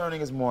think the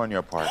learning is more on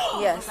your part.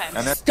 Yes. Okay.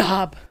 And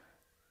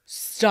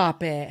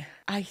Stop it.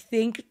 I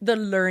think the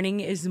learning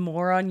is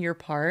more on your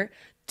part.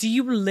 Do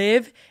you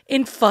live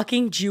in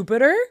fucking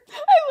Jupiter?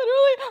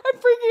 I'm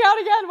freaking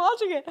out again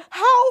watching it.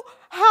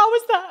 How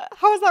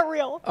is that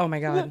real? Oh my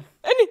God. And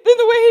then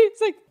the way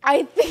he's like,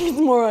 I think it's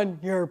more on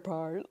your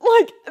part.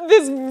 Like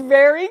this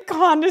very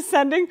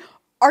condescending.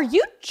 Are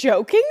you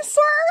joking, sir?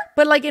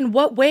 But like, in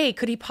what way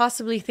could he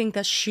possibly think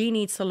that she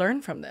needs to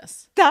learn from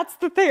this? That's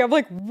the thing. I'm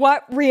like,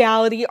 what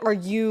reality are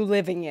you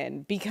living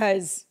in?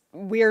 Because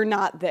we're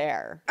not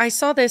there. I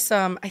saw this,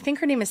 I think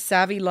her name is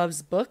Savvy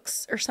Loves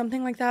Books or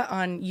something like that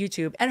on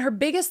YouTube. And her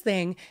biggest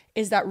thing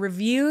is that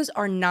reviews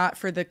are not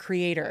for the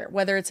creator,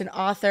 whether it's an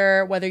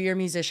author, whether you're a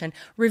musician.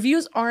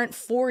 Reviews aren't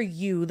for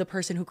you, the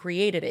person who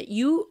created it.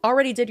 You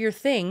already did your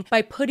thing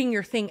by putting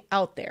your thing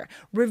out there.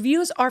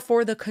 Reviews are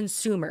for the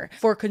consumer,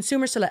 for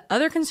consumers to let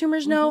other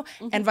consumers know,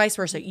 and vice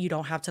versa. You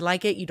don't have to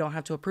like it. You don't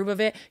have to approve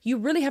of it. You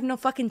really have no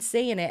fucking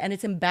say in it. And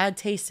it's in bad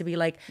taste to be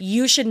like,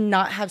 you should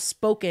not have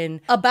spoken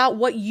about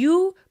what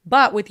you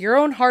bought with your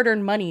own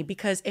hard-earned money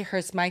because it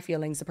hurts my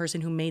feelings, the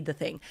person who made the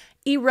thing.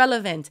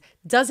 Irrelevant.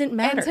 Doesn't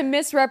matter. And to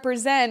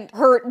misrepresent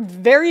her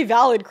very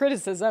valid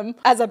criticism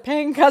as a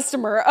paying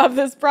customer of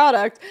this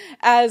product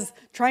as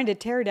trying to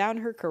tear down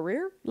her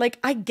career. Like,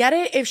 I get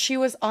it if she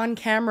was on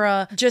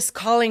camera just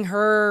calling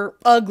her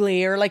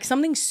ugly or like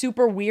something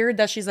super weird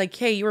that she's like,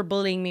 hey, you were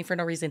bullying me for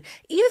no reason.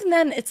 Even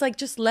then, it's like,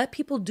 just let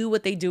people do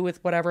what they do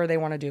with whatever they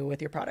want to do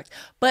with your product.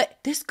 But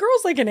this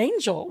girl's like an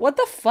angel. What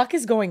the fuck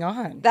is going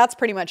on? That's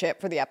pretty much it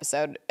for the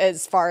episode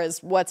as far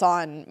as what's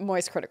on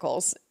Moist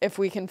Criticals. If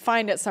we can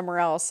find it somewhere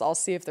else, I'll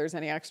see if there's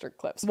any extra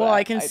clips. Well,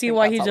 I can see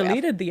why he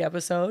deleted the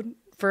episode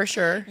for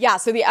sure. Yeah,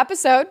 so the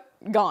episode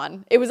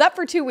gone. It was up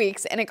for 2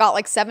 weeks and it got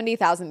like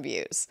 70,000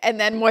 views. And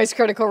then Moist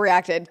Critical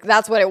reacted.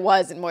 That's what it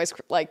was. And Moist,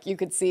 like you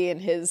could see in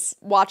his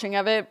watching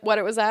of it, what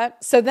it was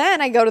at. So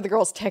then I go to the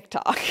girl's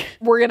TikTok.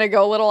 We're going to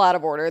go a little out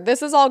of order.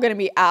 This is all going to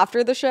be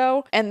after the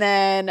show. And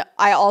then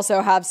I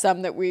also have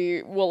some that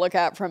we will look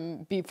at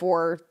from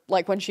before,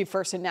 like when she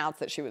first announced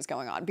that she was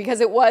going on, because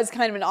it was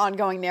kind of an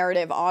ongoing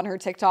narrative on her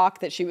TikTok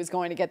that she was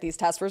going to get these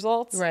test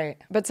results. Right.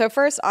 But so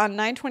first on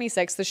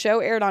 9/26, the show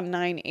aired on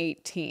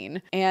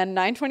 9/18, and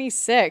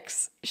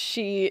 9/26,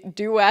 she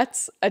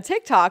duets a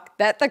TikTok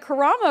that the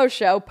Karamo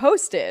Show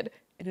posted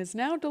and is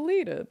now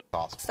deleted.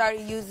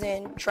 Started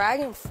using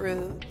dragon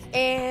fruit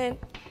and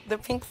the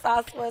pink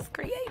sauce was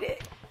created.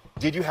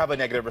 Did you have a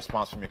negative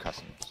response from your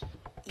customers?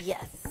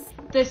 Yes.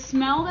 The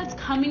smell that's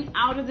coming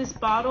out of this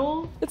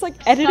bottle, It's like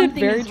edited something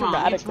very is wrong.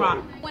 It's dramatically.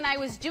 wrong. When I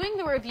was doing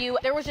the review,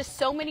 there was just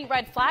so many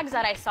red flags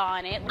that I saw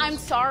in it. I'm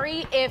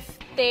sorry if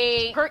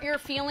they hurt your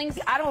feelings.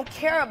 I don't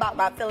care about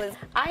my feelings.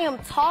 I am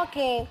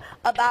talking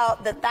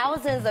about the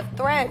thousands of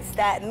threats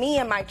that me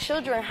and my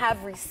children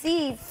have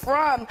received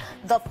from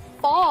the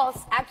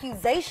false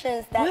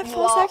accusations that What you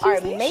false all are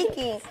accusations?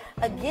 making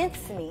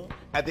against me.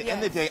 At the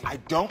end of the day, I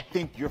don't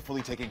think you're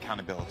fully taking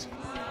accountability.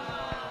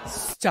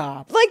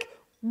 Stop. Like,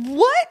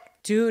 what?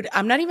 Dude,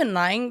 I'm not even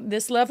lying.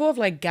 This level of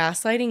like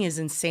gaslighting is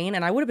insane.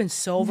 And I would have been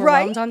so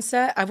overwhelmed on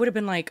set. I would have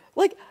been like,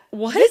 what?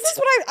 This is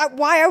what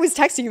why I was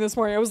texting you this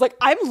morning. I was like,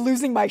 I'm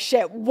losing my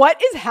shit.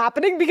 What is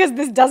happening? Because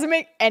this doesn't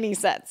make any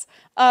sense.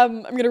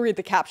 I'm going to read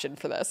the caption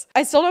for this.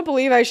 I still don't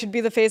believe I should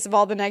be the face of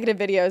all the negative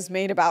videos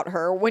made about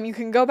her when you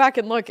can go back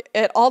and look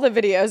at all the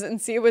videos and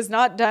see it was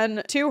not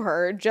done to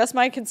her, just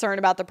my concern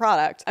about the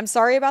product. I'm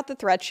sorry about the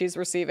threats she's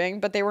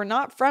receiving, but they were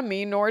not from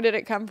me, nor did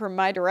it come from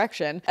my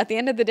direction. At the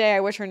end of the day,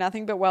 I wish her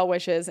nothing but well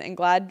wishes and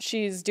glad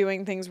she's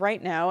doing things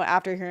right now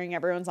after hearing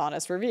everyone's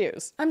honest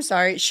reviews. I'm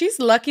sorry. She's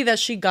lucky that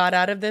she got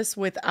out of this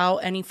without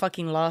any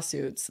fucking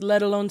lawsuits,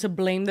 let alone to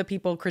blame the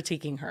people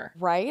critiquing her.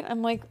 Right?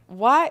 I'm like,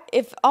 why?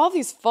 If all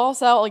these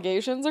false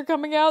allegations are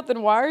coming out,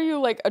 then why are you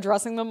like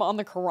addressing them on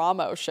the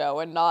Karamo Show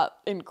and not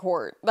in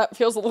court? That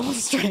feels a little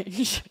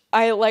strange.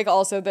 I like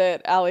also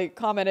that Ali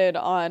commented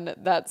on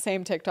that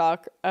same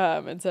TikTok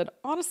and said,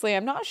 honestly,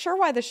 I'm not sure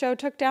why the show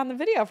took down the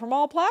video from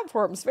all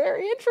platforms.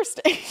 Very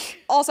interesting.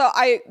 Also,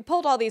 I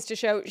pulled all these to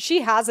show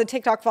she has a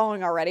TikTok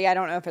following already. I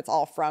don't know if it's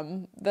all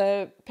from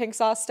the pink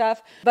sauce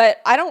stuff,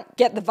 but I don't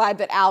get the vibe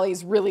that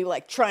Ali's really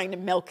like trying to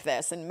milk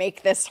this and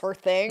make this her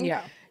thing.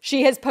 Yeah.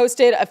 She has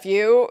posted a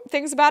few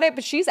things about it,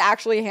 but she's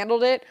actually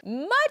handled it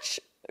much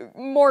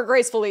more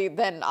gracefully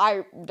than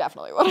I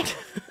definitely would.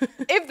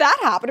 If that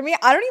happened to me,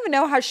 I don't even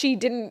know how she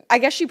didn't. I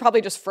guess she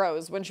probably just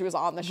froze when she was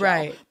on the show.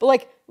 Right. But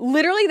like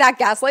literally that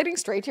gaslighting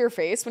straight to your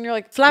face when you're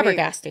like,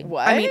 Flabbergasting.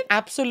 What? I mean,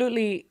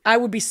 absolutely. I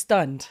would be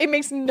stunned. It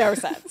makes no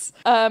sense.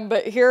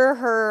 But here are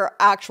her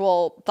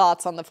actual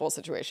thoughts on the full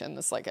situation.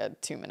 This is like a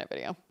 2-minute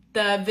video.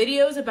 The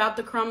videos about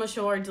the Karamo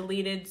Show are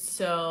deleted,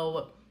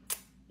 so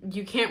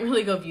you can't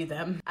really go view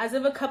them. As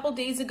of a couple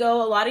days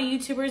ago, a lot of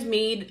YouTubers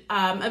made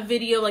a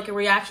video, like a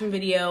reaction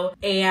video,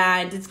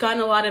 and it's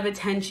gotten a lot of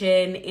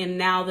attention, and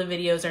now the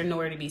videos are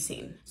nowhere to be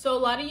seen. So a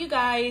lot of you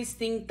guys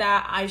think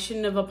that I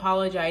shouldn't have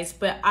apologized,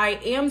 but I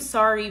am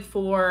sorry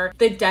for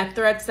the death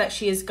threats that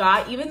she has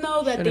got, even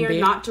though that they are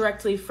not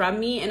directly from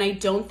me, and I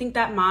don't think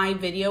that my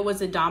video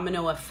was a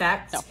domino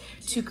effect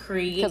to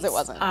create because it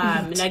wasn't.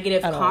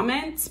 Negative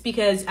comments,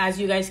 because as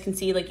you guys can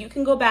see, like you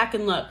can go back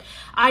and look,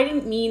 I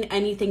didn't mean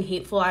anything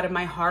hateful out of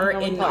my heart,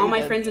 and all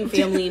my friends and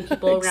family and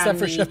people around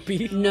for Chef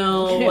me Pii.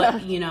 know,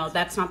 you know,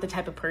 that's not the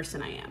type of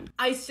person I am.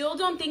 I still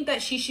don't think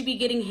that she should be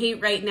getting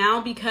hate right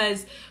now,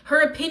 because her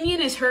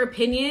opinion is her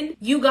opinion.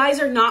 You guys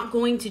are not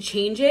going to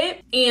change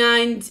it,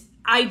 and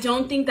I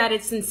don't think that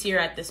it's sincere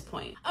at this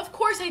point. Of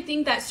course, I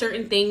think that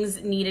certain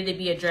things needed to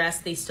be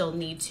addressed. They still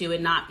need to,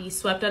 and not be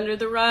swept under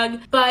the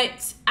rug.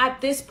 But at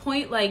this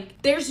point,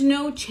 like, there's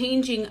no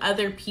changing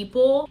other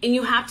people, and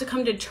you have to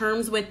come to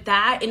terms with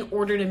that in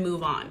order to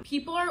move on.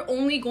 People are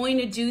only going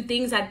to do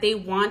things that they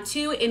want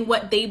to and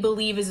what they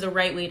believe is the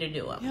right way to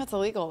do them. Yeah, it's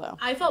illegal though.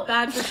 I felt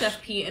bad for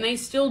Chef Pii, and I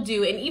still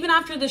do. And even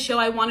after the show,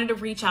 I wanted to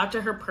reach out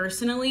to her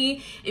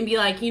personally and be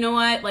like, you know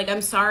what? Like,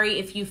 I'm sorry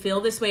if you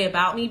feel this way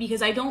about me,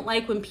 because I don't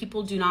like when people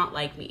do not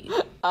like me.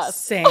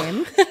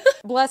 Same.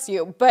 Bless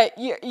you, but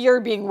you're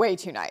being way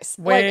too nice.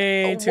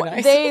 Way too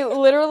nice. They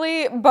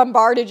literally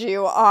bombarded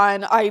you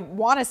on, I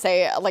want to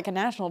say, like a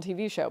national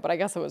TV show, but I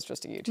guess it was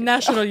just a YouTube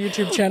National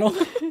YouTube channel.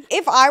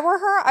 If I were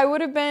her, I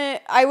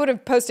would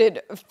have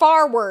posted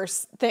far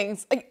worse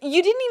things. Like,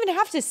 you didn't even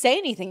have to say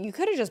anything. You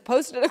could have just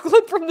posted a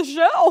clip from the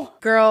show.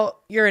 Girl,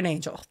 you're an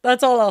angel.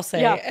 That's all I'll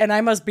say. Yeah. And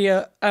I must be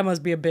a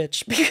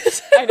bitch,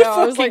 because I know.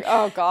 I was like,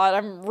 oh God,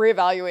 I'm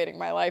reevaluating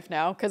my life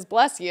now, because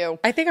bless you.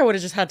 I think I would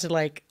have just had to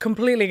like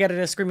completely get in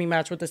a screaming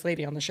match with this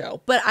lady on the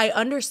show. But I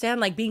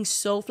understand like being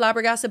so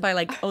flabbergasted by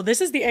like, oh,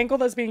 this is the angle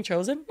that's being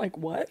chosen. Like,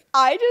 what?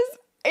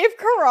 If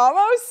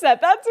Karamo said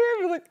that to him,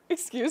 I'd be like,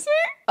 excuse me?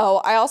 Oh,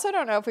 I also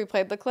don't know if we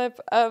played the clip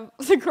of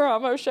the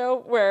Karamo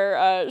show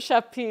where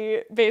Chef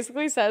Pii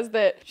basically says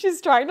that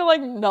she's trying to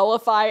like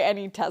nullify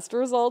any test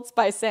results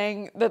by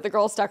saying that the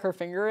girl stuck her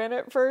finger in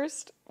it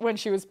first when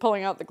she was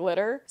pulling out the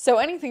glitter. So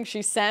anything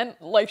she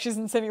sent, like she's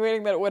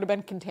insinuating that it would have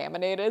been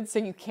contaminated, so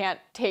you can't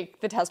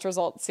take the test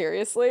results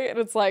seriously. And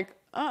it's like,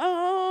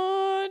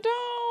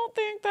 don't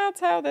think that's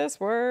how this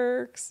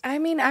works. I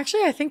mean,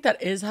 actually, I think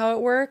that is how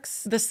it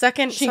works. The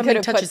second She something could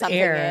have put touches something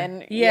air,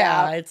 in.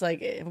 yeah, it's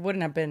like it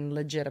wouldn't have been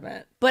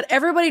legitimate. But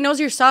everybody knows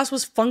your sauce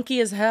was funky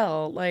as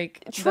hell.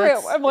 Like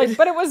true. I'm like,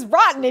 but it was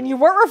rotten, and you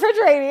weren't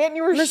refrigerating it, and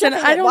you were listen.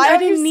 shipping I it. don't. Why I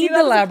don't you didn't see need that the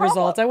as a lab problem?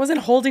 results. I wasn't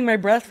holding my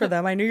breath for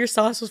them. I knew your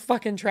sauce was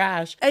fucking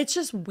trash. It's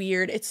just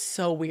weird. It's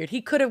so weird.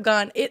 He could have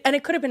gone, and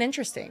it could have been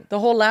interesting. The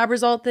whole lab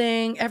result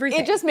thing,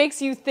 everything. It just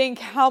makes you think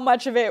how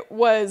much of it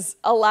was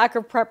a lack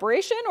of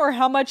preparation or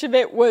how much of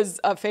it was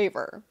a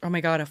favor. Oh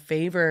my God, a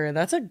favor.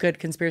 That's a good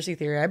conspiracy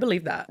theory. I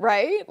believe that.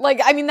 Right?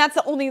 Like, I mean, that's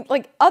the only,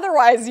 like,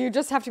 otherwise you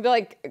just have to be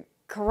like,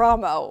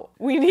 Karamo,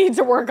 we need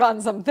to work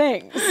on some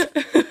things.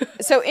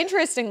 So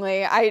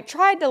interestingly, I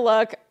tried to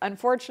look.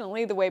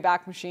 Unfortunately, the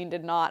Wayback Machine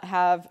did not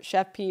have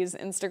Chef Pii's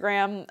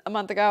Instagram a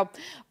month ago,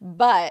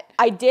 but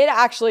I did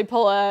actually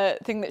pull a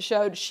thing that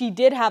showed she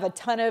did have a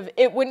ton of,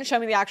 it wouldn't show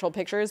me the actual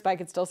pictures, but I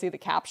could still see the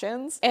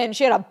captions. And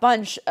she had a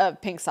bunch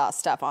of pink sauce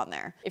stuff on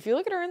there. If you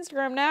look at her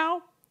Instagram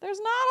now, there's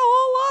not a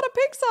whole lot of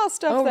pink sauce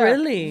stuff there. Oh,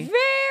 really?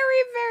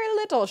 Very, very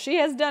little. She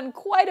has done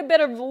quite a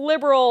bit of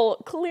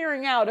liberal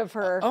clearing out of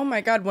her. Oh my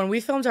God, when we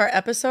filmed our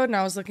episode and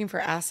I was looking for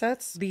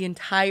assets, the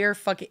entire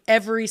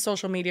every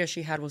social media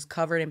she had was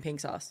covered in pink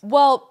sauce.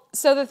 Well,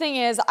 so the thing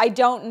is, I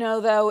don't know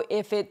though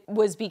if it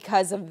was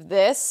because of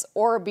this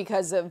or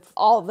because of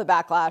all of the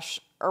backlash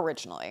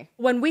originally.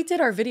 When we did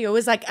our video, it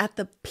was like at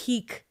the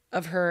peak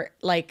of her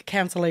like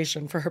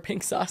cancellation for her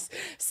pink sauce.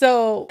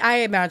 So I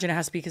imagine it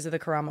has to be because of the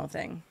Karamo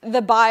thing.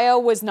 The bio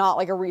was not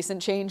like a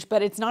recent change,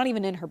 but it's not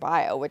even in her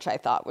bio, which I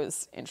thought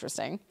was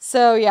interesting.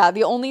 So yeah,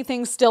 the only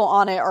things still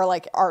on it are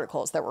like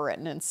articles that were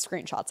written and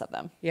screenshots of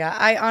them. Yeah,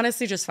 I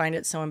honestly just find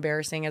it so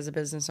embarrassing as a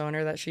business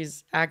owner that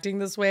she's acting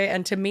this way.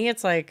 And to me,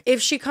 it's like,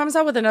 if she comes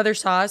out with another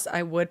sauce,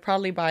 I would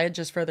probably buy it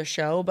just for the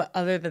show. But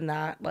other than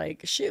that,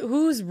 like,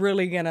 who's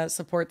really gonna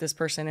support this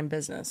person in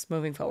business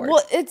moving forward?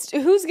 Well, it's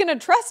who's gonna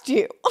trust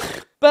you?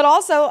 But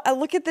also, I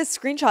look at this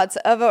screenshots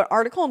of an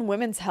article in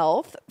Women's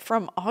Health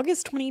from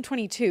August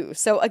 2022.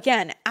 So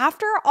again,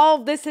 after all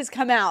of this has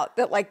come out,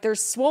 that like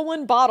there's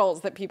swollen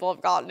bottles that people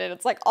have gotten, and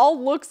it's like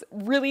all looks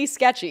really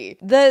sketchy.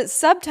 The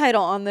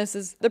subtitle on this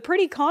is, "The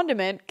pretty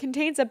condiment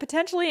contains a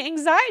potentially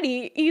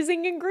anxiety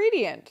easing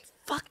ingredient."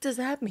 Fuck does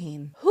that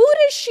mean? Who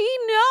does she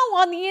know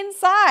on the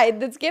inside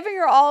that's giving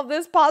her all of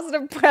this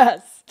positive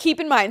press?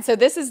 Keep in mind, so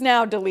this is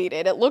now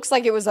deleted. It looks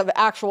like it was an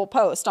actual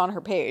post on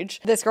her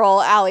page. This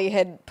girl, Allie,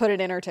 had put it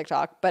in her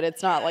TikTok, but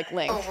it's not like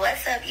linked.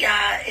 What's up,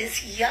 y'all?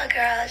 It's your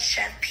girl,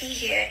 Chef Pii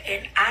here,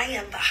 and I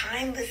am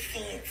behind the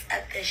scenes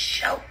of the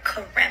show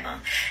Karamo,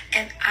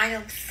 and I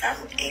am so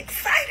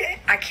excited.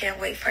 I can't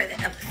wait for the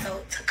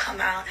episode to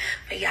come out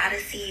for y'all to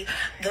see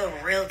the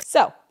real.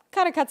 So,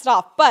 kind of cuts it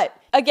off. But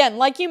again,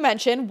 like you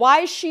mentioned,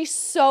 why is she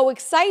so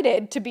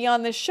excited to be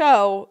on this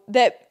show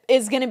that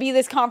is going to be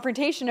this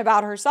confrontation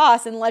about her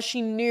sauce unless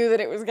she knew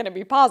that it was going to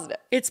be positive?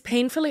 It's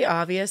painfully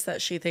obvious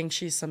that she thinks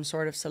she's some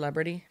sort of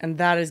celebrity, and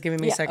that is giving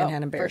me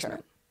secondhand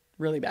embarrassment.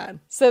 Really bad.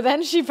 So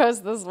then she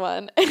posts this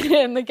one,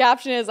 and the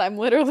caption is, "I'm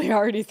literally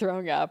already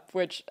throwing up,"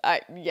 which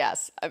I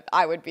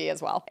would be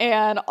as well.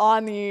 And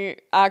on the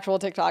actual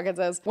TikTok, it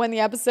says, "When the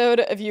episode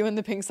of you and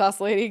the pink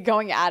sauce lady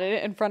going at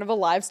it in front of a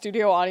live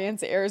studio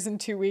audience airs in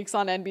 2 weeks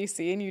on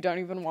NBC, and you don't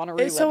even want to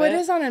relive it." So it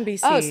is on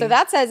NBC. Oh, so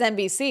that says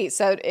NBC.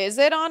 So is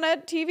it on a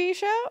TV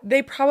show?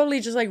 They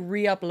probably just like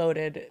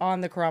re-uploaded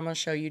on the Karamo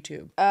Show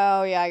YouTube.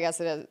 Oh yeah, I guess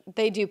it is.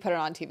 They do put it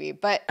on TV,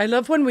 but I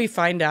love when we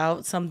find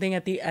out something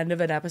at the end of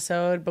an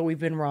episode, but we've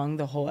been wrong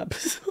the whole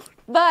episode.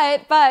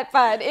 But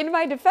in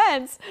my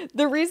defense,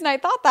 the reason I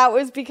thought that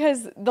was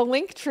because the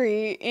link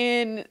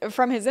tree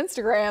from his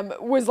Instagram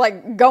was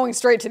like going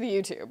straight to the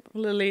YouTube.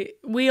 Lily,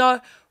 we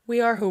are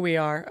who we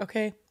are,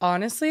 okay?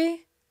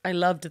 Honestly, I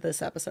loved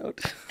this episode.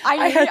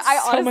 I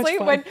honestly,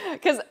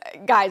 because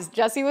guys,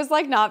 Jessi was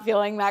like not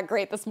feeling that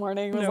great this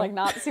morning, was like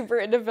not super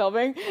into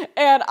filming.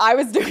 And I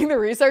was doing the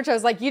research. I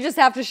was like, you just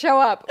have to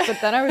show up. But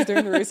then I was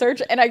doing the research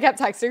and I kept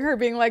texting her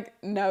being like,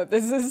 no,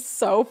 this is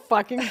so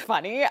fucking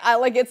funny.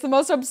 It's the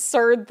most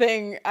absurd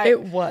thing.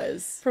 It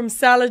was. From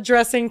salad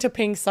dressing to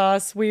pink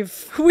sauce,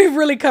 we've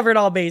really covered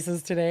all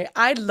bases today.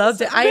 I loved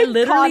it. I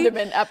literally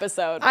condiment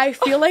episode. I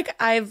feel like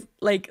I've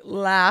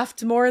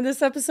laughed more in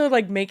this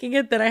episode, making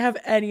it, than I have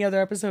any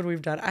other episode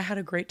we've done. I had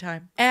a great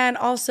time. And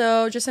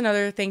also, just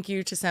another thank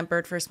you to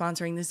Scentbird for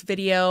sponsoring this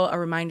video. A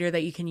reminder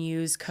that you can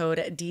use code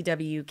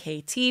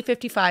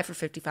DWKT55 for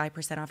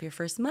 55% off your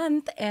first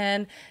month.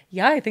 And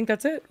yeah, I think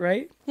that's it,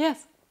 right?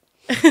 Yes.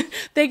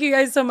 Thank you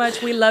guys so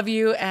much. We love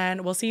you,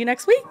 and we'll see you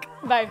next week.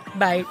 Bye.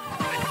 Bye.